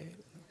ပါတယ်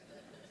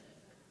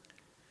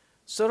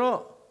ဆိုတော့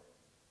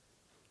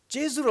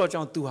ကျေးဇူးတော်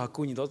ကြောင့်သူဟာ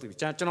ကိုညီတော်သူ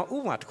ကျွန်တော်ဥ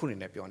ပမာတစ်ခုအနေ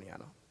နဲ့ပြောနေရ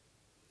အောင်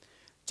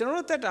ကျွန်တော်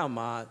တို့တက်တာ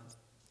မှာ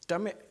ဒါ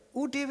ပေမဲ့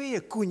ဦးဒေးဗစ်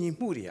ရဲ့ကိုညီ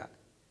မှုတွေက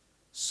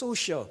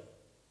social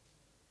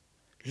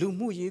လူ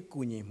မှုရေး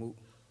ကိုညီမှု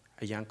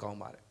အရန်ကောင်း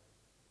ပါတယ်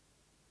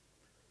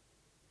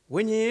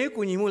ဝိညာဉ်ရေး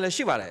ကိုညီမှုလည်း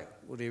ရှိပါတယ်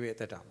ဦးဒေးဗစ်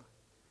တက်တာမှာ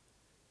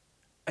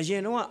အရ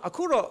င်တော့အ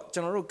ခုတော့ကျွ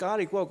န်တော်တို့ကား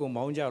တွေကိုယ့်အကူ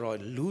မောင်းကြတော့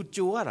လူ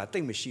ကြိုရတာတိ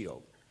တ်မရှိတော့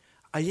ဘူး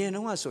အရင်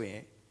တော့ဆိုရ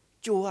င်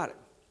ကြိုရတယ်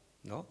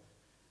နော်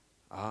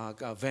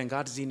ကဗန်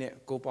ကားတစ်စီးနဲ့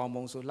ကိုပေါင်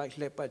မုံဆိုလိုက်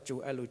လှက်ပတ်ကြို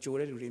အဲ့လိုကြို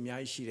တဲ့လူတွေအ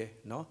များကြီးရှိတယ်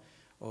နော်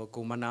ဟို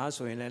ကိုမနာ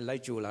ဆိုရင်လည်းလို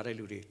က်ကြိုလာတဲ့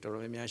လူတွေတော်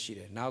တော်များများရှိတ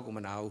ယ်နားကိုမ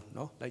နာဘူး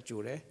နော်လိုက်ကြို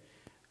တယ်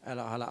အဲ့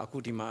လားဟာလားအခု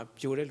ဒီမှာ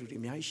ကြိုတဲ့လူတွေ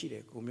အများကြီးရှိတ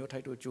ယ်ကိုမျိုးထို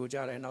က်တို့ကြိုကြ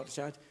တယ်နောက်တ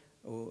ခြား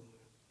ဟို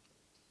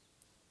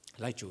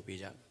လိုက်ကြိုပေး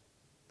ကြ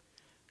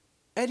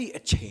အဲ့ဒီ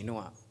အချိန်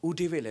တော့ဦး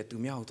ဒေးဗစ်လည်းသူ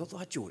များကို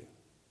သွားကြိုတယ်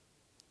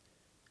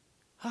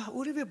ဟာ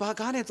ဦးဒေးဗစ်ဘာ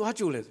ကားနဲ့သွား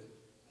ကြိုလဲ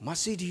မာ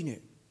စီဒီ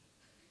နဲ့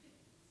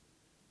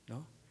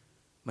နော်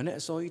မနေ့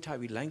အစောကြီးထား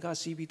ပြီးလိုင်းကား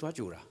စီးပြီးသွား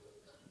ကြိုတာ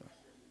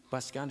ဘ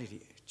တ်စကန်တွေ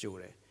ကြို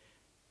တယ်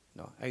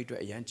နော်အဲ့ဒီအတွ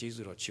က်အရန်ကျေး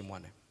ဇူးတော်ချီးမွ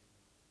မ်းတယ်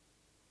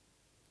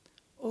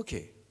โอเค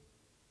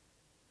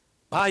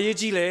ဘာရေး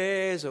ကြည့်လဲ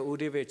ဆိုဦး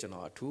ဒေးဗစ်ကျွန်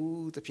တော်အ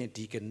ထူးသဖြင့်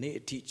ဒီကနေ့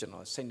အထိကျွန်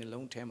တော်စိတ်နှ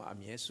လုံးထဲမှာအ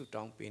မြဲဆု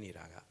တောင်းပေးနေ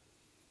တာက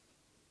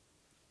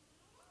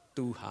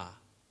သူဟာ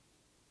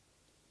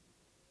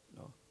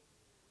နော်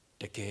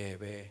တကယ်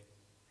ပဲ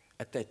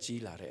အသက်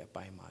ကြီးလာတဲ့အ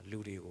ပိုင်းမှာလူ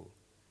တွေကို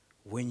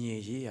ဝိညာ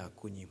ဉ်ရေးရာ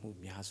ကူညီမှု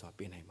များစွာ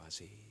ပေးနိုင်ပါ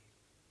စေ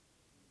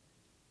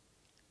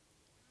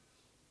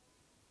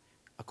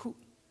အခု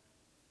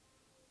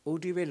ဦး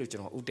ဒီပဲလို့ကျွ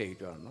န်တော်ဥတည်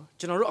ပြောတာနော်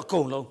ကျွန်တော်တို့အကု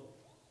န်လုံး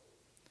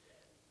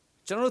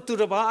ကျွန်တော်တို့သူ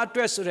တစ်ပါးအ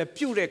တွက်ဆိုတဲ့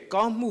ပြုတဲ့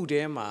ကောင်းမှု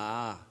တွေမှာ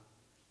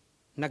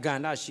နဂန္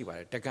ဓရှိပါတ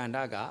ယ်တက္ကန္ဓ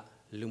က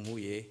လူမှု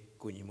ရေး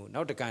ကူညီမှု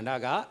နောက်တက္ကန္ဓ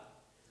က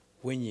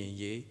ဝိညာဉ်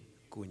ရေး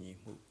ကူညီ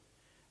မှု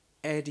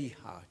အဲ့ဒီ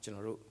ဟာကျွန်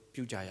တော်တို့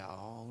ပြုကြရ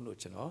အောင်လို့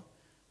ကျွန်တော်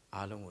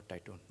အားလုံးကိုတို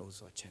က်တွန်းနှိုး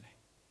ဆော်ခြင်းတယ်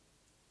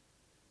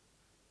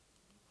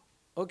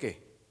โอเค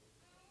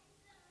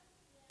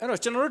အဲ့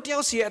တော့ကျွန်တော်တို့တယော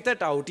က်စီရဲ့အသက်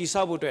တာကိုတိ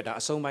ဆောက်ဖို့အတွက်ဒါ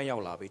အဆုံးပိုင်းရော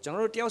က်လာပြီကျွန်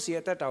တော်တို့တယောက်စီ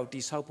ရဲ့အသက်တာကို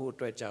တိဆောက်ဖို့အ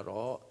တွက်ကြ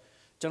တော့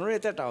ကျွန်တော်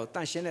ရဲ့အသက်တာကိုတ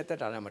န့်ရှင်းတဲ့သက်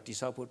တာထဲမှာတိ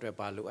ဆောက်ဖို့အတွက်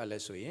ဘာလိုအပ်လဲ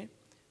ဆိုရင်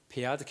ဖ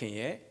ခင်သခင်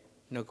ရဲ့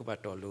နှုတ်ကပတ်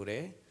တော်လိုတ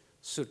ယ်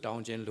ဆွတ်တော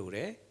င်းခြင်းလိုတ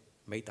ယ်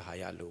မိတ္တဟာ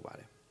ယလိုပါ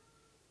တယ်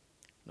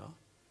နော်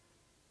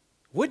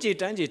ဝိကြေ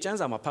တန်းကြီးစံ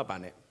စာမှာဖတ်ပါ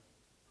နဲ့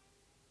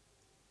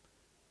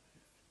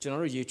ကျွန်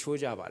တော်တို့ရေချိုး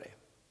ကြပါတယ်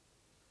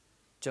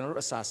ကျွန်တော်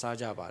တို့အစာစား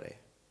ကြပါတယ်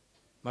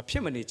မဖြ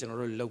စ်မနေကျွန်တော်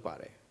တို့လုပ်ပါ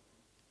တယ်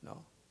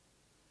နော်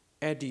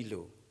အဲ့ဒီ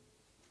လို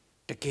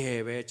တကယ်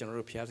ပဲကျွန်တော်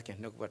တို့ဘုရားသခင်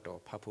နှုတ်ကပတ်တော်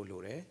ဖတ်ဖို့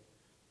လိုတယ်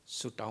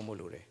ဆွတ်တောင်းဖို့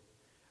လိုတယ်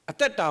အ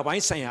သက်တာပို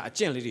င်းဆိုင်ရာအ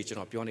ကျင့်လေးတွေကျွန်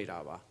တော်ပြောနေတာ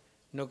ပါ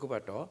နှုတ်ကပ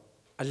တ်တော်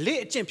အလေး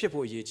အကျင့်ဖြစ်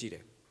ဖို့အရေးကြီးတ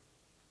ယ်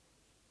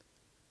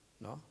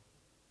နော်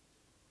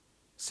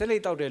ဆက်လ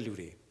က်တောက်တဲ့လူ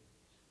တွေ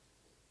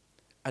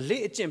အ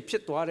လေးအကျင့်ဖြ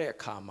စ်သွားတဲ့အ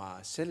ခါမှာ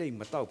ဆက်လက်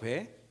မတောက်ပဲ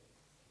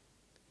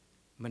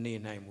မနေ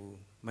နိုင်ဘူး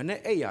မနဲ့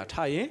အိပ်ရာ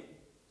ထားရင်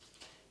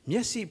မျ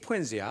က်စိဖွ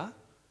င့်စရာ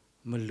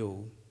မလို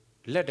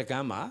လက်တက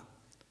မ်းမှာ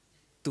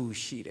သူ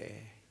ရှိတယ်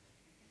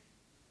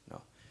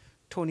နော်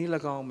ထိုနည်း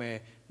၎င်းပဲ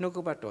နှုတ်က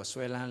ပတ်တော်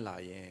ဆွဲလန်းလာ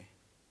ရင်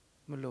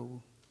မလို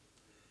ဘူး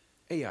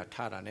အိပ်ရာ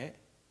ထားတာနဲ့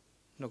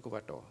နှုတ်ကပ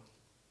တ်တော်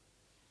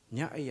ည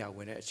အိပ်ရာဝ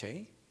င်တဲ့အချိန်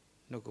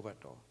နှုတ်ကပတ်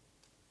တော်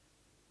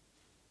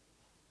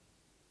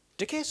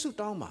တကယ်ဆု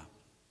တောင်းပါ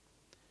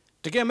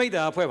တကယ်မိတ္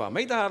တာအဖွဲ့ပါ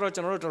မိတ္တာကတော့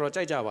ကျွန်တော်တို့တော်တော်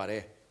ကြိုက်ကြပါတ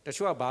ယ်တ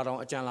ချို့ကဘာတောင်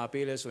အကြံလာ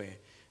ပေးလဲဆိုရင်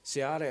ဆ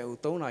ရာတဲ့ဟို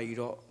3နာရီ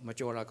တော့မ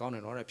ကြော်တာကောင်းတ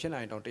ယ်နော်တဲ့ဖြစ်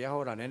နိုင်တော့တရား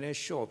ဟောတာနည်းနည်း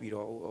ရှော့ပြီး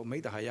တော့မိ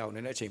တ္တာဟာရအောင်န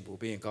ည်းနည်းအချိန်ပို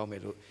ပေးရင်ကောင်းမ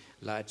ယ်လို့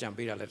လာအကြံ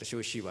ပေးတာလည်းတ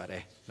ချို့ရှိပါတ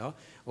ယ်နော်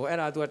ဟိုအဲ့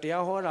ဒါ तू တ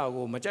ရားဟောတာ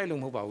ကိုမကြိုက်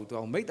လို့မဟုတ်ပါဘူး तू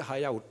မိတ္တာဟာ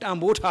ရကိုတန်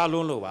ဖိုးထားလွ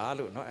န်းလို့ပါ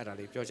လို့နော်အဲ့ဒါ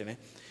လေးပြောချင်တယ်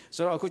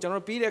ဆိုတော့အခုကျွန်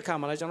တော်ပြီးတဲ့အခါ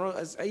မှာလည်းကျွန်တော်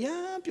အရ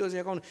န်ပြောစ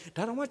ရာကောင်းတယ်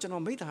ဒါတော့မှကျွန်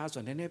တော်မိတ္တာဟာ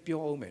ဆိုနည်းနည်းပြော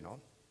အောင်မယ်နော်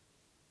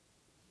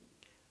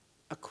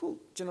အခု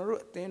ကျွန်တော်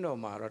တို့အသင်းတော်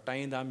မှာတော့တို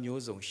င်းရင်းသား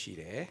မျိုးစုံရှိ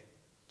တယ်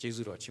ကျေး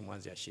ဇူးတော်ချီးမွ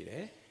မ်းစရာရှိတ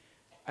ယ်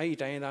အဲ့ဒီ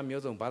တိုင်းရင်းသား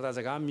မျိုးစုံဘာသာစ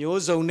ကား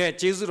မျိုးစုံနဲ့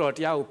ကျေးဇူးတော်တ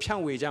ရားကိုဖြ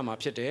န့်ဝေကြမှာ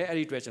ဖြစ်တယ်အဲ့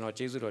ဒီအတွက်ကျွန်တော်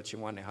ကျေးဇူးတော်ချီး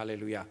မွမ်းတယ်ဟာလေ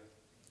လုယာ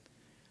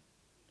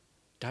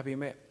ဒါပေ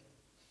မဲ့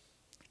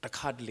တ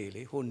ခါတလေ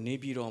လေဟိုနေ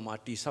ပြည်တော်မှာ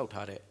တိဆောက်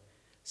ထားတဲ့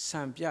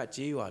စံပြ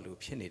ကျေးရွာလို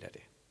ဖြစ်နေတတ်တ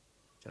ယ်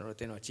ကျွန်တော်တို့အ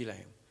သင်းတော်ကြည့်လိုက်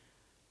ရင်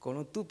အကုန်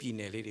လုံးသူ့ပြည်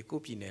နယ်လေးတွေကို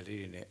ပြည်နယ်လေး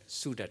တွေနဲ့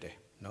စုတတ်တယ်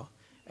နော်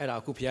အဲ့ဒါ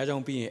အခုဘုရားကျော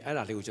င်းပြီးရင်အဲ့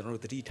ဒါလေးကိုကျွန်တော်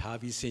တို့သတိထား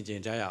ပြီးဆင်ခြ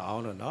င်ကြရအော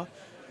င်လို့နော်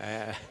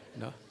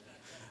နော်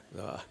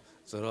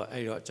ဆိုတော့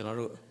အဲ့တော့ကျွန်တော်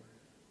တို့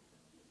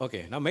โอเค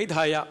နော်မိ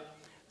သားရ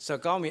စ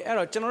ကောင်းပြီအဲ့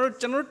တော့ကျွန်တော်တို့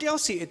တယော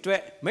က်စီအတွ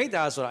က်မိ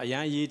သားဆိုတာအရ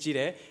န်အရေးကြီးတ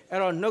ယ်အဲ့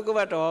တော့နှုတ်ကပ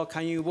တ်တော်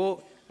ခံယူဖို့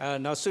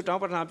နောက်ဆွတော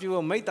င်းပတ္ထနာပြု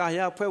ဖို့မိသားရ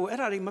ဖွဲ့ဖို့အဲ့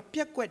ဒါတွေမပြ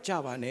တ်ကွက်ကြ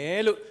ပါနဲ့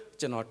လို့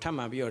ကျွန်တော်ထပ်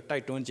မံပြီးတော့တို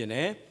က်တွန်းခြင်းတ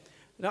ယ်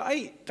နောက်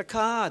အဲ့တ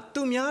ခါ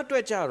သူများအတွ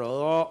က်ကြ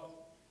တော့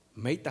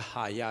မိ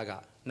သားရက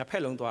နှစ်ဖ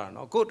က်လုံးသွားတာ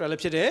နော်ကိုယ့်အတွက်လ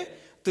ည်းဖြစ်တယ်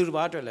သူတစ်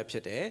ပါးအတွက်လည်းဖြ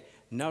စ်တယ်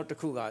နောက်တစ်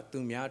ခုကသူ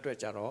များအတွက်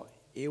ကြတော့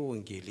ဧဝံ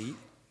ဂေလိ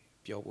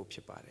ပြောဖို့ဖြ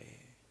စ်ပါတယ်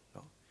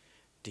နော်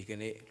ဒီက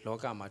နေ့လော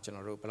ကမှာကျွန်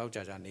တော်တို့ဘယ်လောက်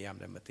ကြာနေရမ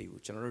လဲမသိ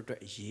ဘူးကျွန်တော်တို့အတွ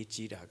က်အရေး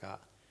ကြီးတာက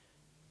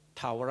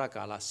ထာဝရ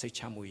ကာလစိတ်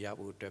ချမှုရ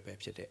ဖို့အတွက်ပဲ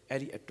ဖြစ်တယ်အဲ့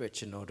ဒီအတွက်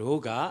ကျွန်တော်တို့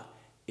က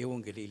ဧဝံ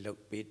ဂေလိလုပ်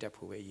ပေးတတ်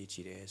ဖို့ပဲအရေး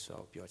ကြီးတယ်ဆို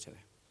တော့ပြောချင်တ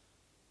ယ်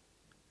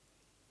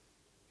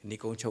ဒီ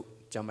ကုန်းချုပ်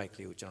ကျမ်းပိုက်က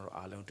လေးကိုကျွန်တော်တို့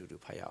အားလုံးတူတူ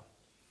ဖတ်ရအောင်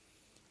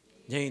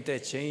ငြိမ်သ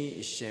က်ခြင်း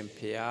အရှင်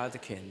ဘုရားသ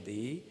ခင်သ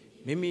ည်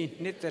မိမိ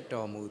နှစ်သက်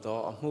တော်မူသော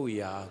အမှု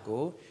ရာ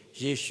ကို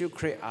ယေရှုခ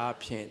ရစ်အား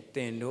ဖြင့်သ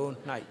င်တို့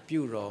၌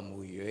ပြုတော်မူ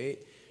၍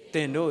သ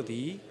င်တို့သ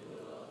ည်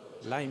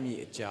လိုက်မည်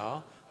အကြောင်း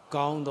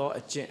ကောင်းသော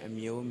အကျင့်အ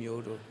မျိုး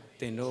မျိုးတို့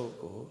သင်တို့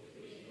ကို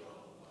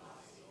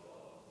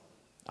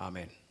အာမ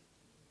င်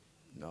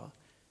နော်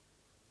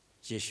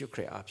ယေရှုခ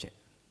ရစ်အားဖြင့်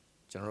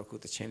ကျွန်တော်တို့အခု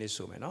သချင်းလေး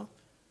ဆိုမယ်နော်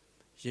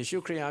ယေရှု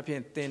ခရစ်အားဖြ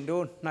င့်သင်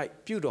တို့၌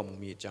ပြုတော်မူ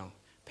မည်အကြောင်း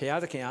ဘုရား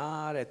သခင်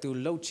အားတဲ့သူ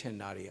လှုပ်ချင်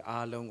တာတွေ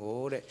အားလုံး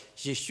ကိုတဲ့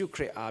ယေရှုခ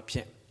ရစ်အားဖြ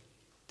င့်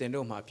သင်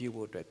တို့မှာပြု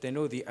ဖို့အတွက်သင်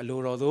တို့ဒီအလို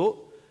တော်သို့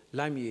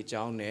လိုက်မည်အ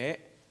ကြောင်းနဲ့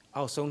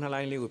အောက်ဆုံးနှ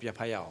လိုင်းလေးကိုပြန်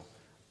ဖတ်ရအောင်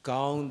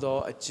ကောင်းသော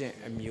အကျင့်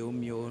အမျိုး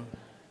မျိုး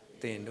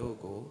သင်တို့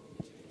ကို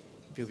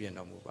ပြုပြင်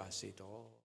တော်မူပါစေတော့